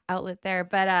outlet there,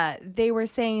 but they were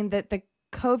saying that the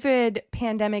COVID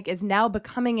pandemic is now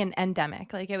becoming an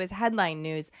endemic. Like, it was headline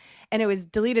news and it was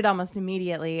deleted almost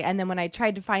immediately. And then when I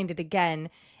tried to find it again,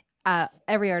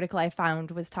 every article I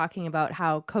found was talking about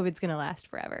how COVID's going to last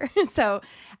forever. So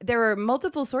there were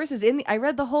multiple sources I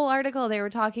read the whole article. They were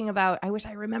talking about, I wish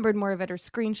I remembered more of it or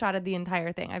screenshotted the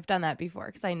entire thing. I've done that before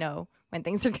because I know when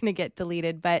things are going to get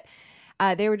deleted, but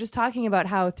they were just talking about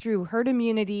how through herd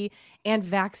immunity and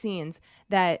vaccines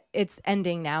that it's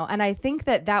ending now. And I think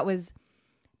that was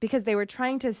because they were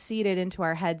trying to seed it into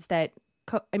our heads that,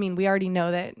 we already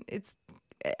know that it's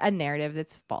a narrative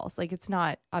that's false. Like, it's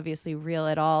not obviously real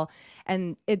at all.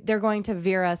 And they're going to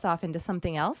veer us off into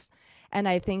something else. And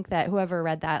I think that whoever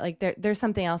read that, like, there's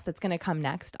something else that's going to come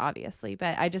next, obviously.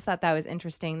 But I just thought that was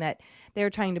interesting that they were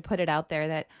trying to put it out there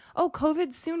that, oh,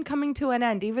 COVID's soon coming to an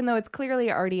end, even though it's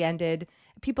clearly already ended.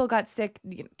 People got sick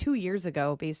 2 years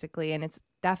ago, basically, and it's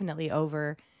definitely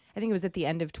over. I think it was at the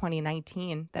end of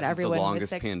 2019 that everyone the was longest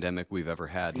sick. pandemic we've ever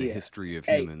had in the Yeah. history of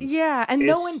Hey, humans. Yeah, and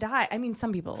no It's- one died. I mean,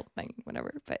 some people, like,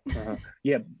 whatever, but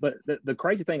Yeah, but the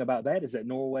crazy thing about that is that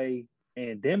Norway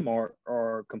and Denmark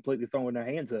are completely throwing their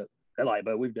hands up. They're like,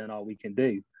 but we've done all we can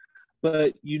do.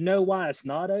 But you know why it's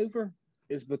not over?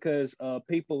 Is because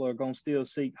people are going to still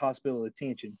seek hospital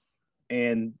attention.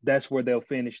 And that's where they'll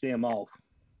finish them off.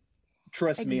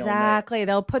 Trust me on that. exactly.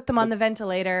 They'll put them on the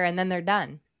ventilator and then they're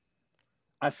done.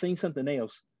 I seen something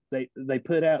else. They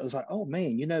put out, it was like, oh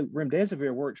man,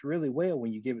 remdesivir works really well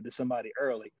when you give it to somebody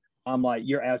early. I'm like,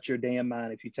 you're out your damn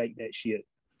mind if you take that shit.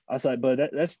 I was like, but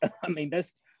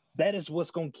that is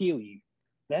what's gonna kill you.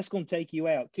 That's gonna take you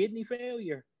out. Kidney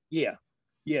failure, yeah,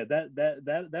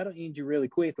 that'll end you really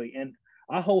quickly. And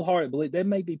I wholeheartedly believe there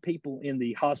may be people in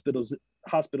the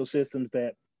hospital systems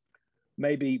that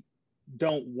maybe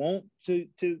don't want to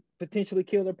potentially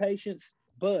kill their patients,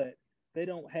 but they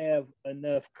don't have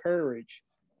enough courage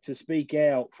to speak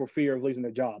out for fear of losing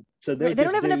their job. So Right, they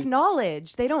don't have enough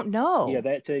knowledge. They don't know. Yeah,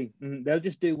 that too. They'll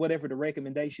just do whatever the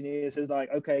recommendation is. It's like,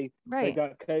 okay, they Right.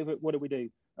 got COVID. What do?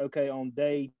 Okay, on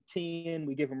day 10,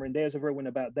 we give them remdesivir when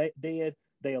about dead. Day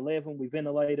 11, we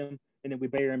ventilate them, and then we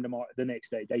bury them the next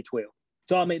day, day 12.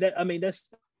 So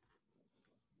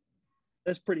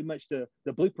that's pretty much the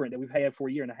blueprint that we've had for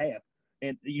a year and a half.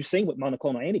 And you've seen with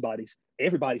monoclonal antibodies,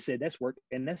 everybody said that's work,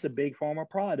 and that's a big pharma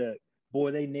product.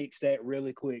 Boy, they nixed that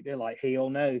really quick. They're like,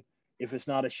 hell no. If it's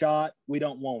not a shot, we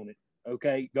don't want it.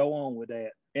 Okay, go on with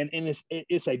that. And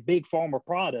it's a big pharma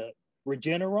product.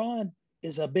 Regeneron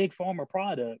is a big pharma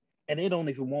product, and they don't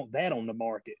even want that on the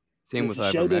market. Same Does with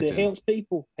it show that it ivermectin. helps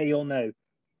people? Hell no.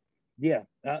 Yeah,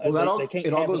 they can't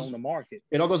have it on the market.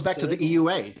 It all goes back to the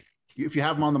EUA. If you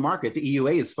have them on the market, the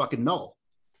EUA is fucking null.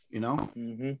 You know.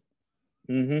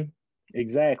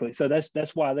 Exactly. So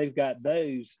that's why they've got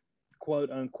those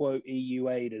quote unquote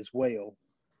EUA'd as well.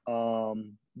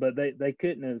 But they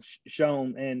couldn't have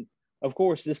shown, and of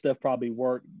course this stuff probably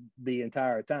worked the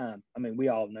entire time. I mean, we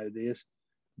all know this,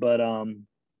 but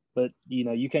you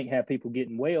know, you can't have people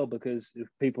getting well, because if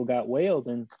people got well,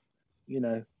 then, you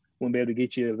know, wouldn't be able to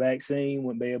get you a vaccine,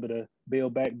 wouldn't be able to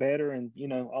build back better, and, you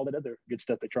know, all that other good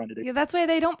stuff they're trying to do. Yeah, that's why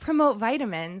they don't promote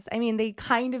vitamins. I mean, they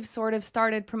kind of sort of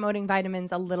started promoting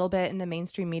vitamins a little bit in the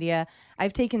mainstream media.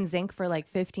 I've taken zinc for like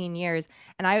 15 years,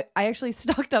 and I actually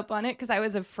stocked up on it because I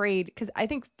was afraid, because I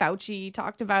think Fauci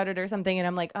talked about it or something, and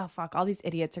I'm like, oh fuck, all these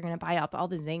idiots are going to buy up all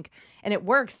the zinc, and it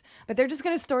works, but they're just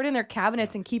going to store it in their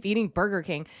cabinets and keep eating Burger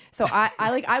King. So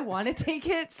I want to take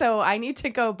it, so I need to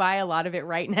go buy a lot of it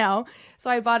right now. So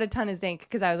I bought a ton of zinc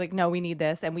because I was like, no, we need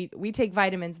this, and we take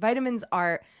vitamins.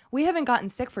 We haven't gotten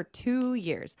sick for 2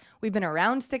 years. We've been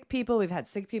around sick people. We've had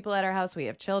sick people at our house. We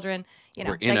have children. You know,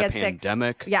 we're in a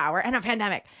pandemic. Yeah, we're in a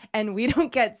pandemic, and we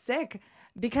don't get sick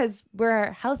because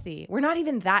we're healthy. We're not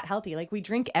even that healthy. Like, we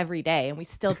drink every day, and we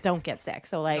still don't get sick.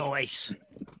 So, like, Nice.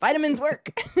 Vitamins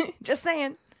work. Just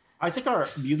saying. I think our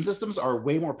immune systems are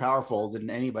way more powerful than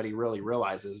anybody really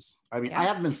realizes. I mean, I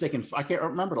haven't been sick I can't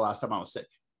remember the last time I was sick,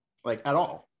 like, at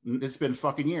all. It's been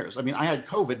fucking years. I mean, I had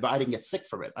COVID, but I didn't get sick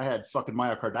from it. I had fucking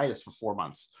myocarditis for 4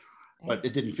 months, but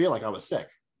it didn't feel like I was sick,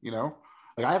 you know?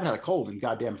 Like, I haven't had a cold in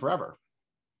goddamn forever.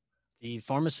 The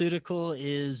pharmaceutical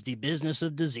is the business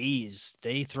of disease.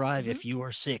 They thrive if you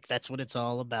are sick. That's what it's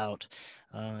all about.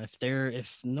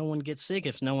 If no one gets sick,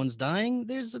 if no one's dying,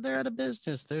 they're out of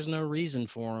business. There's no reason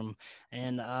for them,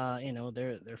 and you know,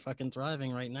 they're fucking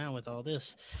thriving right now with all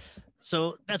this.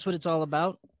 So that's what it's all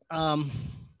about.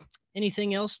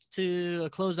 Anything else to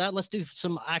close out? Let's do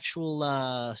some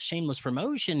actual shameless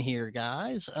promotion here,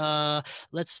 guys.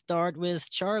 Let's start with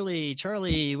Charlie.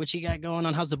 Charlie, what you got going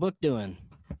on? How's the book doing?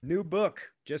 New book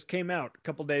just came out a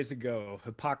couple days ago.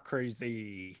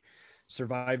 Hypocrisy,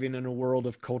 surviving in a world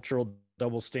of cultural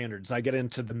double standards. I get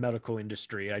into the medical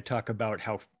industry. I talk about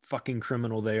how fucking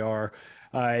criminal they are.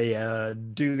 I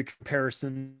do the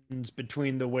comparisons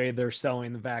between the way they're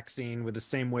selling the vaccine with the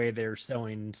same way they're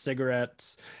selling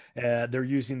cigarettes. They're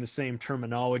using the same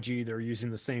terminology. They're using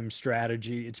the same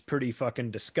strategy. It's pretty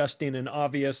fucking disgusting and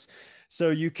obvious. So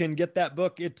you can get that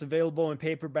book. It's available in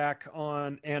paperback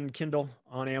and Kindle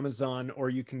on Amazon, or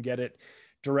you can get it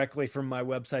directly from my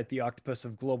website,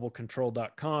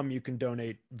 theoctopusofglobalcontrol.com. You can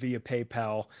donate via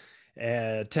PayPal,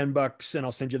 $10, and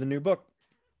I'll send you the new book.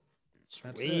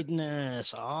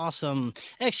 Sweetness. Awesome.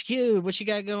 XQ, what you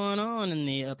got going on in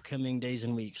the upcoming days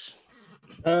and weeks?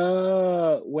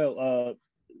 Salvaging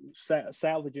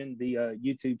the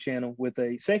YouTube channel with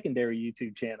a secondary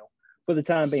YouTube channel for the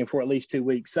time being, for at least 2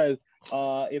 weeks. So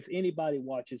if anybody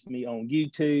watches me on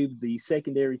YouTube, the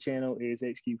secondary channel is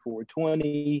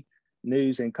XQ420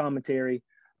 News and Commentary.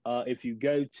 If you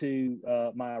go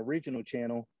to my original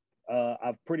channel,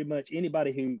 I've pretty much,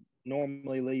 anybody who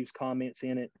normally leaves comments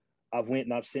in it, I've went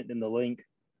and I've sent them the link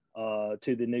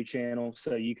to the new channel,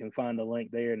 so you can find the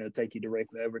link there, and it'll take you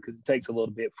directly over, because it takes a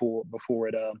little bit before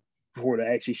it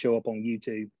actually show up on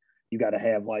YouTube. You got to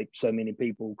have like so many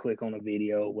people click on a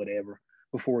video or whatever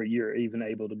before you're even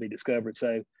able to be discovered.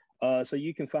 So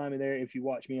you can find me there if you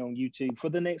watch me on YouTube for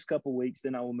the next couple of weeks.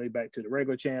 Then I will move back to the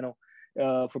regular channel.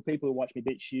 For people who watch me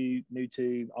BitChute,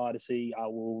 YouTube, Odyssey, I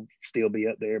will still be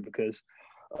up there because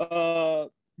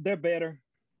they're better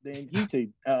than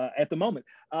YouTube at the moment.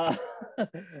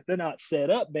 They're not set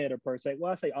up better per se.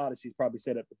 Well, I say Odyssey's probably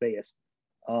set up the best.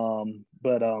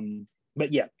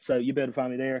 But yeah, so you better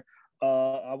find me there.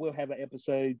 I will have an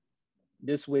episode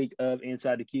this week of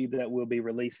Inside the Cube that we'll be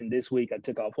releasing this week. I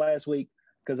took off last week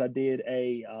because I did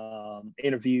a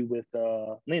interview with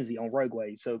Lindsay on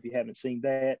Rogueway. So if you haven't seen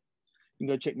that, you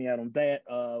can go check me out on that.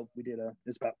 We did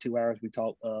it's about 2 hours. We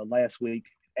talked last week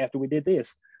after we did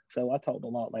this. So I talked a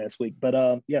lot last week. But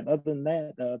yeah, other than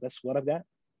that, that's what I've got.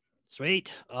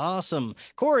 Sweet. Awesome.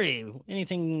 Corey,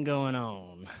 anything going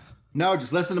on? No,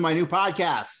 just listen to my new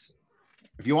podcast.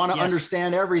 If you want to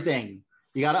understand everything,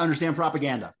 you got to understand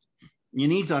propaganda. You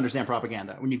need to understand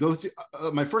propaganda. When you go through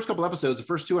my first couple episodes, the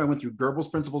first two, I went through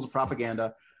Goebbels' principles of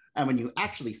propaganda. And when you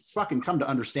actually fucking come to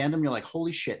understand them, you're like,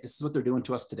 holy shit, this is what they're doing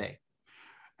to us today.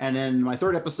 And then my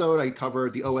third episode, I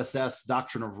covered the OSS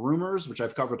Doctrine of Rumors, which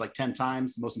I've covered like 10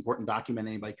 times, the most important document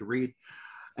anybody could read.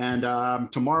 And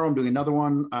tomorrow I'm doing another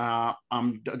one.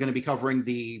 I'm going to be covering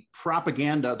the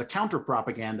propaganda, the counter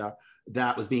propaganda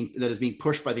that is being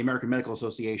pushed by the American Medical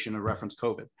Association to reference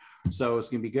COVID. So it's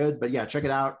going to be good. But yeah, check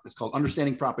it out. It's called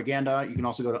Understanding Propaganda. You can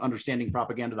also go to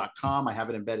understandingpropaganda.com. I have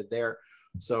it embedded there.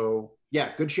 So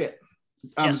yeah, good shit.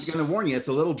 I'm going to warn you, it's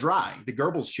a little dry. The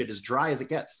Goebbels shit is dry as it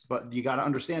gets, but you got to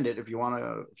understand it if you want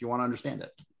to understand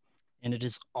it. And it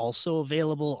is also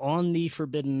available on the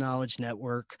Forbidden Knowledge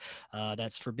Network.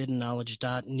 That's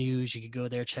forbiddenknowledge.news. You can go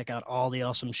there, check out all the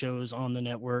awesome shows on the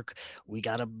network. We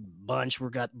got a bunch.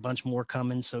 We've got a bunch more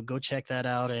coming, so go check that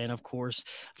out. And, of course,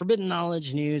 Forbidden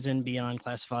Knowledge News and Beyond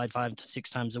Classified 5 to 6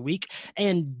 times a week.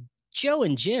 And Joe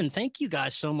and Jen, thank you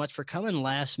guys so much for coming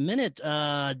last minute.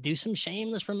 Do some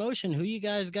shameless promotion. Who you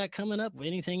guys got coming up?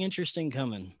 Anything interesting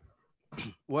coming?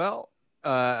 Well,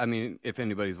 I mean, if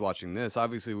anybody's watching this,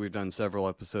 obviously we've done several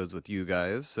episodes with you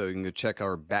guys, so you can go check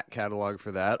our back catalog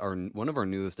for that. One of our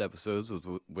newest episodes was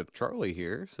with Charlie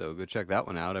here, so go check that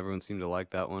one out. Everyone seemed to like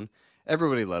that one.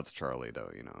 Everybody loves Charlie,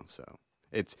 though, so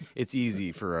it's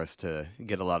easy for us to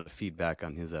get a lot of feedback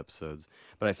on his episodes.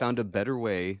 But I found a better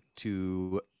way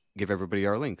to give everybody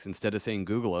our links. Instead of saying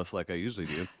Google us like I usually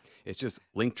do, it's just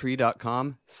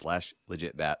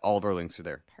linktree.com/legitbat. All of our links are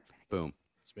there. Perfect. Boom.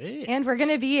 Sweet. And we're going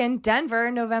to be in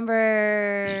Denver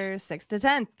November 6th to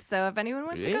 10th. So if anyone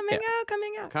wants to come hang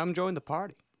out. Come join the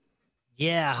party.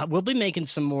 Yeah, we'll be making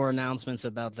some more announcements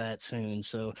about that soon.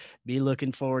 So be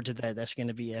looking forward to that. That's going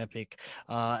to be epic.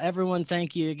 Everyone,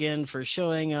 thank you again for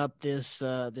showing up this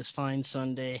fine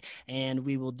Sunday. And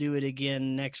we will do it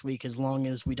again next week as long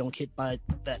as we don't hit by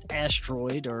that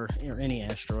asteroid or any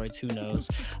asteroids. Who knows?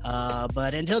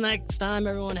 But until next time,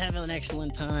 everyone have an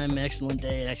excellent time, excellent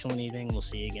day, excellent evening. We'll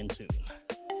see you again soon.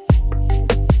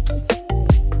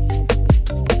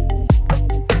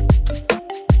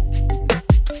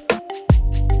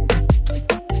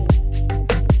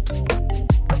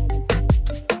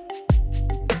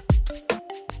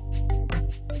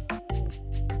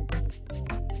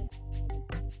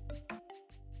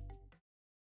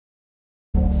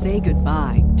 Say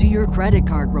goodbye to your credit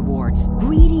card rewards.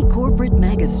 Greedy corporate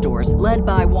mega stores, led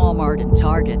by Walmart and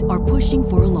Target, are pushing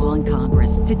for a law in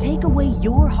Congress to take away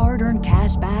your hard-earned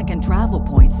cash back and travel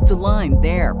points to line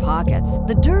their pockets.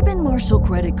 The Durbin-Marshall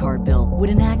credit card bill would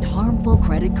enact harmful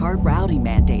credit card routing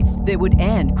mandates that would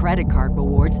end credit card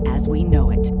rewards as we know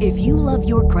it. If you love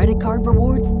your credit card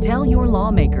rewards, tell your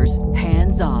lawmakers,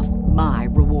 hands off my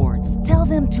rewards. Tell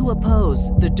them to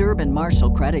oppose the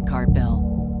Durbin-Marshall credit card bill.